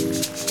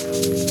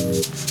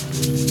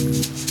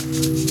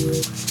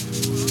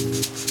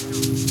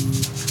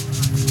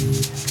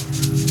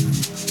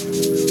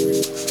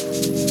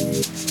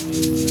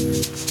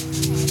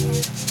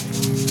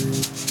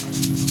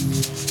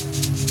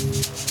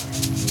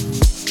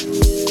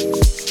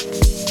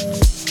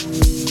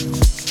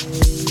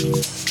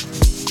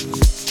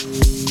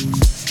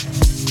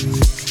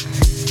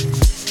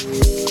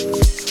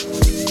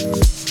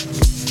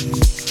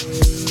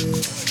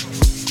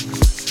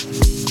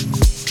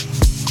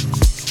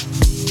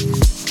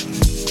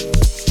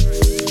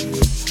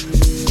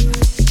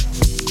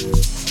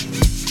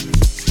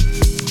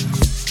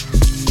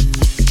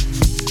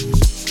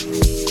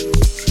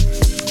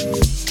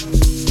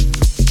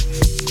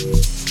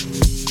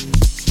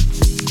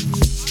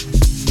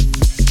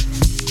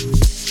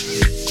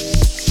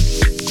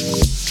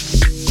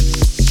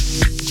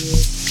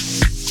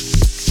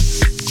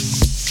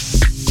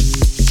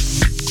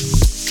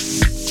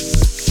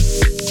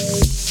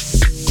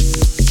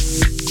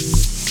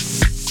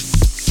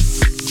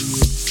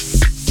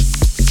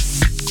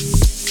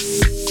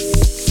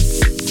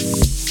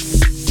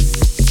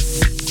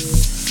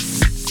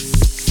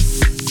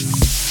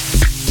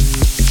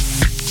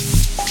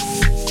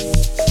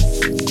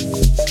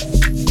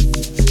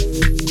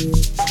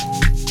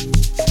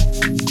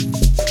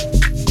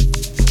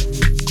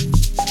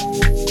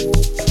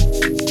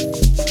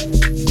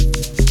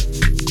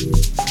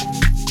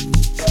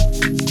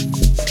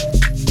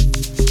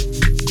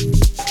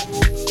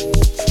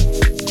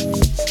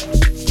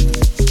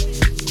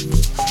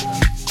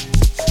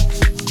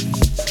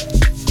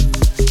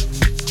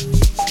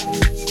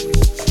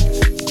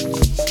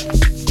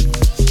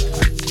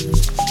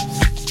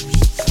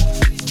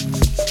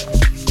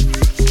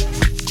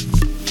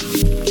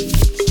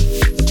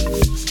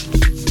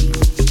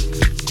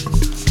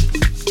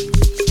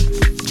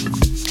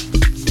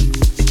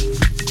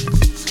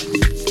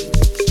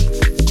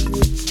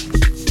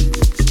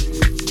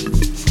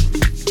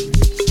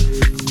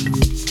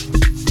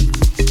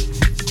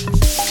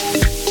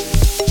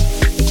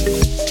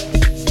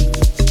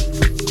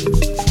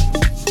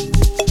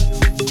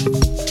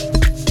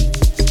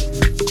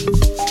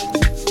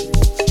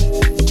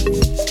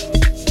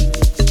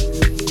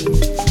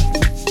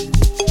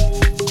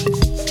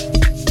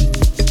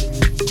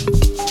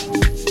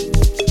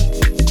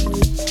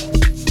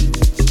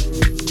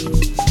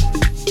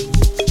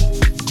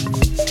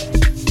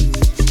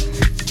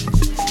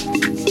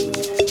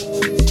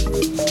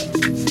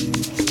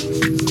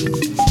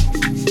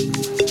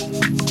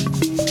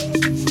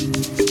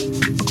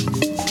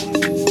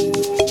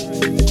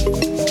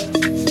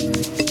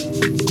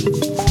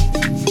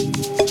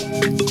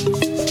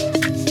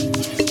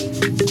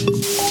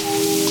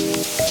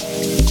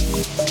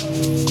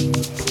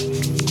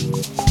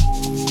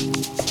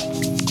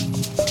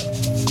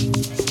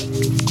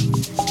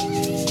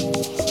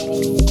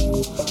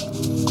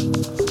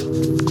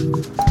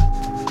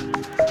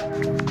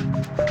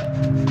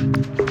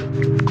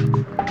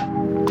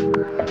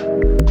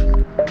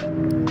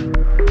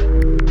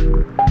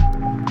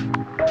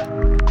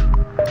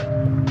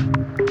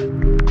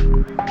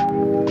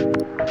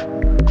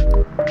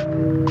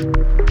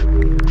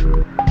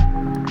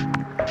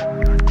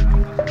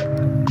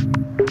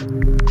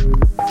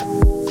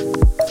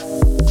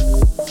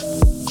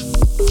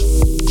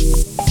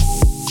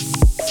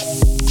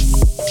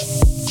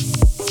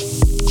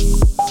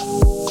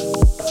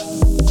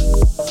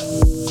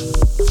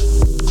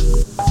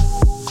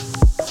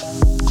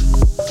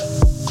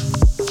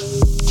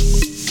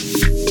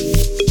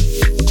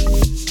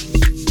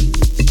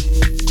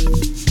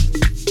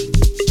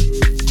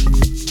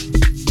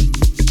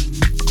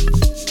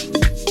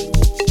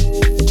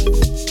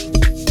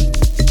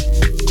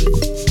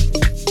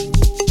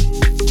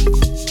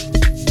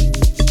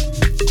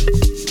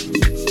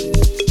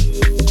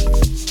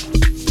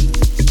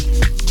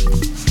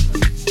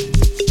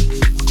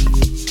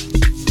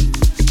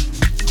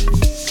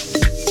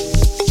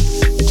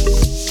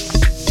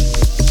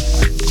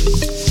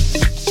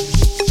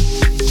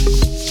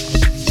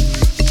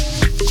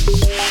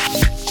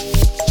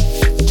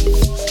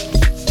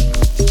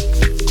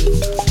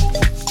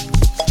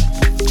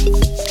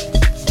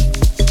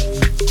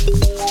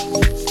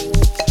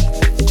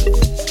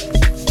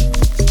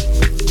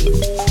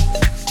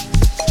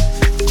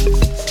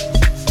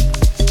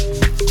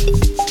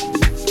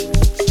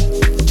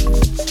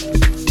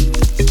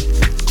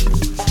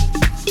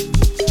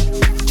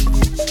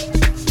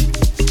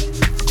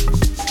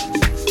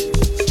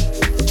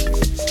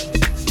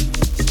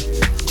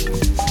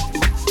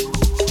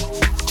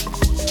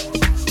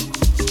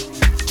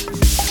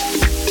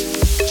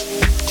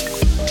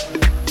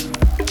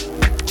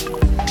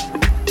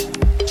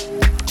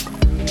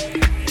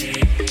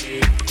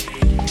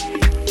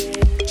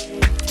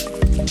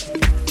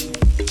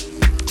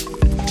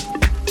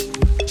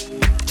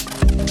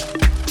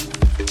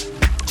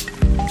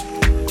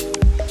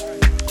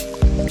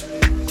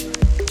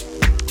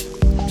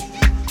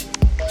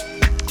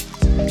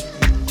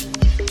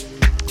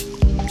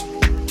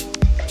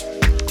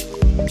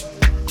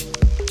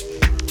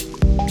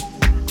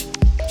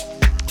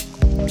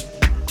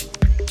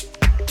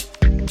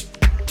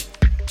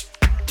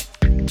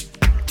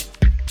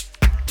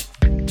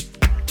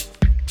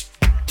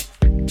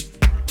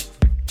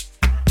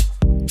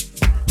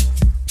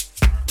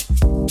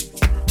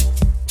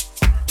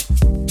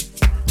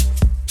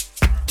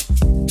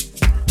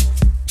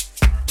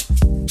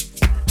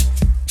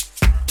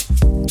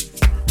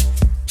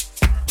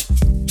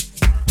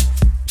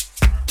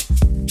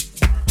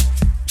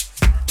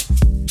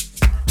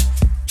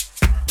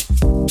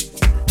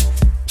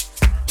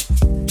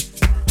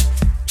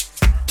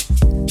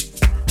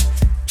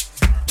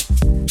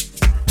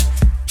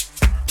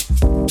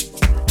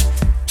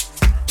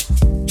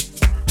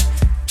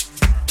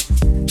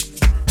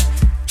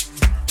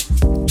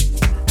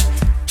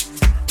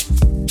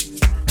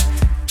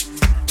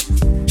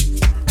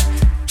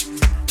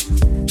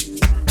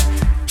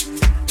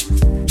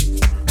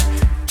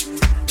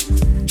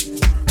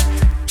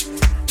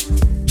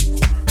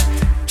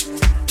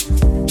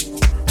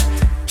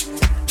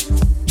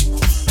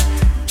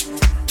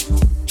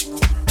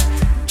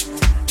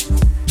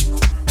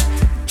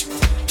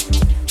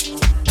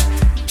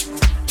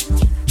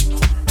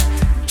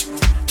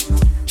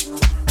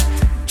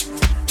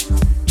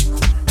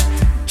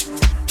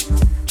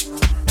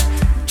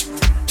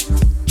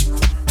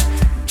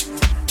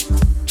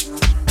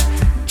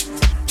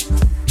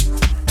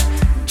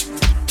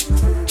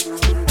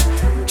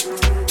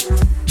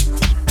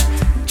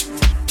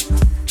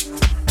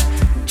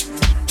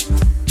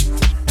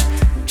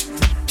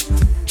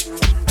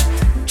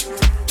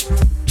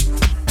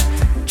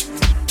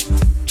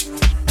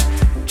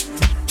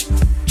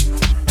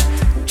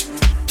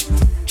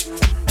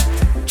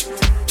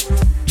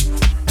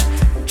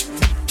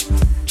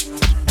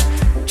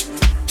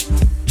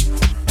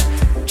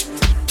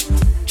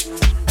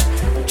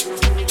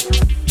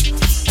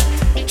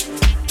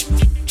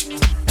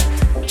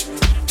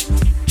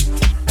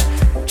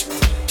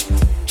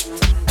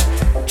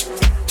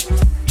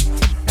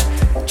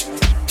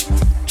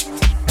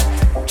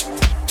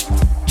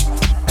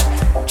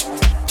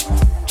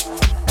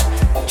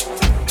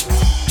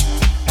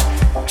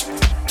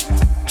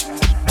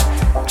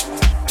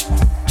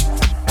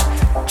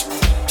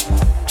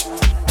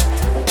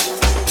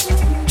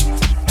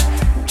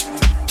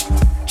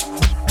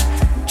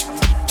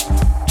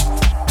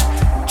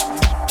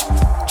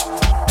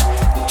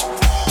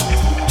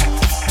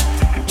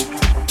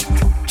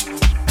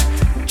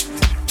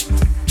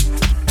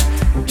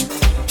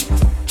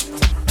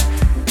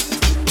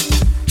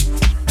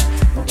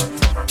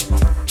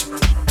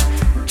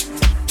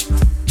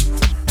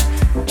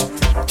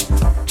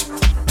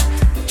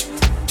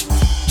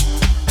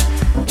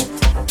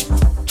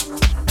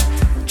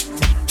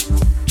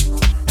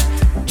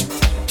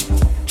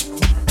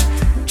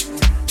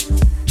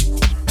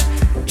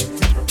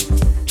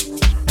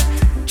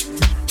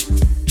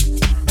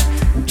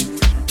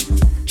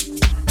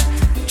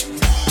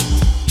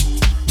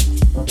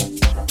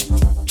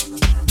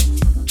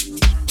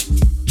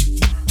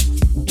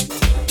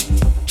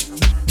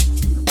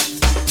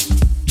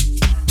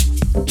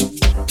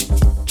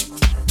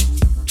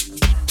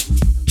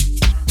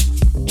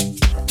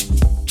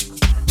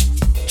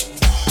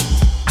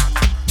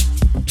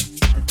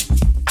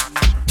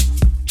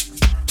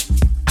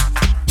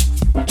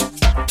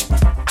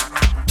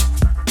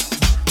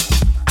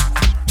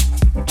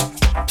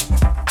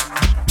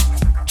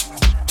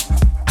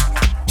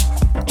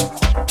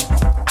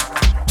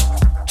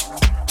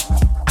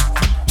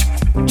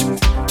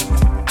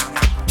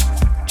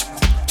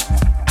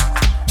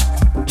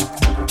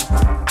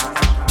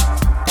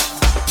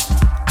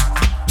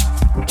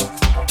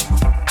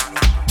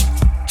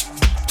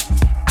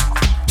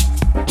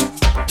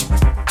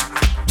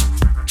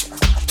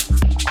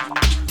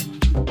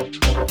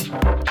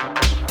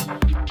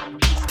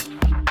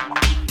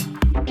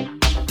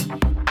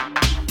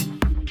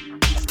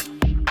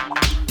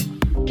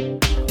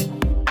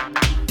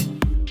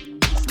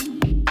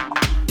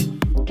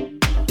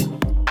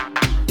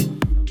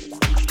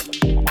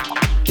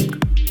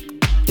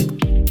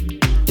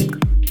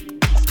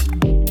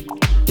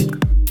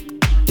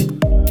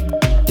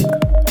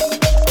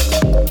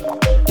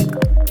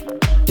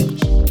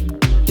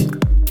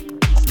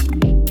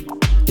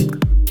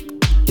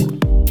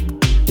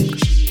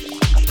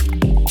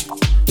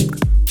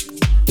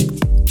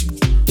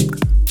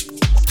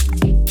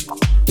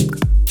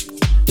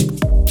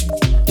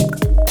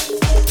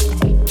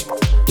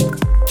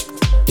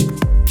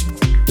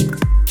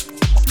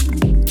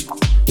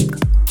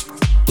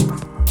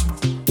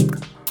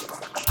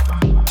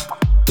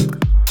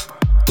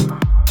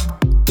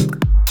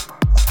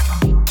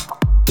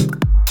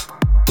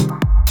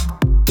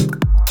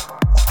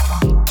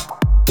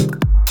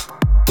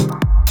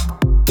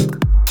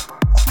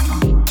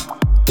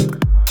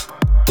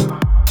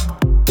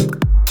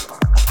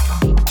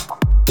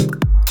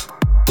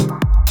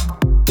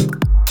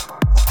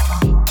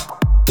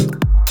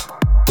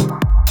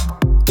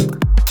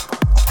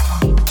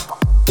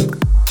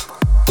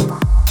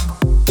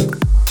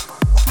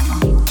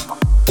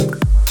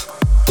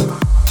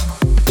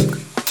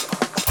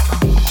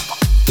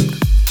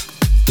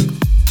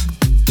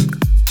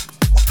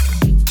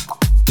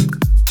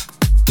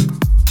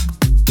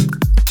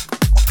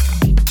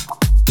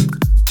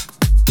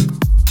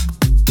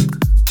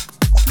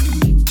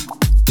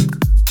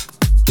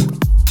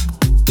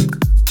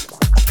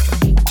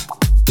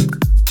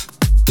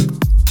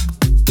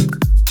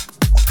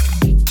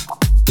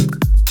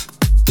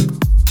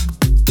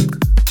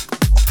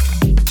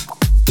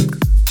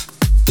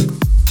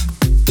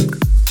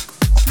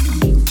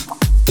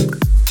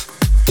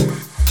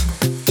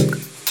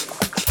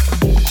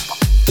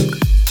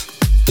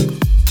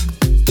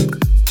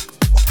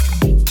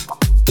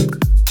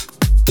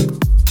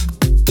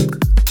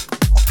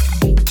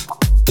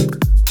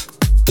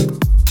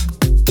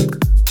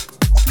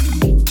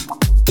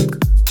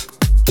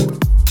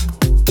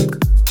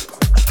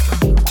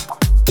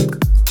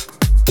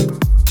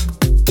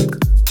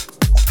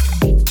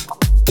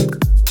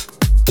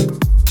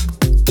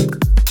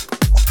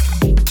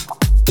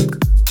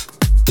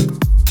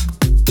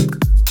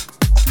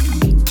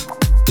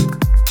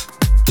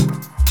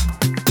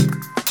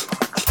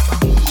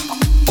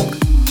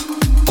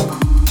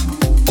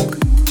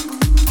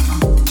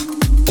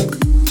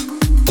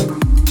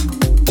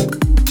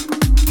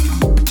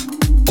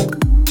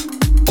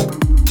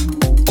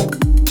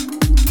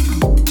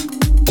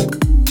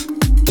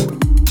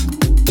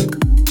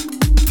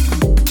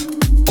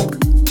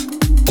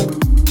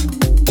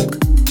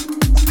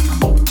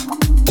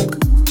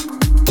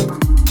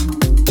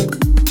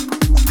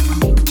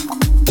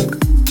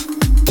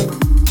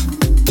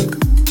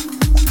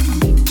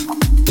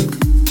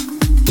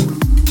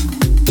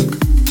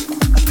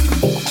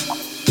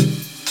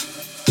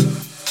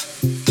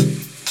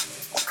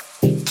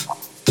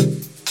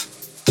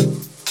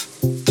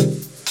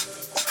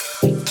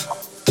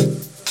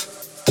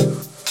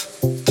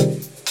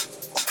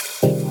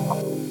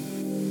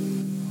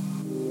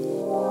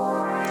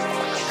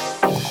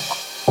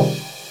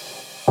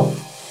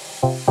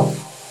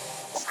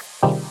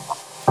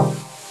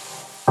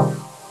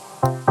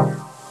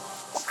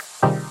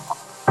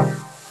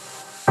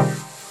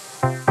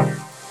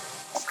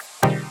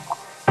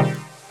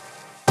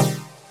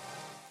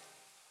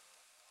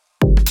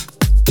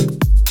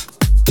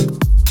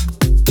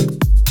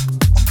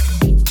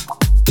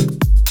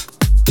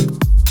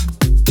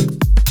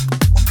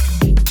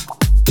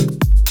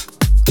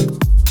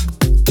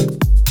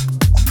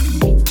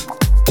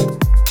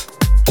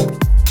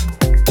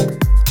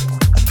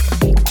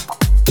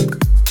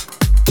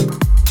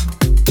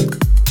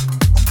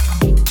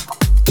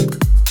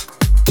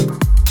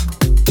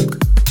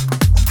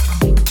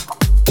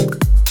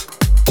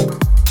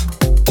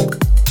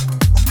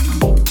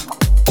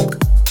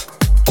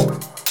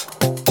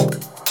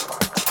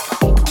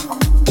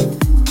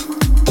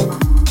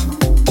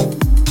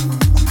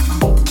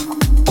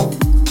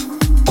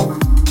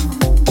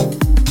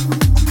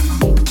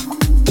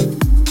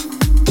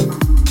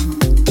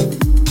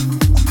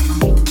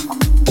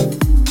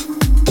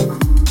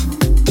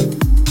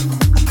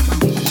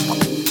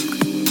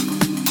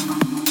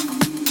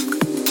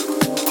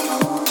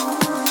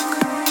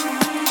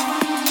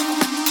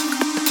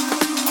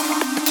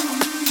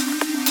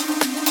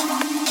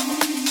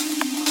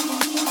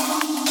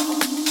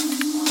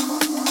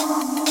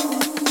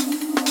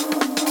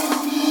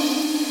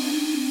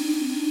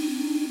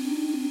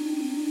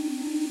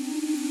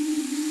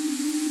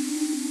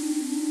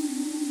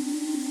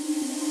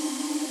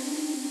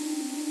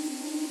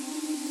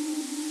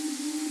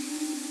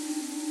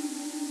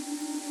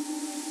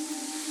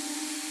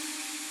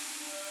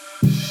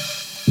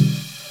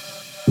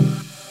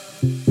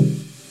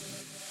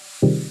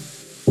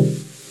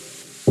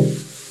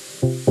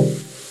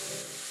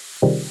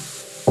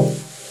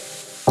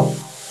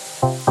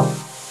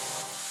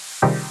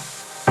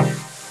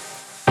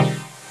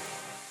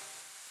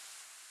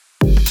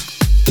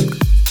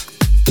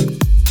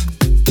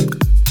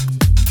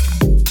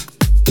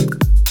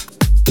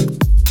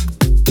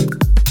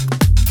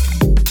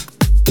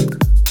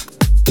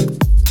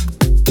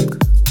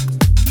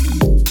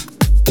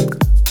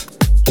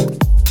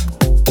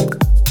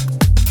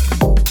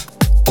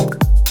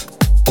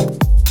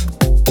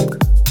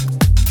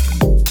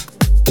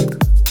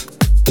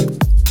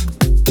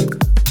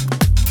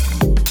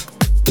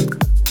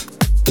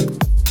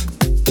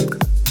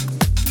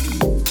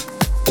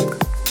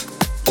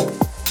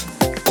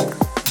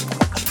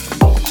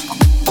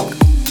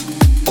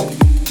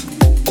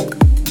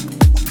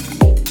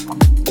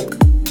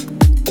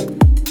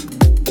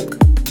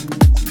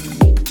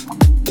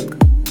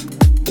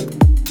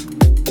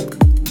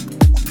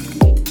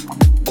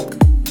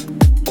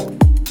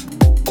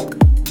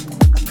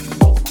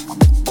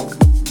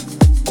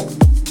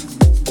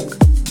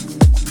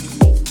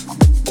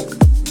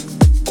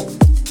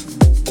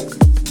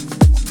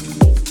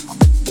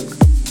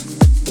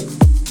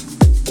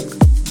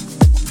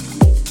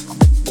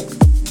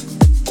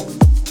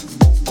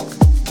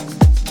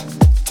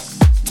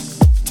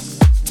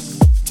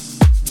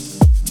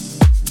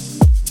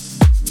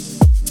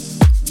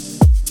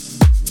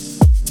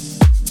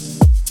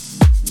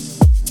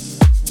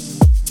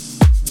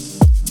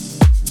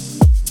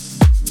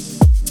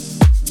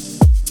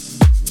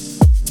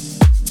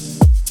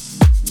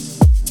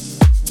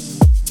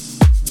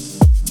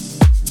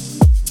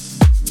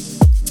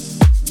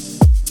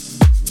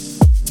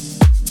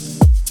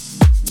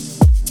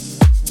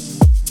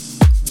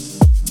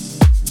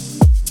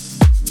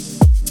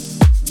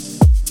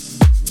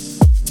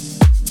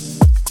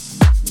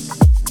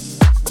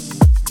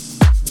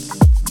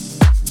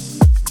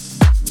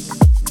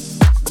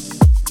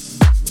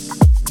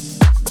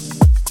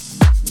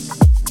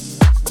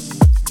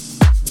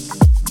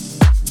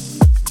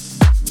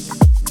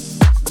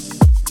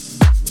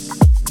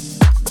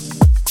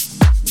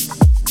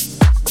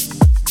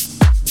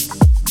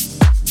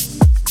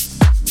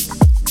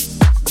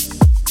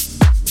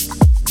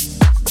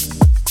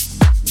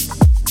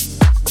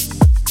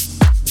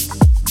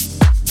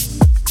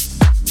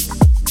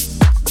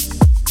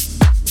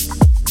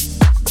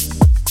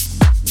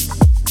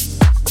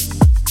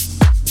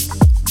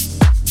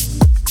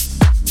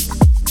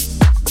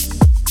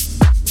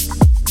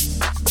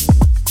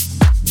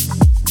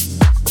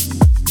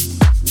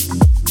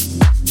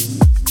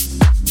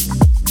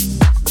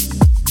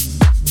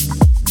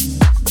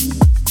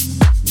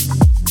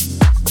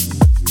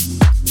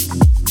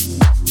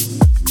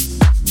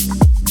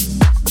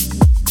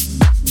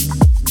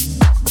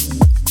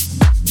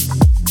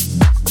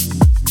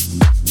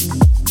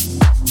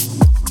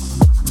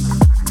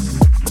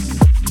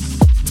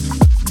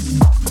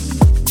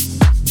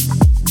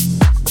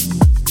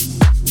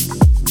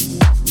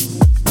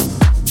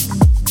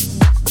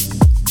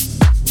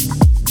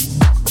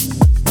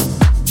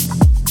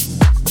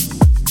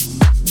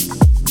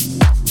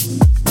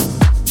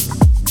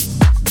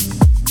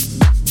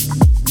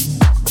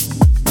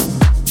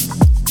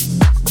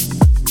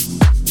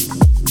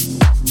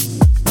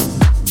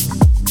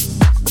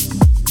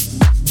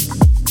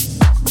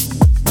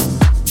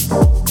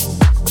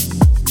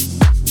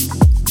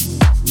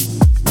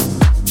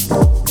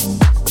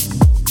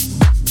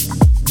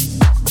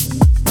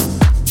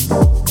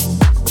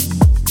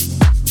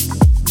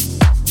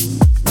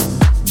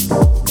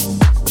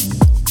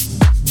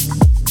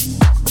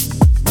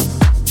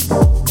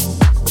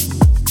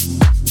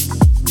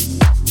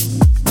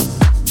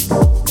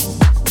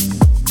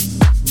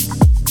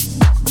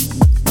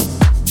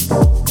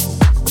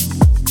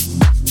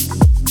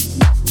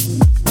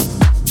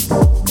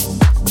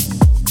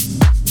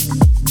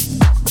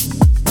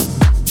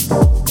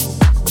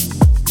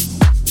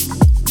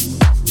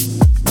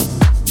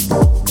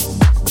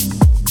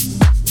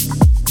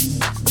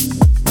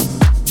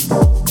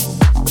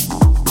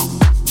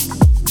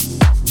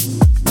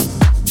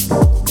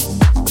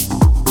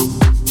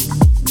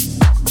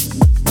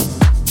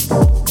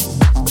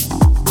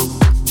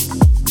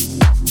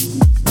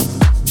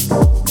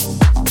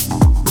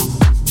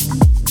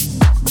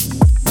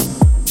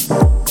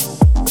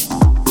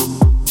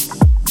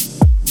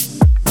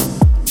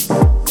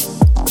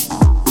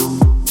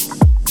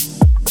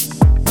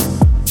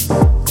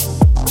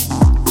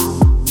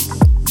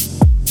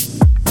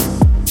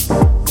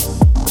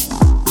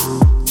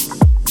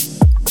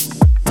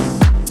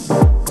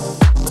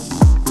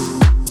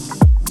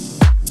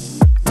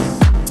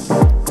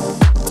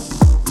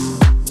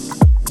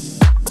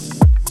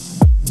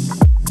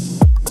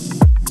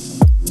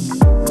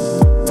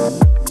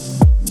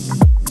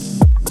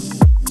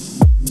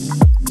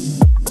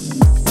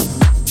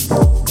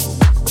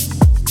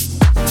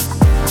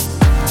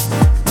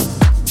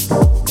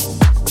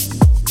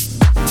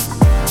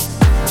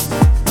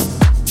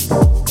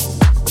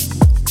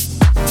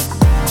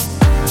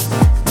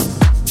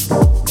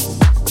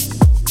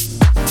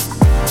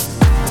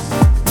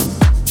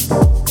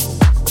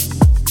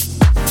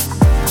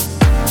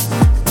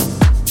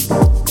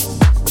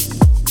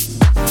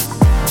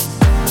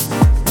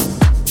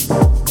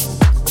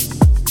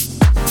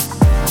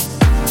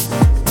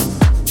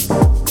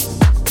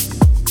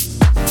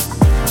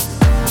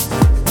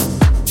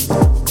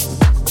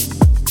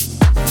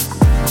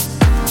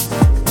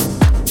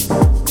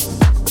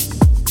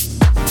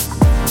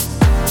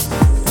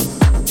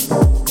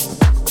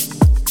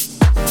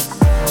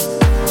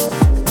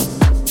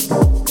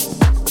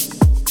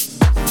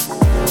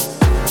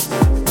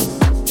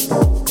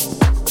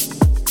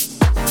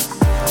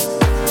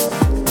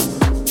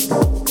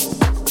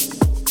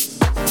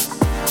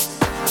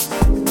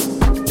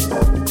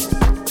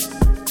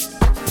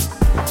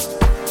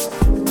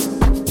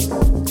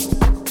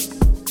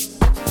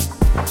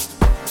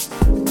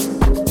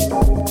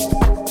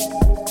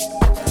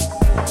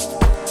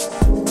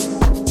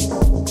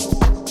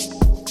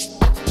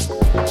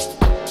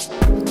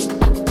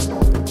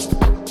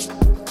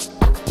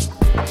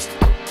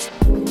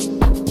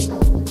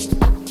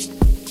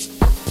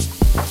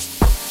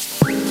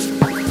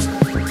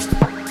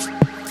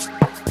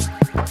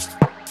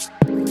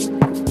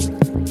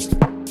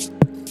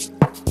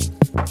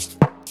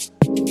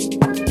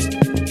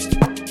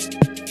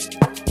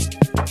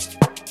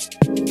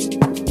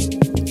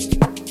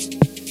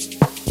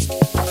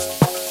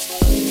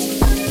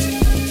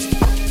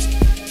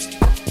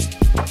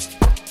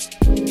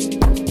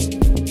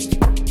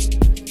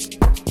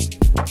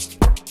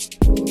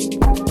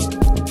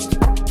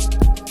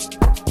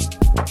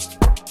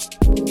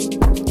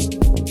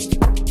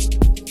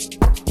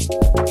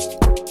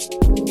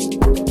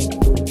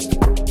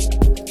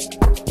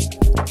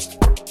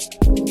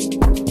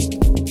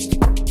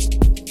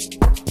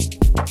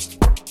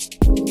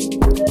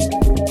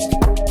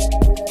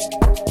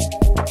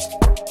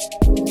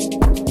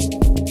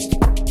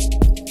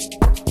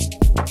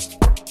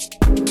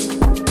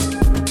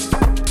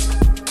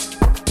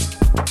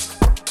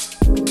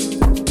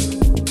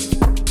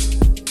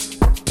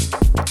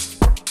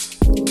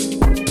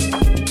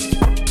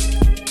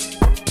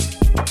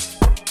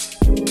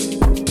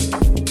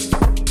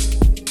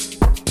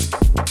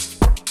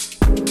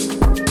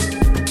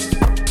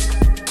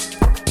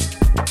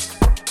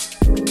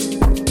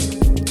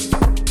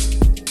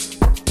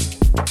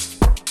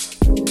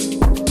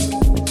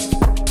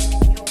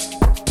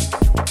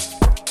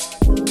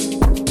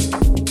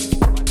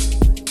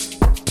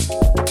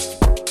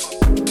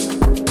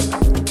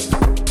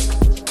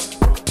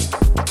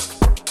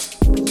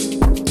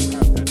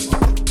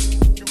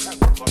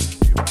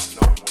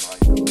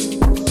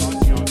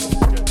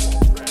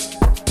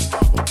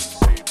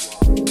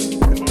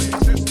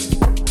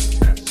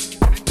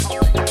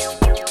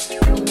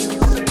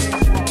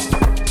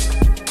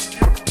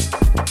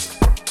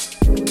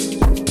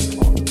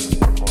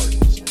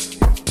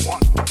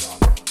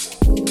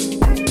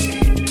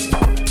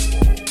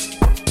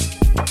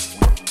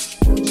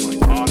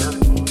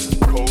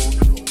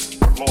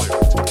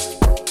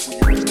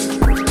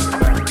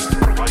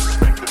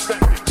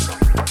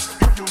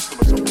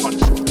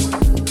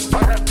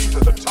 I have neither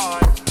the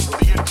time nor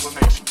the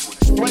inclination to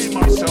explain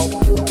myself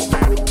to a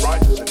man who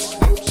rises and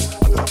sleeps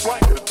under the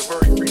blanket of the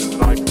very freedom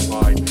that I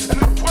provide, and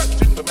then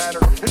question the manner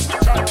in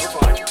which I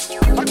provide it.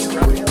 I would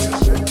rather you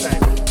just said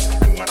thank you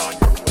and went on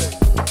your way.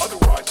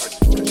 Otherwise, I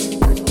suggest you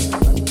break up the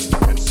matter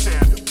and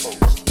stand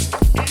opposed.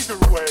 Either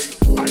way,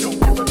 I don't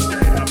give a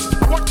damn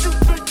what you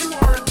think you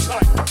are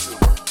entitled to.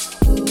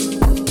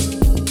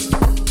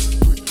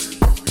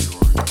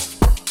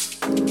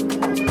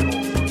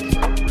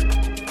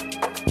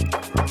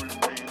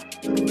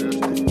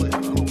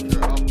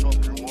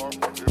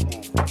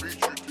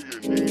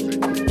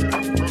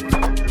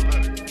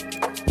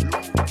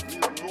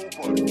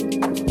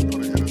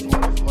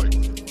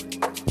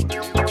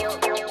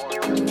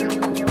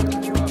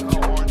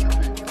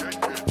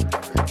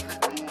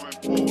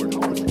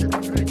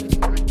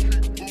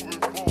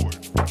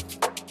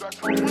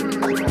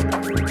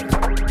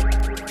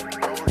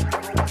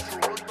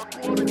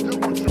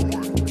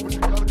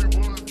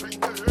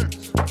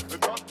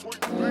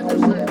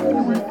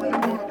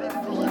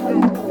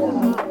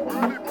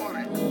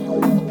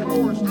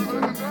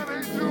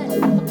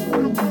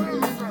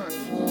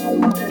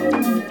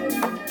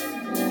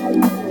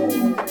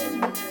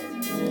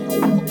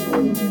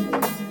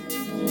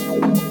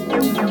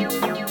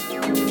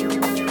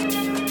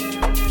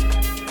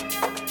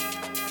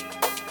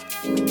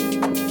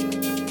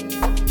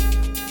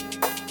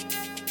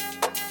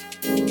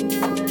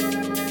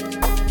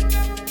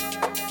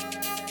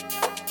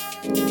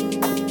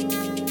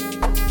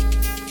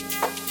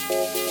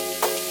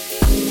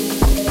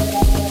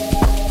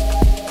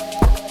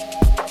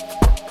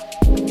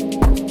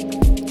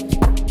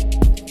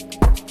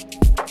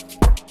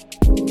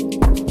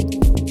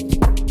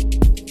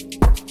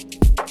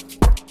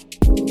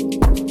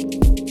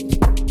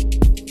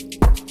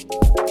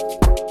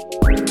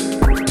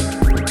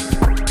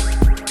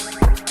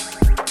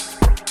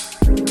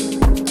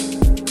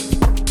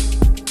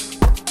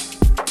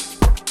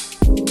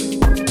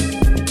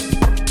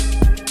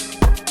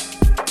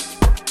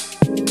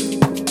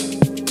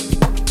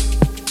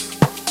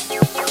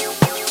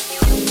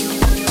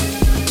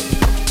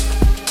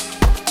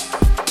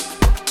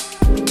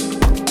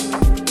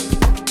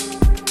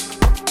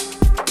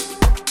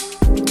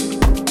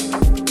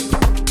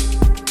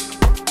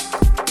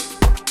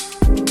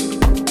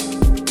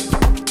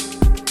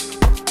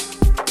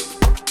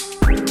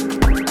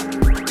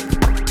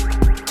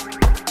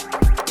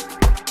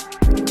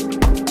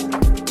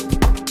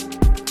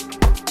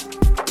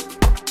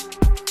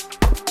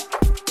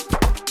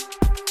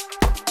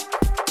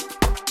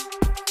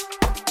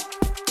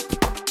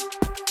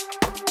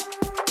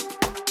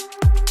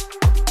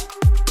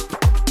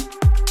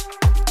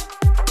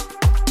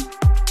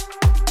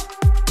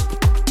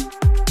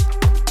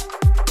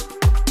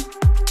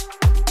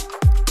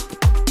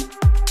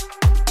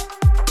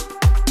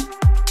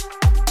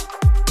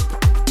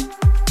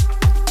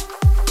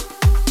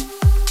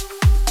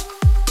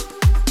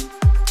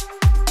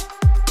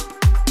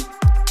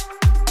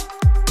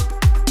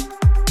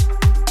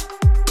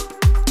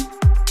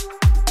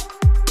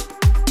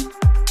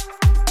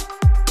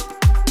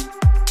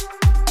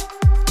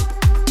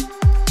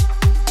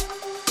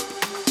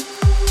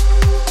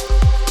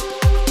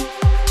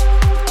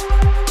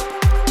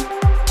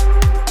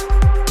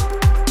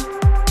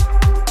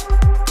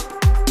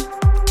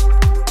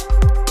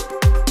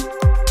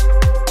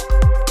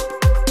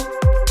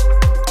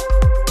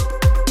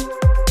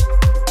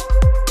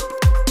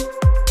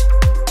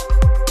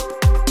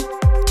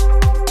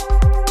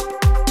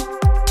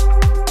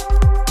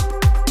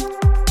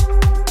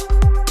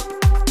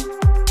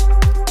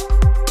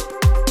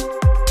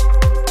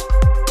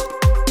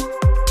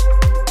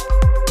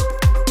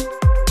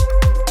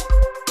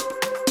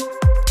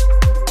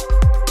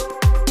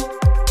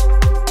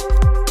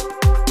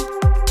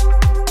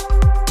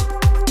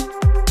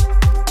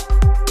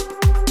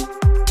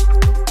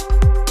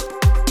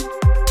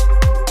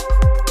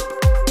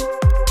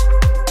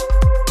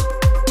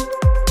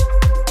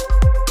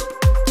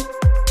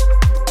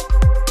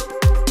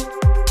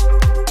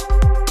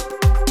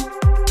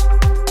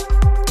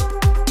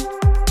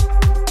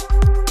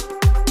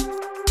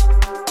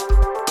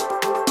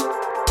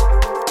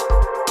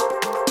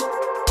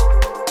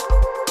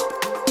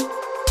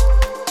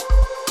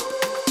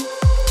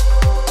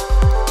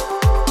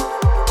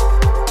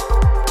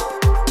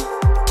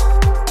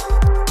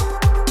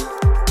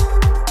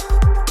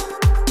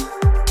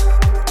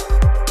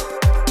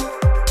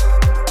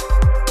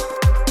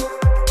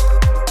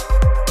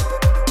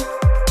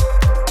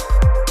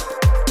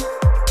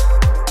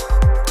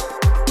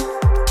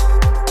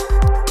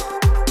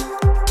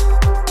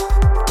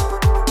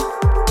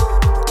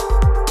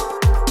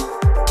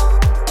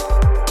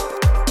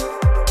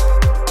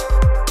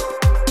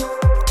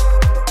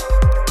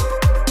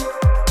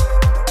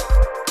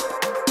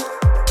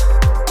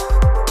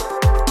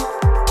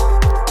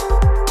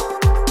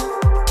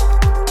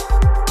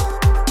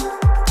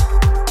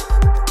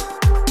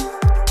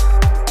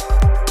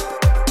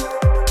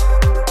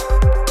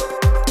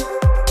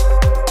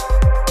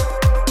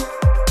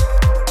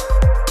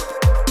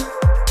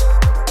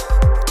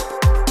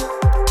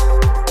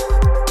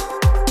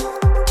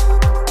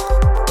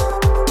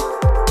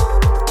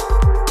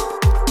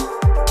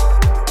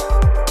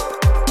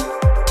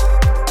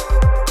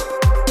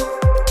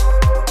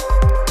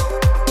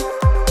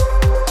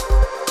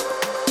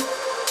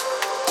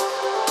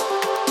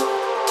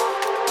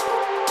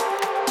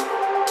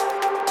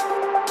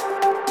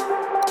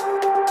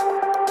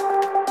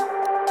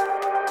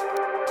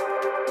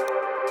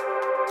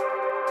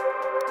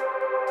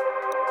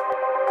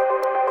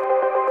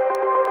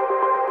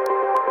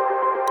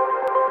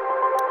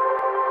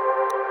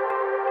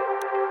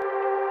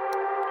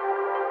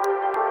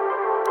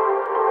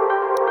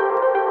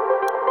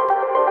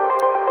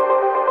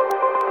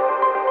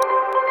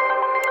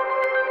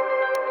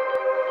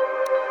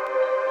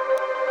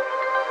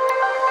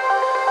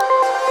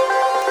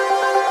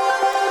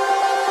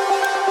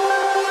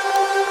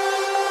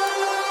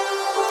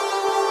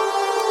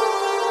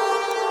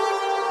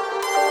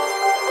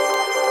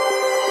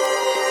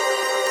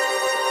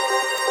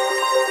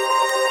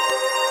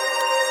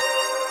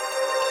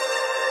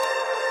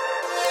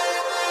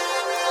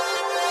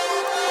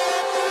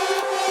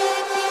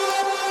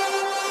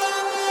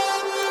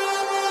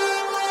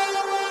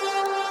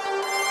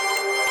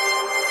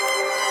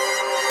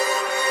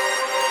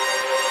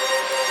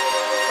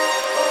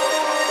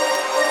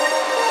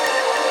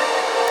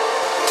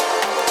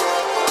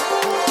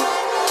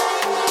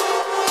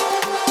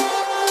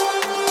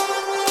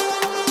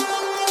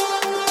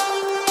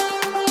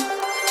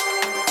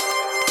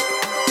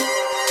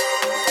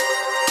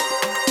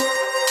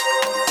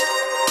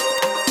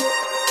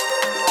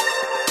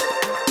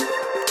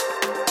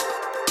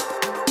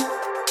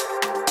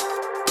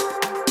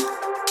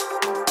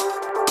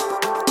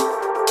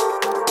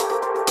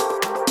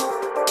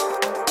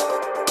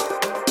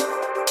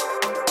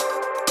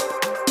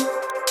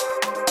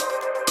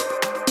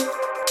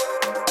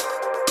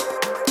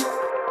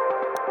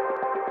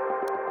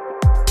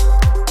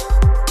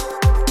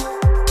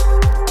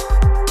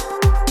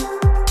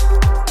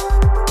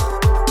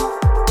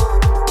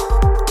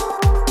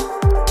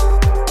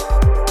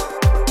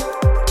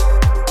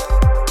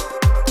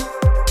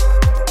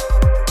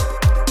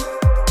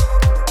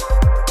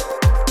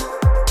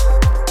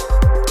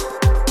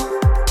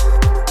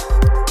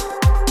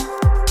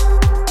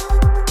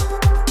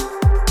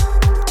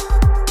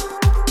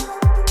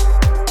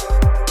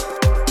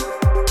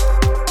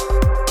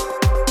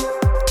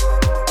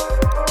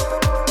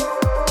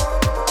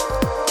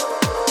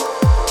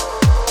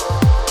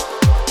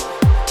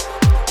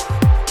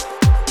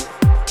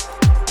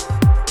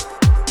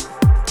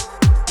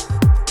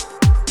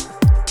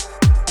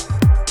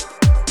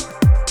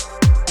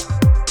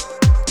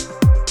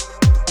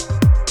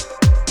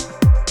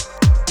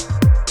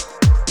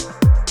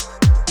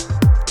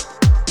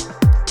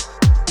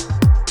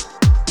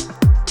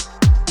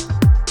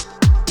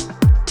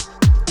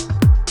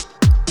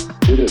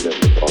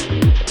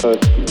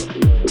 personally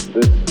that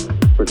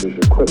this British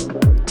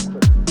equipment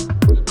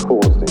was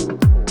causing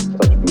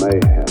such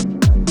mayhem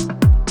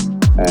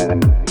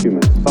and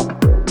human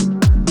suffering.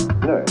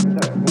 No.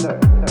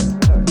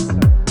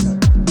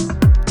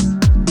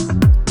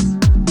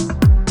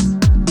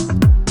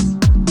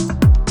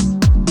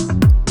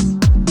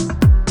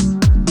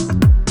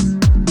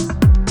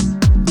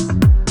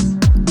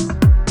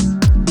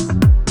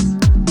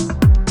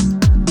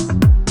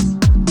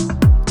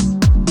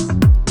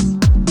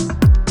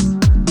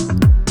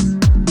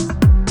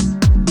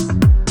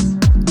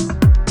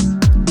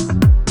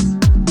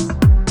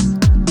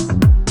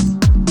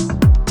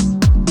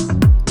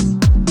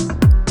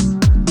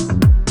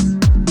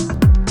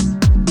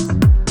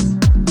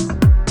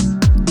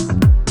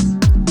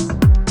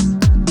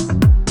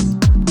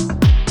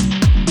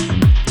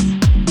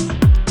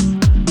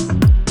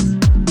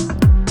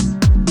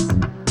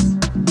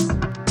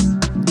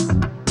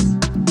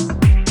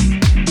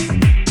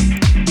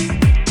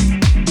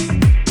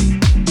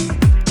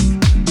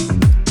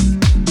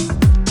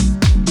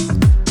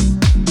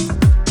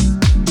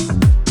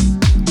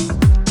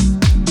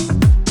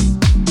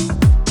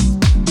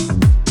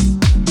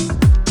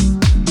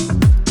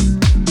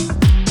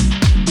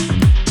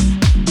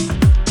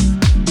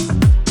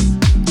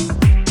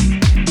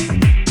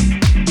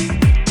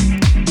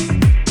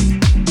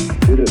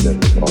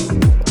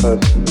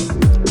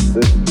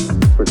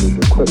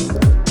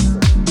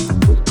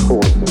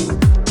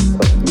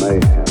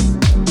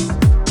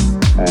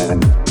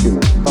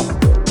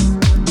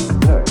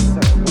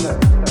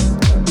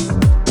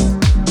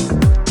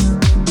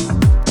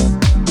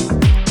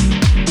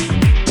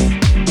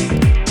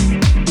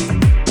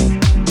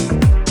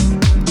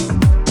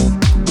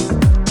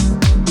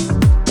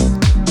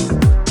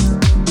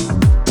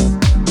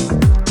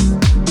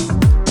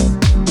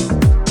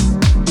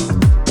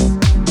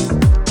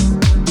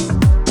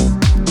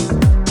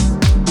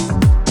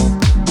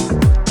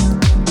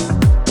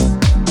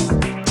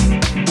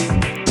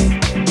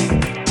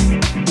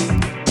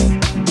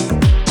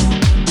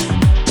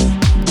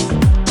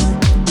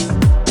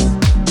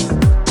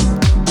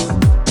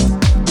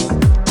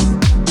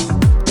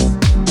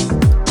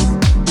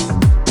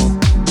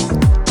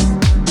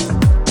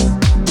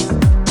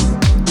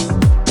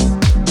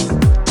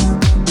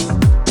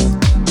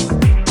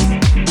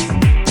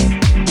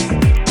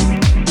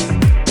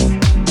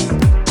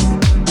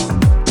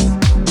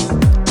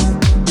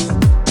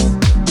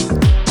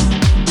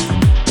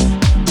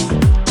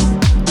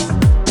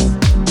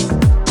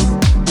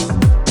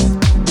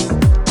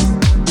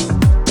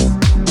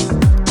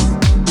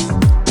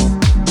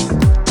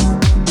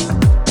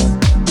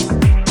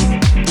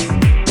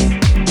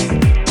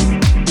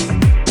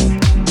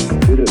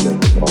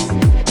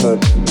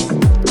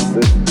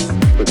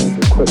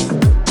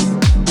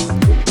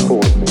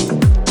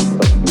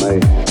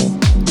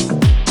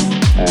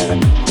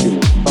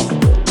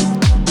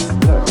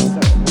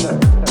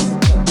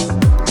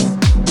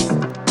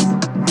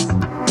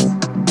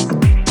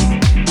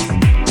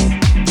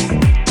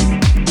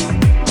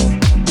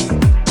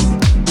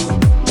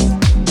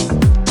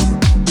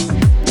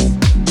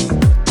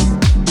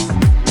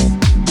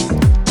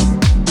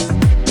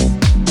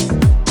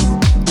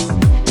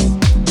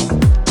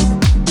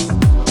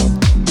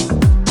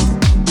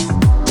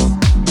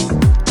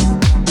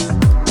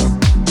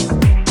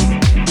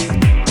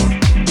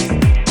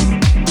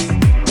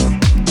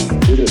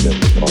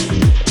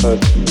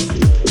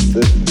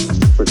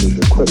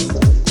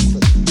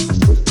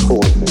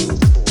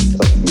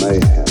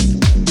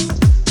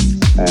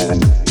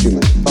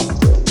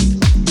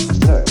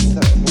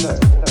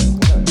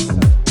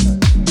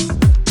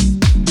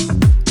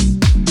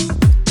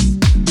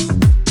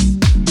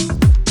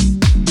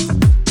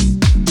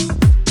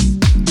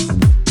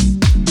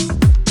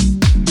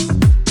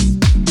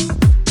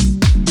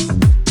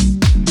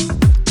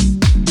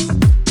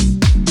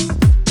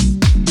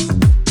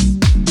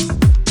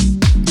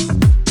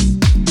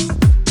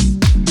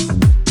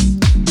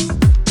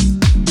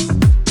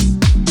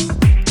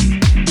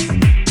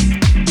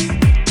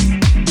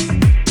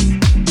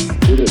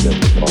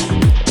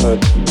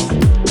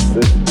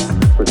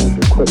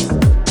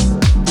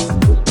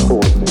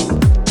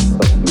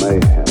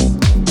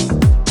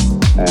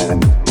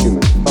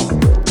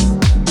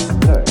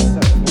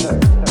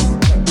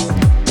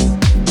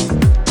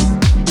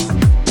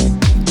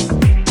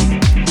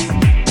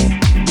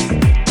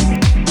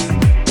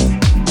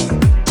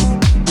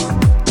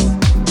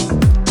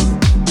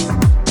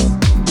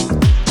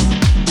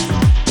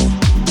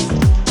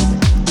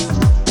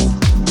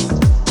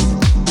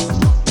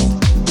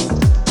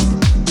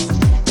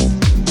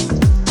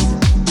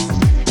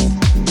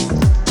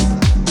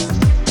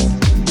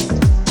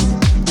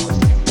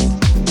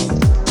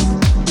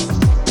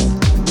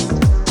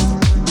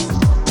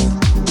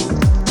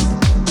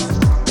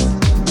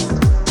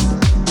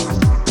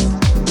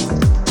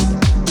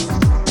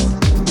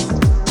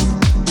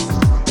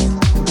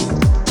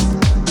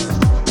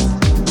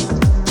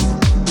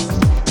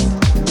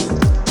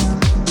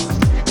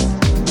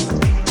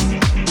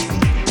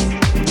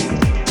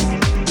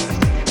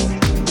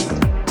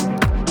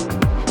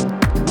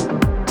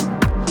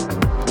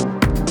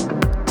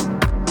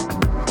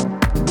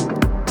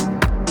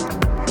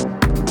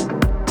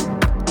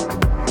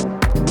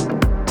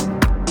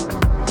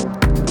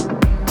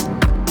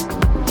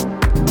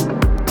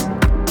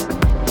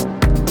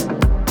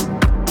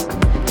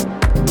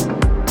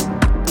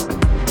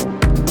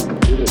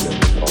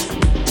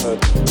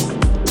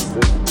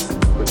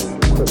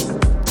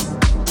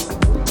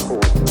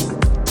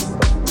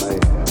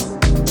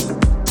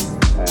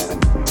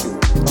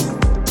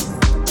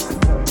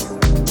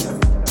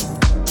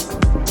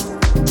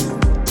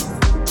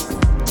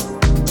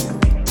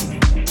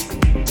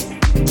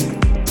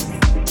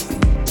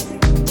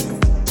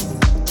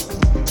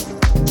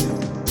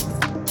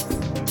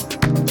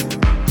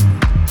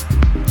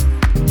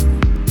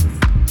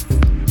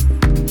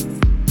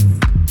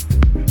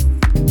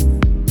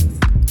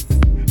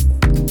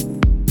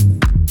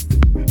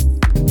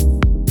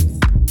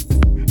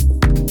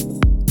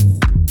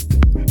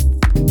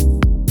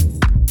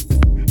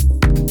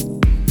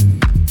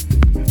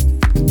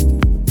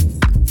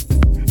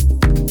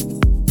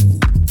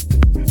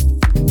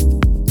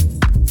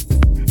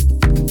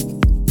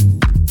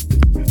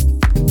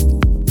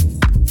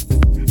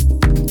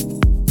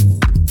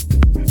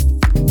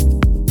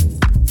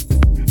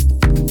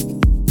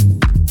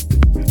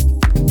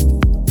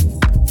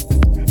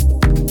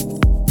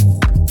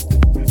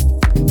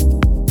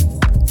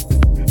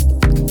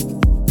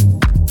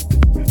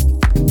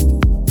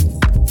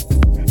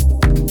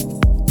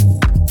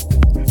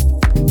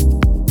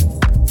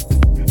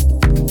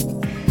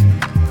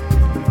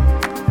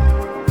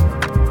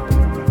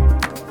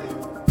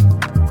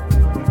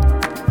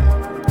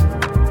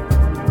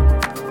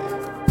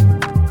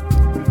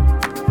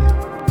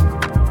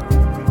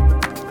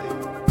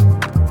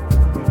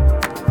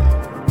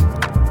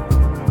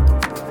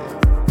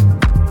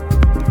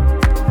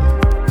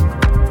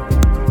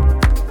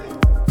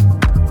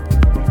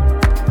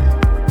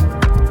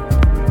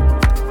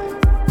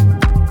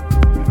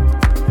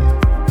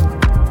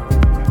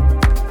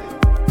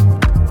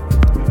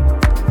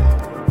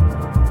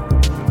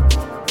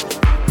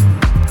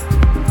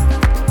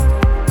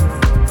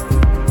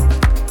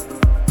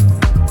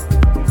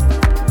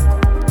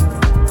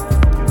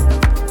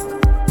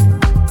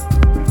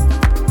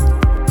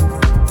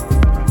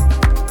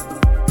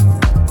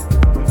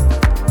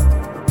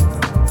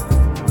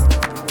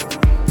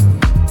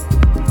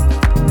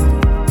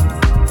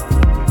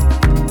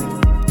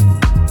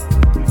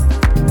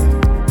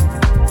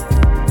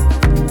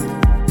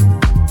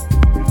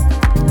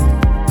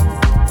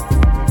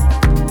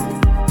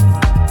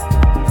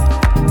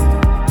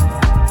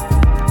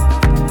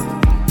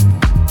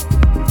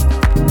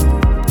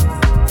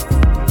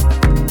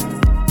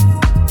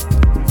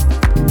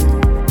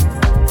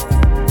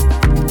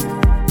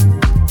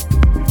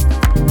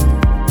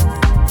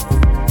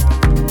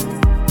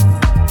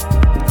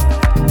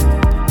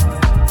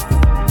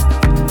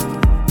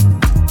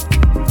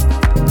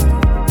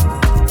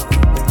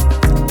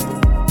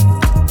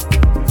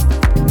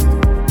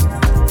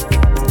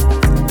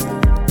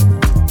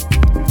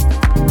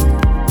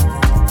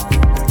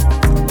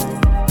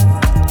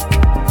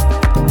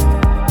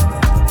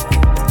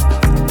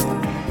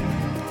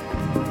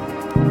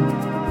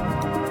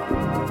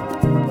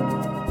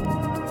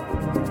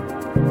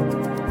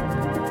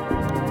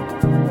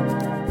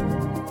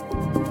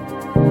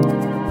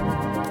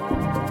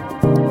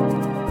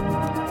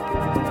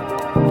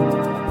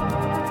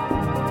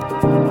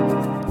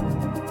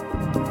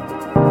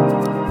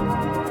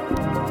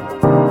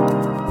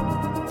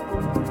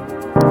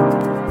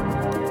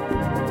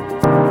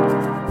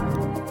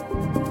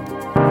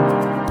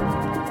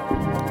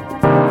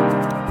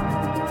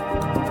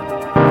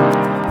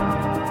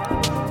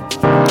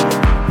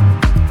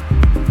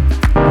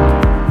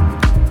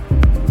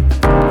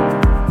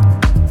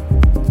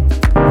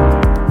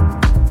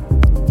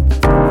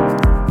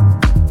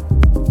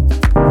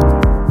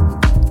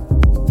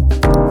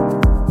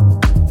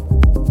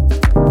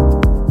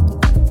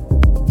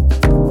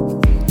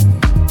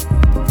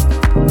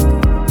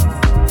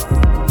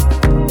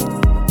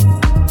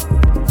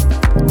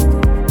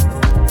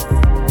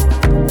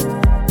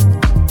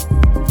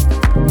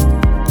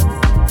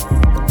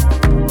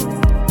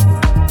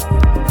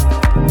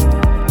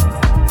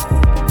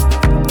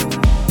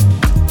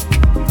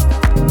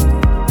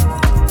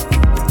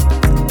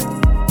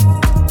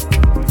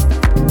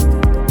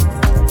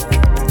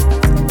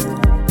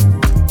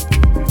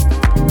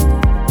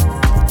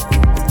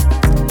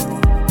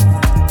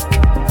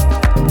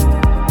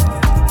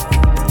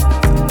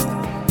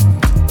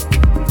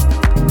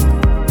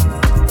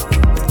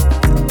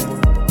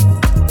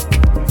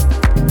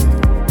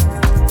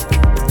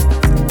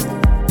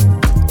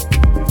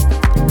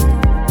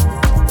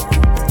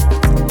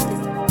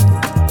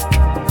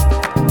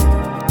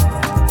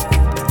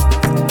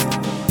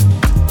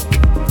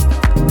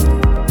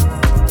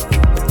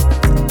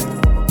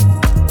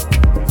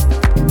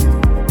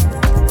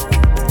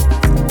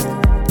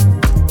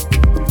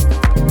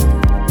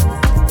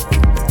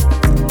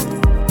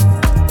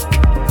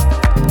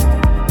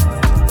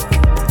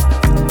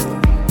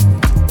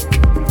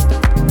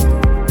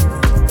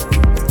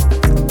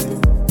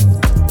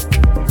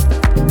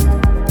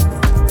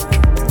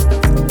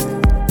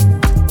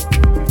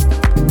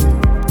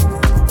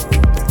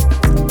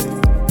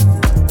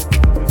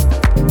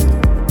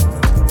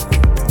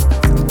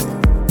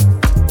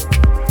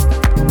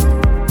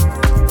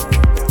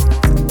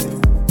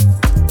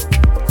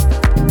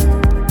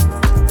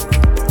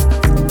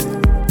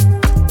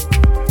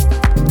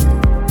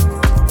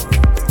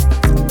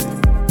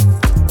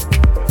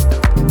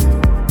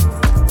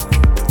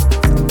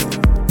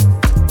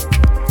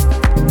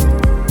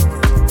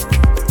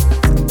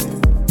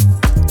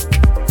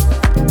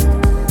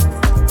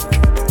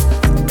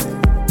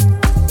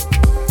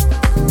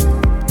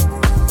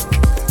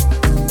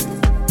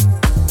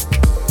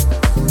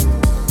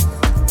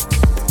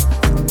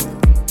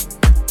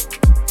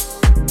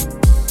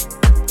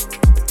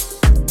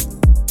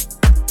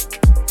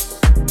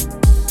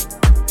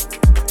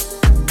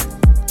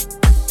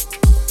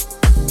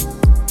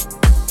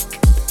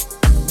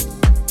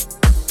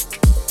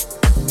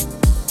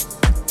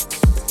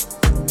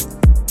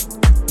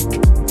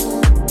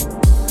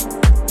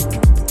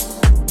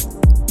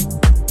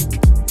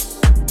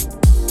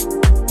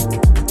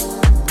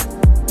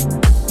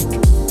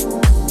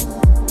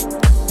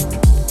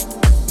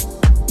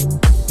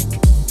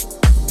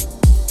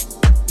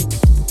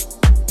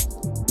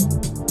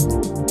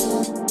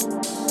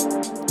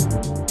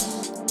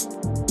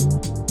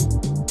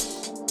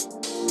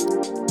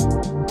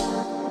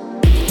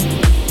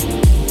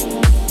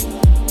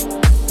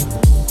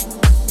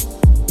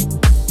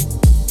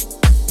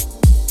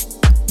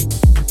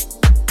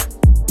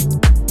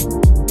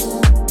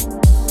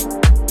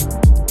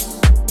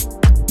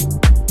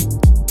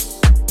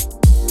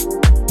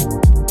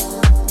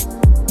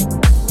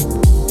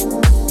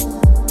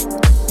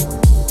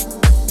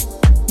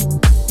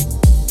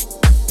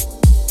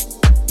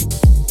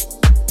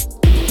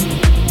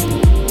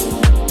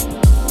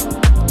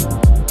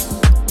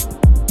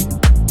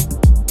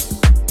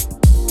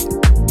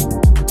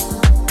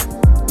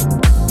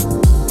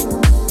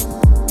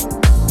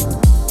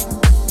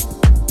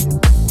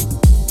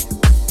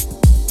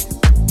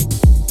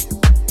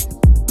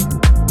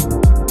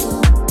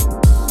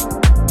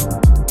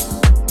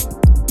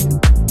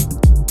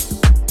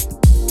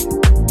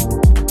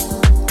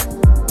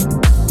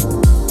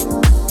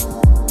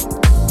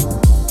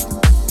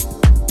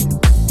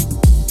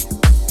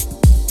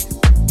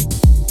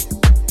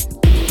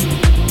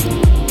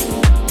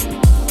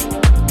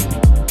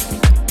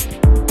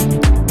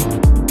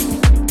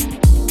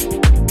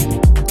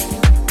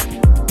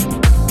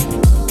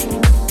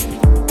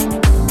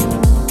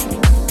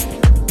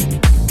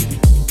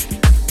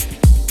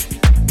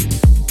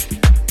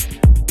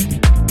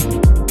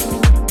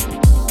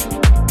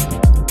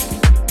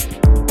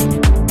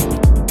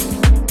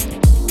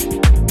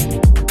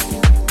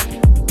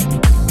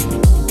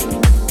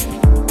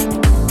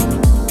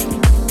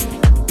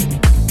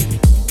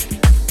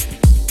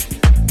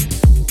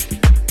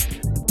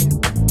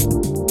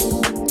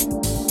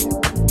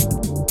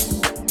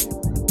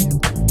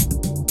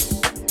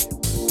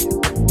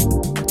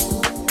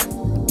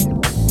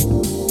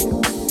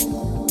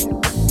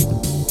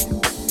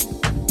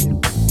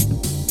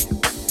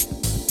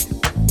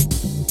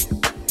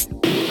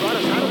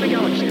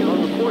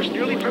 course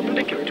nearly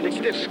perpendicular to its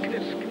disk.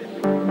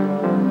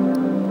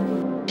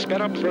 Sped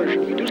up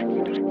version.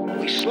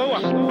 We slow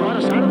up, brought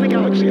us out of the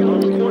galaxy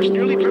along a course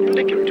nearly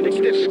perpendicular to its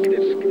disk.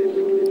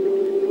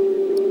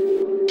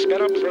 Sped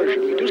up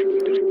version.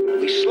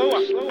 We slow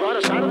up, brought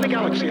us out of the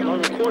galaxy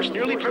along a course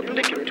nearly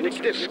perpendicular to its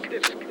disk.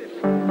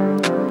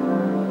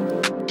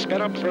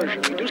 Sped up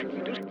version.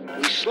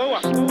 We slow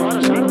up, brought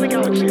us out of the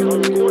galaxy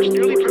along a course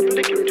nearly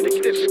perpendicular to its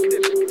disk.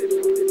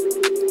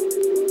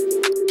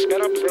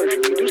 Sped up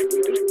version.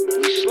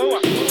 We slow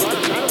up, brought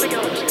us out of the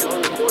galaxy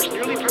along a course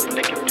nearly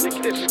perpendicular to its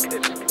disk.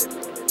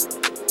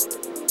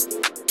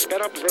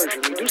 Sped up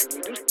version.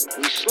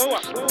 We slow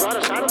up, brought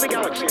us out of the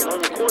galaxy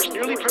along a course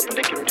nearly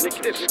perpendicular to its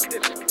disk.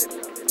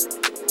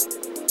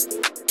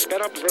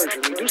 Sped up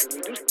version.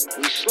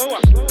 We slow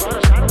up, brought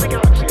us out of the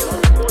galaxy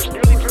along a course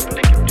nearly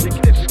perpendicular to its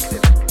disk.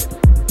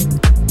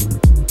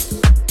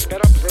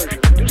 Sped up version.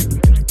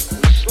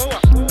 We slow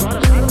up, brought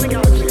us out of the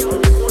galaxy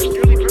along a course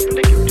nearly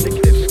perpendicular to its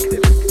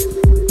disk.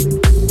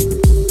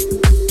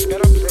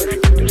 Sped up version.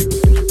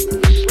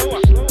 We slow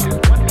up,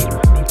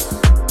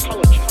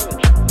 collagen.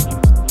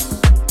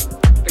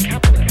 The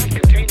capillary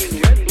containing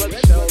red blood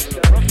cells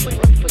and roughly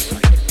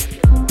lymphocytes.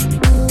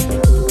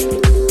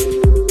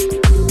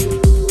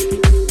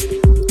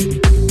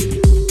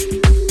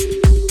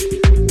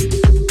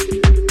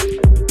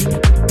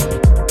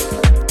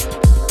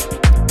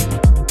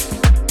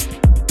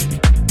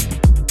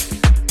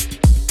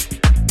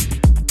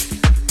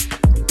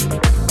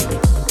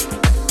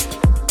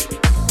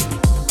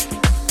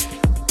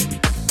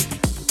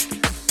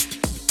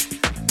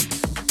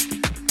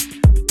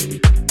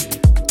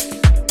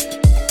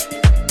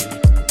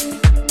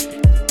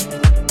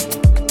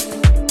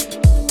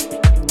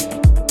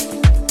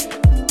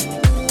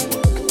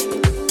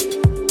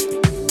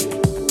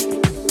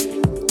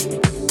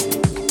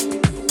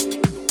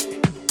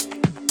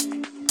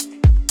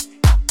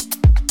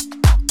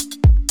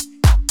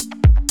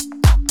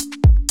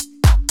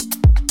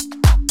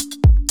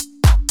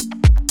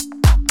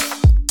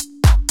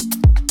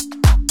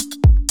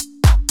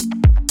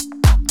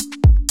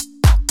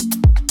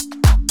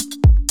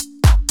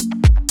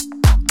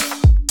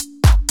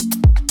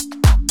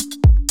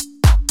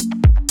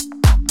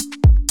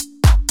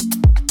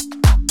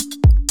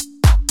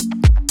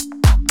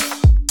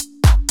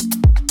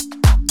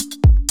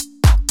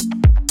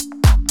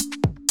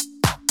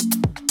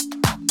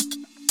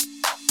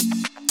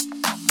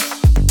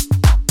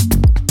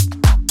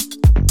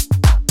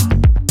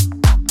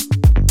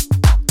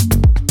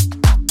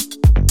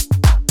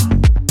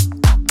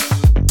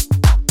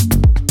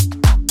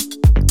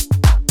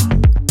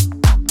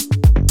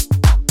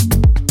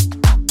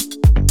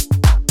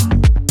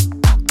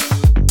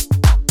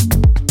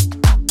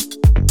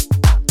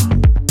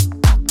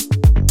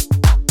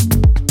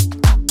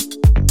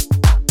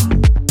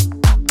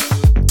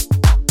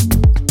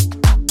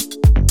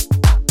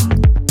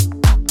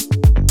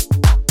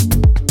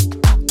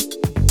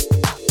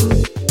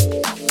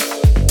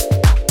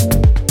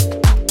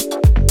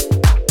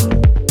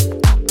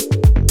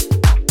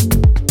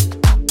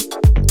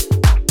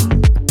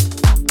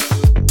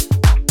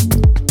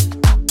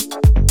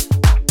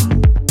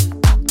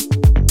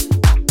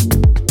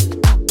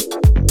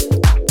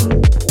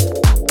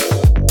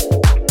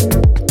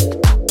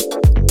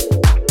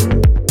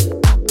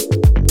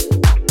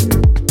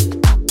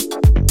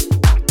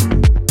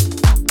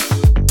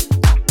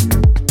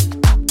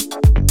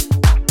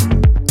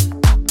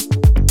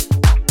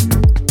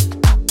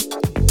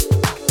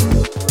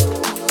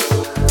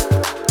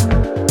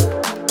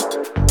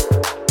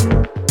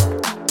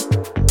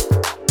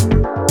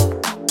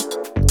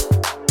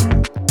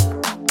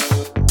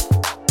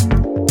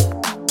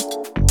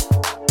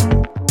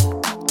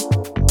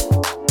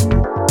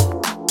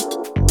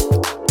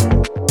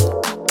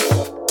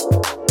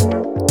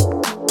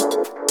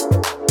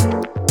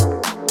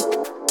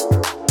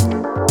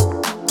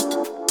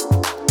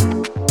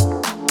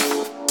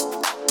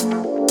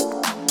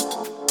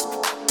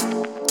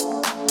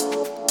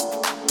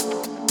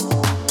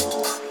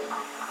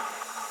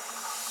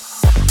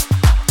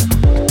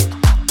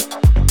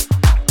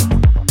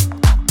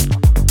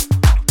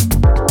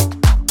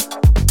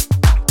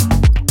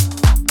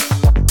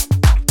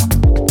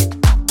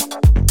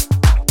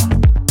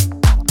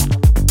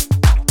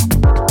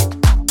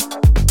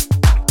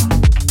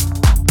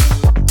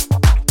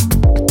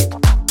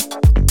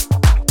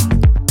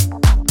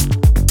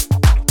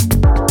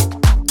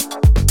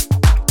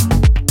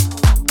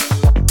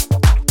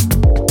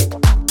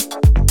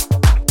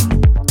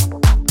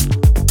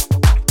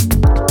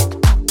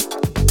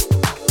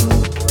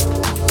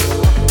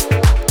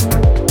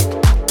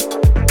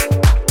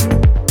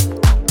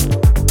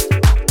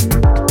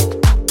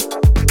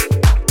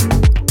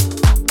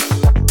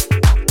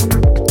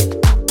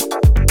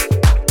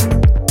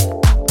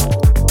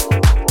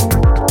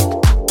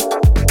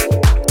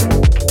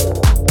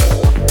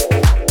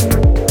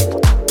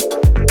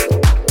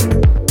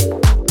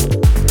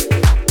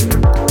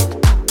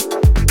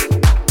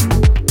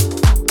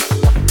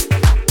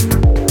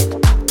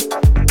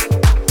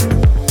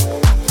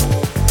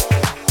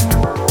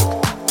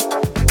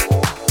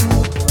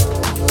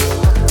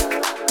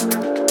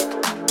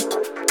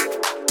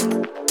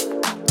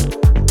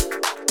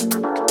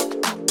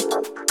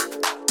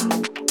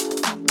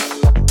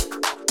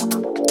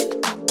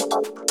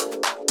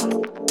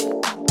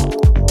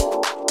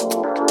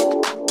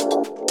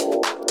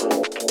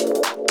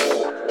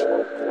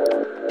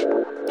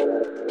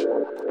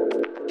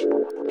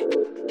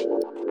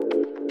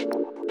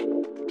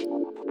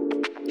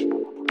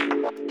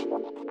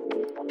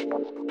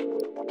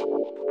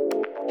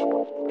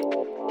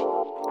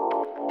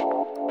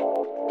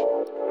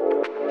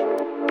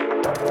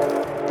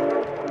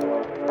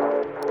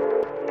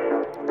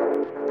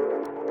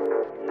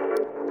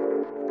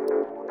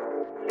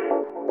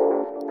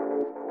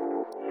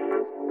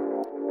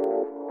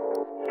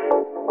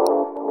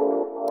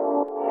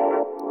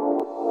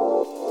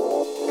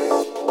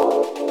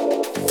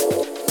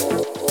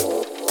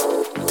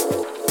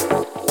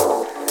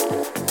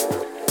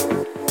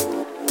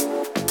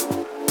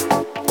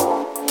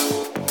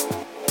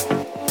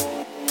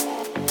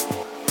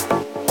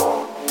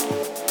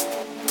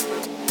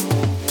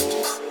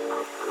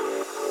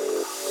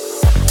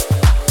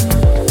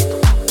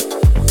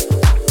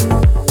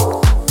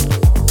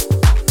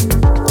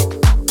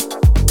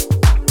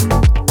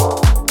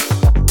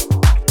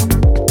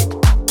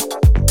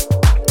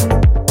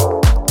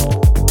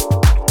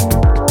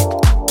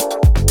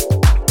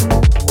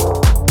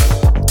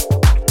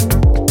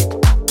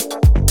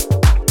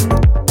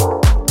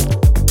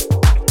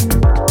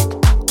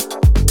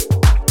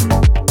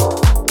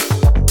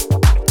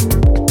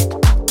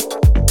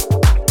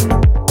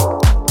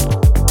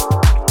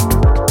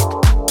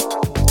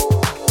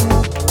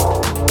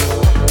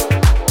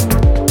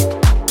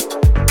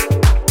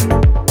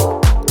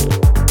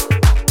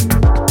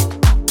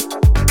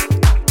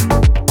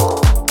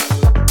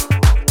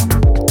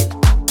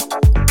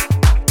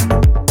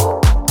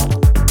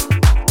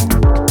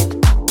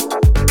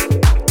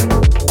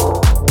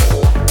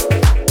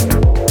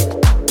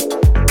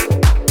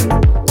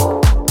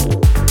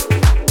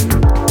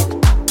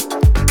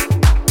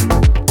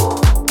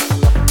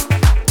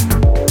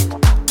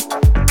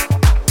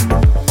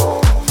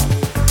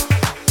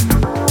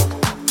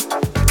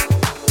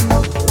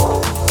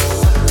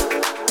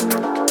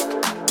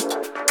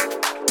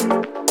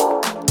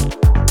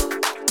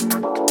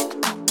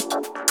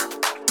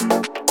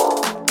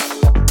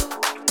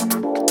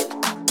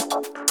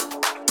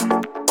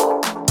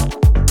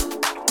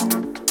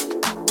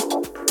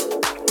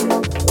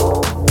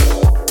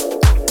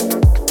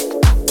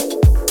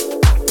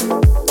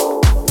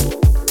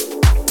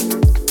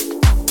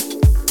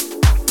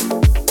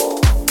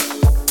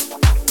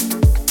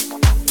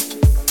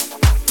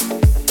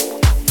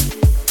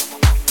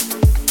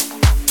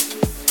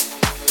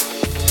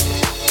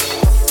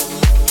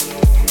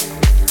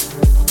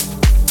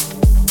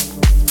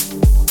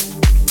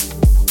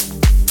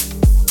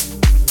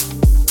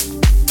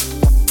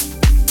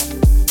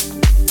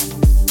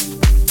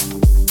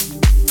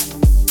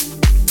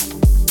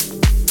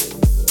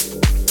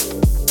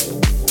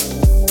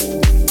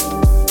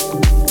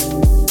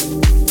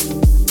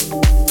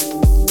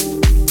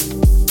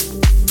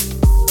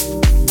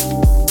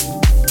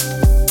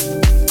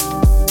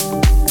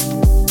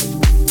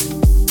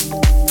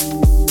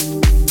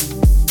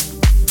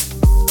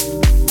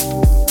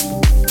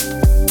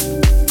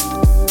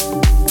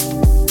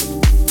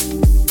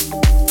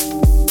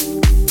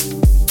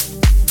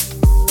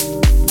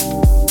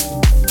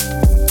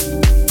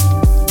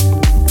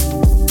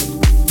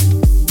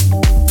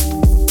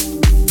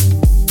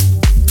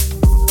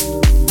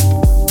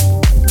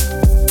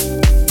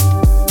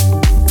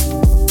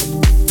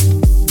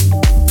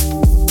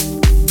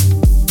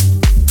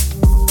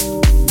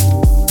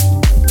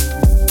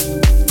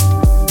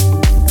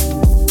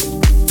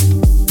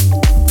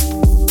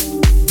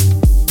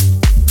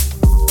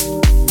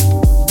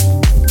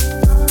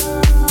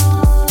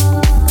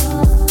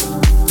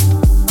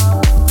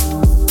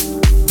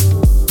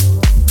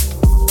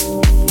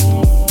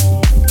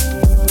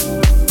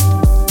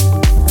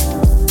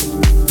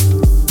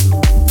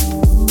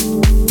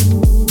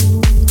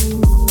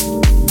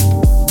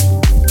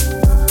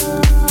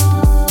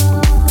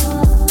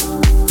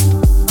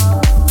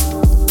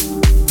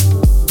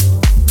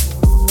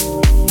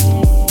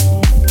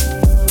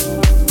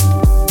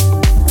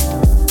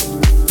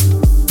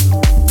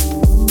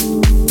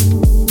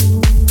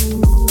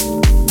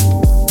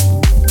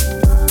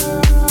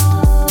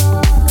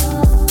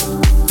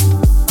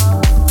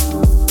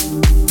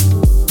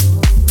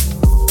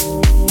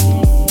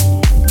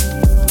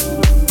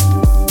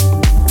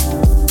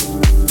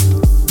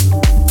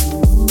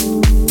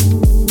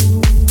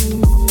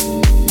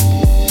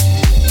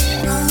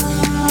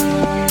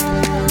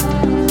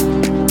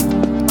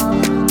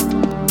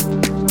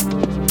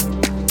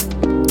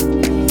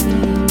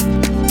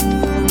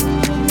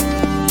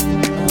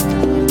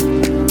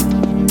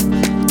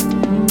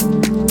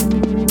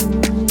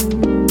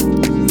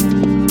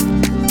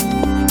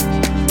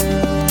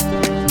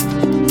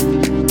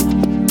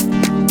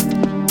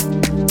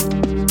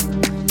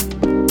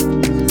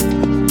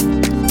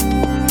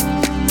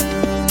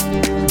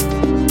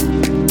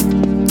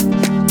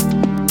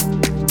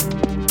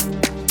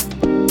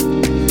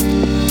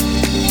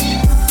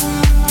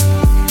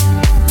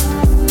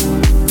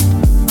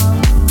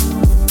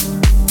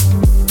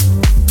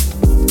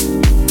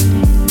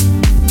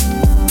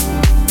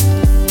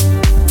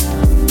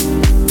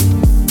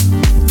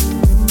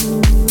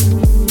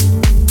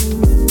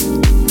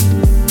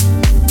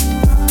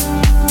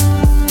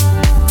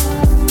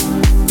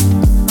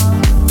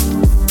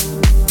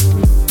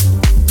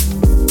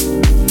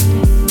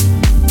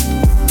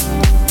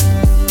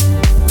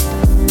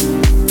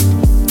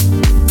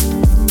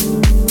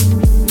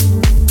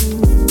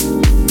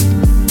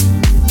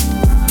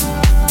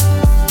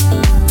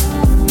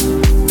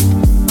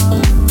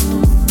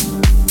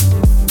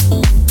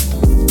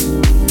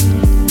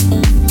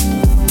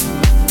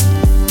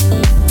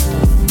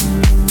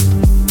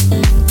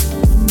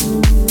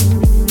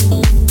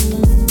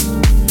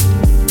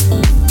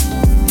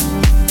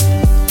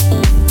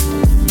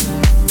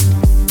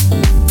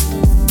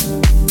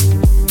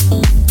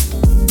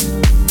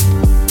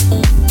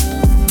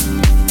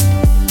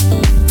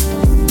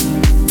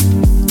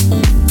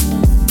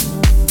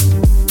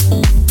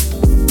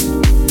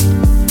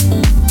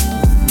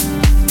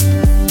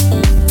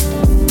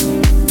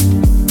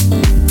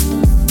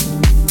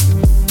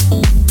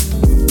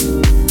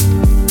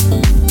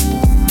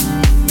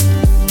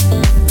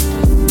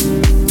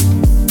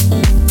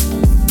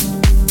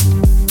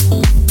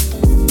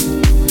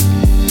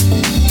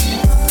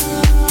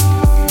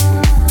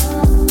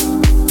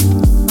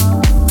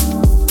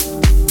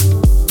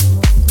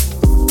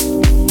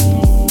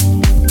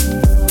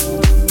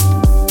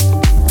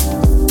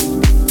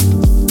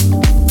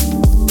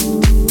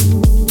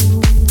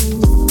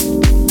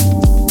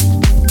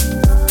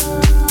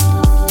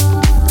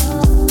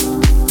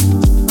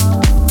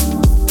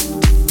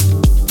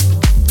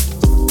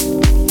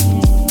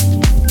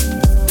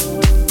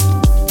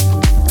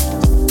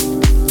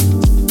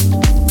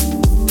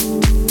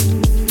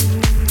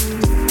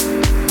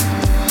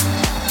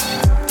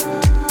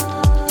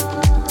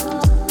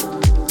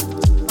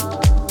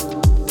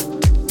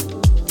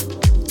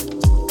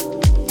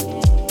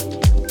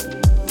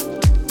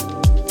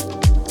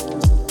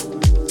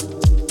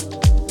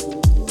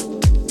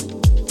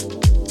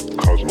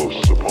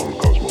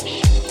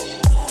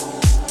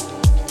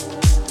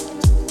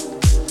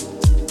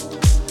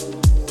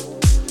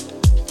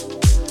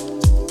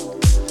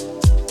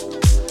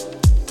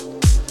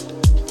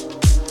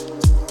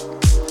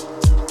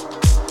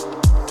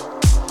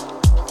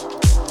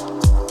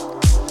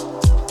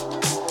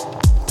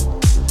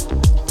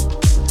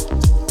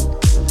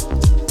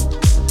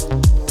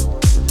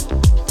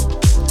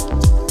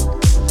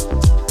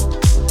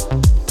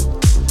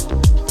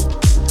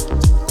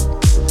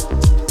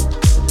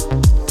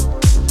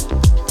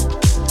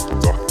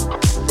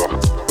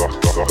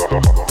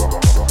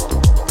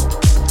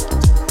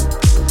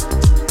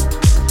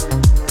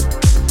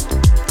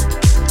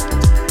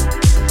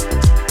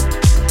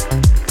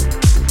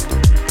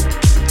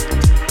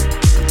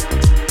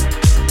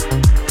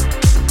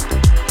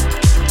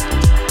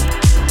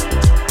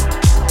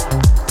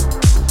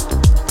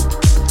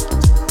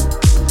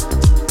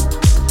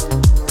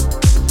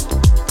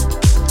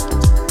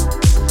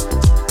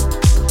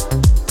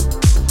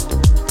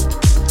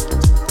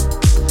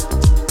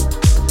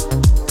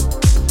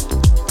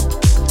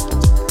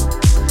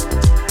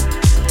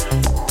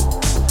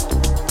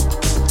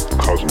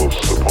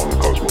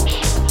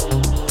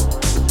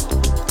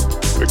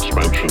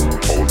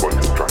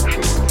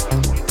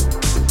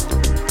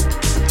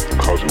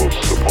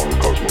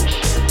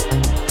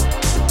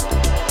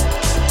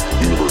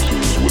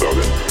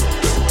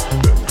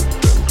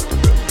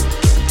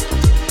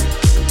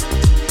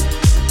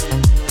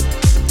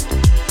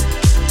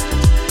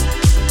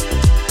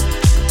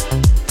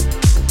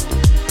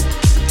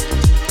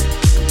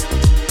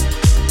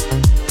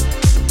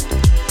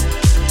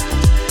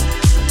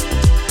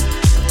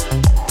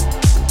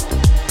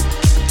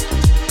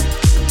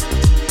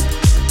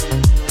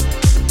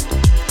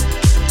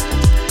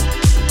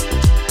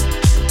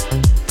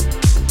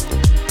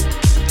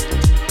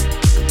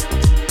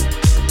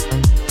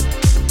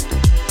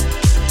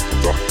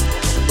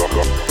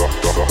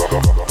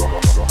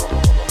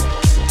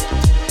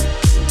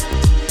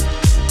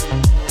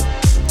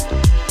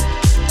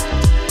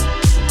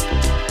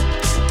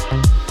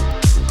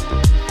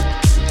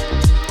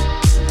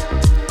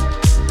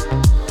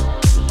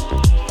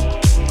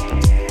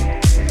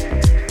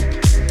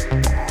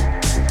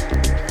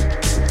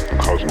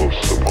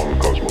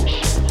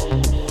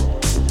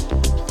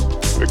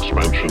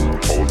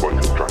 expansion followed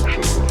by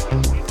contraction.